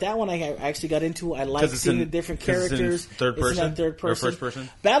MOBAs, but that one I actually got into. I like seeing the different characters. It's third person? Third person. Or first person?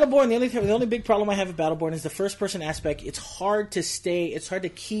 Battleborn, the only big problem I have with Battleborn is the first person aspect. It's hard to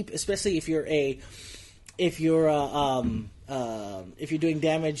keep, especially if you're doing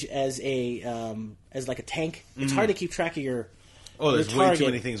damage as like a tank. It's hard to keep track of your... Oh, there's way too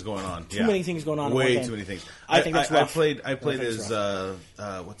many things going on. Too many things going on. Way too many things. I think that's rough. I played as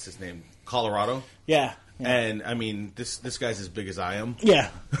what's his name? Colorado. Yeah. And I mean, this guy's as big as I am.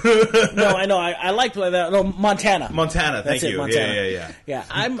 Yeah. No, I know. I like that. No, Montana. Thank you. Montana. Yeah.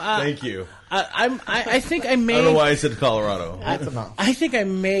 I'm. Thank you. I think I may. I don't know why I said Colorado. I think I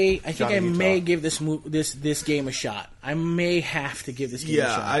may give this game a shot. I may have to give this game a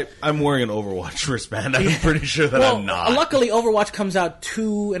shot. I'm wearing an Overwatch wristband. I'm pretty sure that I'm not. Luckily, Overwatch comes out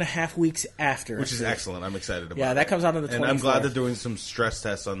 2.5 weeks after. Which is excellent. I'm excited about it. Yeah, that comes out on the 24th. And I'm glad they're doing some stress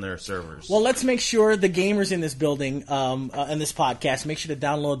tests on their servers. Well, let's make sure the gamers in this building and this podcast, make sure to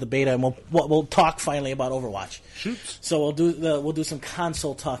download the beta, and we'll talk finally about Overwatch. Shoot. So we'll do some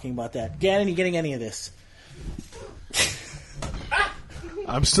console talking about that. Gannon, you getting any of this?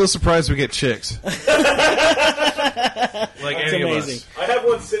 I'm still surprised we get chicks. Like That's any amazing. of us. I have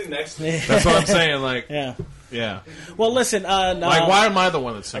one sitting next to me. That's what I'm saying. Like, yeah. Well, listen. like, why am I the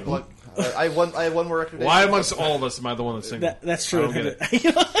one that's single? I have one more recommendation. Why amongst all of us am I the one that's single? That's true. I don't get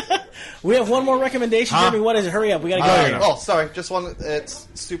it. We have one more recommendation, Jeremy. What is it? Hurry up. We got to go. Sorry. Just one. It's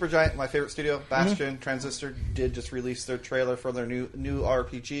Supergiant, my favorite studio. Bastion, Transistor did just release their trailer for their new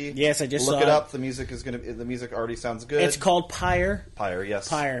RPG. Yes, I just look saw it up. The music already sounds good. It's called Pyre. Pyre, yes.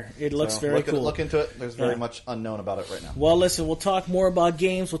 Pyre. It looks very cool. Look into it. There's very much unknown about it right now. Well, listen. We'll talk more about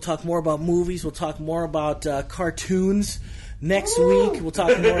games. We'll talk more about movies. We'll talk more about cartoons next week. We'll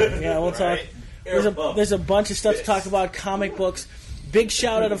talk more. Yeah, we'll talk. There's a bunch of stuff to talk about. Comic books. Big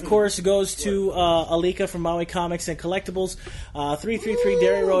shout out, of course, goes to Alika from Maui Comics and Collectibles, 333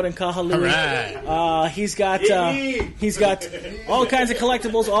 Derry Road in Kahului. He's got all kinds of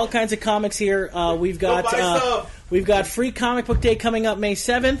collectibles, all kinds of comics here. We've got Free Comic Book Day coming up May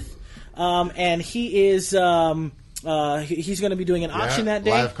 7th, and he is. He's going to be doing an auction that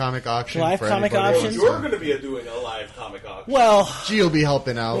day. Live comic auction. Live comic auction. You're going to be doing a live comic auction. Well, G'll be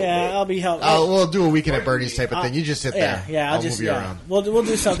helping out. Yeah, I'll be helping. We'll do a Weekend at Bernie's type of thing. You just sit there. Yeah, I'll move you around. We'll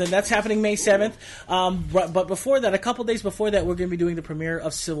do something. That's happening May 7th. But before that, a couple days before that, we're going to be doing the premiere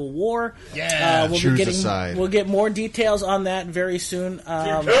of Civil War. Yeah, we'll get more details on that very soon.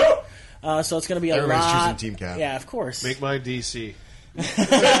 So it's going to be a lot. Everybody's choosing Team Cap. Yeah, of course. Make my DC.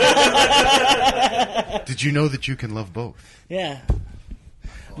 Did you know that you can love both? Yeah.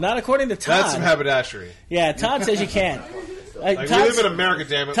 Not according to Todd. That's some haberdashery. Yeah, Todd says you can't. We live in America,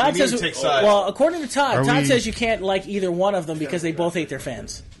 damn it. Todd we need to take sides. Well, according to Todd, Todd says you can't like either one of them because they both hate their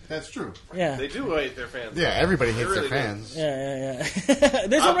fans. That's true. Yeah. They do hate their fans. Yeah, everybody hates their fans. Yeah.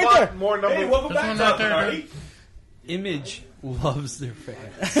 There's one right there. More number. Hey, welcome back, Todd. Image loves their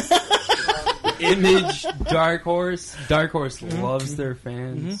fans. Image, Dark Horse loves their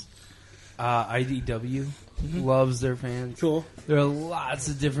fans. IDW loves their fans. Cool. There are lots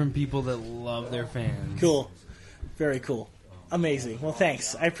of different people that love their fans. Cool. Very cool. Amazing. Well,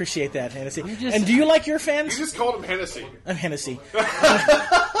 thanks. I appreciate that, Hennessy. And do you like your fans? You just called him Hennessy. I'm Hennessy.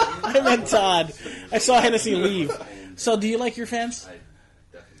 I meant Todd. I saw Hennessy leave. So, do you like your fans?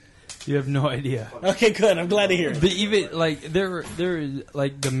 You have no idea. Okay, good. I'm glad to hear it. But even like there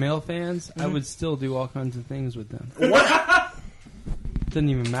like the male fans, I would still do all kinds of things with them. What? Doesn't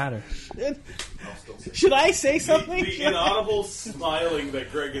even matter. Should I say something? The inaudible smiling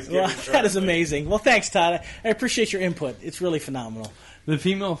that Greg is giving. That is amazing. Well, thanks, Todd. I appreciate your input. It's really phenomenal. The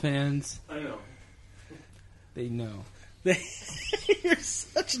female fans, I know. They know. You're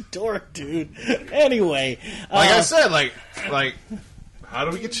such a dork, dude. Anyway, like I said, like. How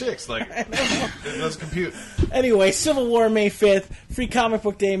do we get chicks? Like, let's compute. Anyway, Civil War May 5th, Free Comic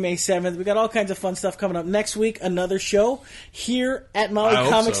Book Day May 7th. We got all kinds of fun stuff coming up. Next week, another show here at Maui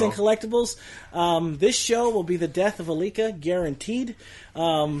Comics and Collectibles. This show will be the death of Alika, guaranteed. I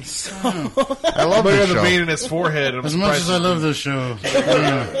love this show. The vein in his forehead. As much as I love this show,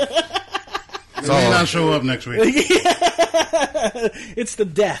 it may not show up next week. It's the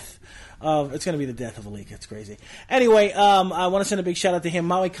death. It's going to be the death of Alika. It's crazy. Anyway, I want to send a big shout out to him.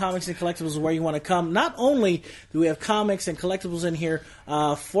 Maui Comics and Collectibles is where you want to come. Not only do we have comics and collectibles in here,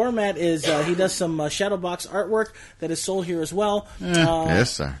 format is he does some shadow box artwork that is sold here as well.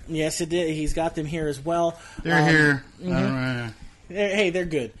 Yes, sir. Yes, it did. He's got them here as well. They're here. Hey, they're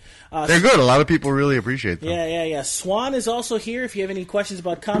good. They're good. A lot of people really appreciate them. Yeah. Swan is also here. If you have any questions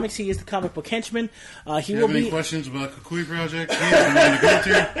about comics, he is the comic book henchman. He will be. Any questions about Kukui Project?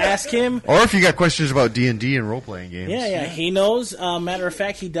 Ask him. Or if you got questions about D&D and role playing games. Yeah. He knows. Matter of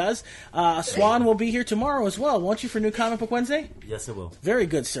fact, he does. Swan will be here tomorrow as well. Won't you for New Comic Book Wednesday? Yes, I will. Very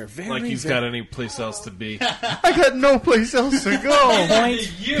good, sir. Like he's got any place else to be. I got no place else to go.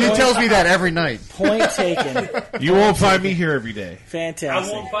 He tells me that every night. Point taken. You won't find me here every day.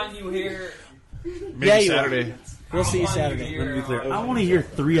 Fantastic. I won't find you here. Maybe Saturday. We'll see you Saturday. Let me be clear. I want to hear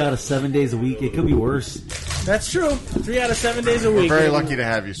 3 out of 7 days a week. It could be worse. That's true. 3 out of 7 days a week. We're very lucky to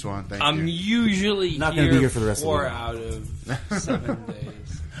have you, Swan. Thank you. I'm usually not going to be here for the rest 4 of the out of 7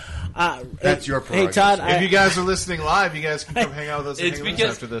 days. That's your prerogative. Hey, Todd, if you guys are listening live, you guys can come hang out with us and hang with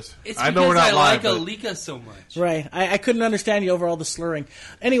us after this. It's I know we're not live, like Alika so much. Right. I couldn't understand you over all the slurring.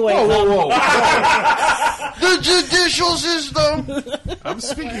 Anyway. Whoa. The judicial system! I'm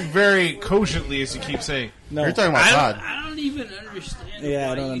speaking very cogently, as you keep saying. No. You're talking about Todd. I don't even understand.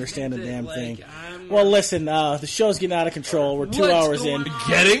 Yeah, I don't understand a damn thing. Well, listen, the show's getting out of control. We're 2 hours in.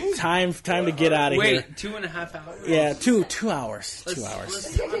 Time to get out of here. Wait, 2.5 hours? Yeah, 2 hours. 2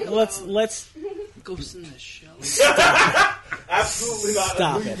 hours. Let's Ghost in the Shell. Stop. Absolutely not.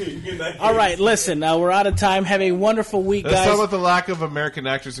 Stop it. All right, listen. We're out of time. Have a wonderful week, guys. Let's talk about the lack of American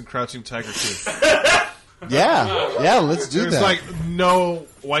actors in Crouching Tiger 2. Yeah, let's do that. There's like no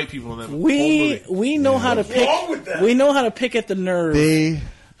white people in that. We know how to pick. We know how to pick at the nerve.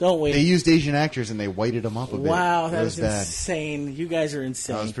 Don't we? They used Asian actors and they whited them up a bit. Wow, that was insane. You guys are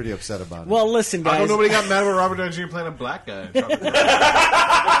insane. I was pretty upset about it. Well, listen, guys. How come nobody got mad about Robert Downey Jr. playing a black guy?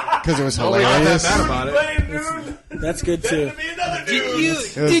 Because it was hilarious. Nobody got that mad about it. That's good too.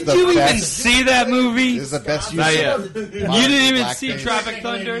 Did you even see that movie? It was the best use. Not yet. You didn't even see Tropic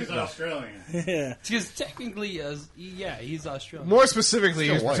Thunder? He's Australian. Yeah. Because technically, he's Australian. More specifically,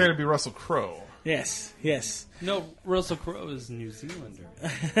 he was pretending to be Russell Crowe. Yes. No, Russell Crowe is a New Zealander.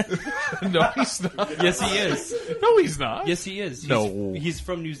 No, he's not. Yes, he is. No, he's not. Yes, he is. He's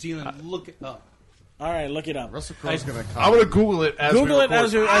from New Zealand. Look it up. All right, look it up. Russell Crowe's going to come. I'm going to Google it as Google we it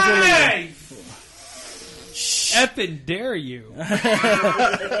as we're leaving. Effing dare you.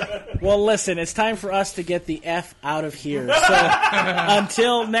 Well, listen, it's time for us to get the F out of here. So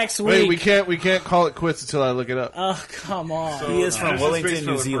until next week. Wait, we can't call it quits until I look it up. Oh, come on. So, he is from Wellington,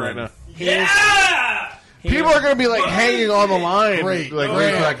 New Zealand. Right Yeah! People are going to be like hanging on the line. Great. Like,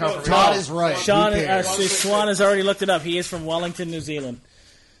 Great. waiting for that Todd is right. Swan has already looked it up. He is from Wellington, New Zealand.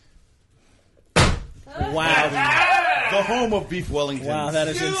 Wow. The home of beef Wellington. Wow, that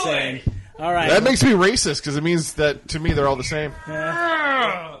is insane. All right. That makes me racist because it means that to me they're all the same.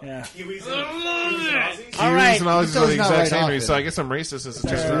 Yeah. Kiwis All right. and Aussies are the exact right same to me, often. so I guess I'm racist. It's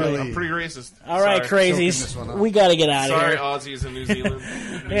just I'm pretty racist. All right, crazies. We got to get out of Sorry, here. Aussies and New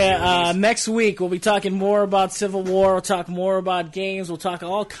Zealand. Next week we'll be talking more about Civil War. We'll talk more about games. We'll talk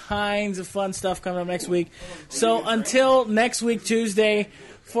all kinds of fun stuff coming up next week. So until next week, Tuesday,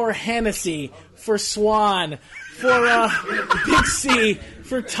 for Hennessy, for Swan, for Big C,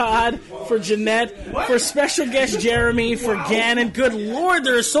 for Todd, for Jeanette, for special guest Jeremy, for Gannon. Good Lord,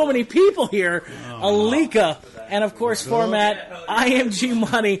 there are so many people here. Alika, and of course, format IMG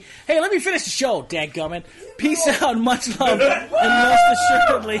Money. Hey, let me finish the show, dadgummit. Peace out, much love, and most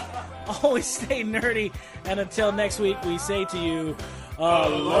assuredly, always stay nerdy. And until next week, we say to you,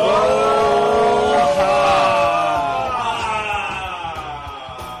 aloha.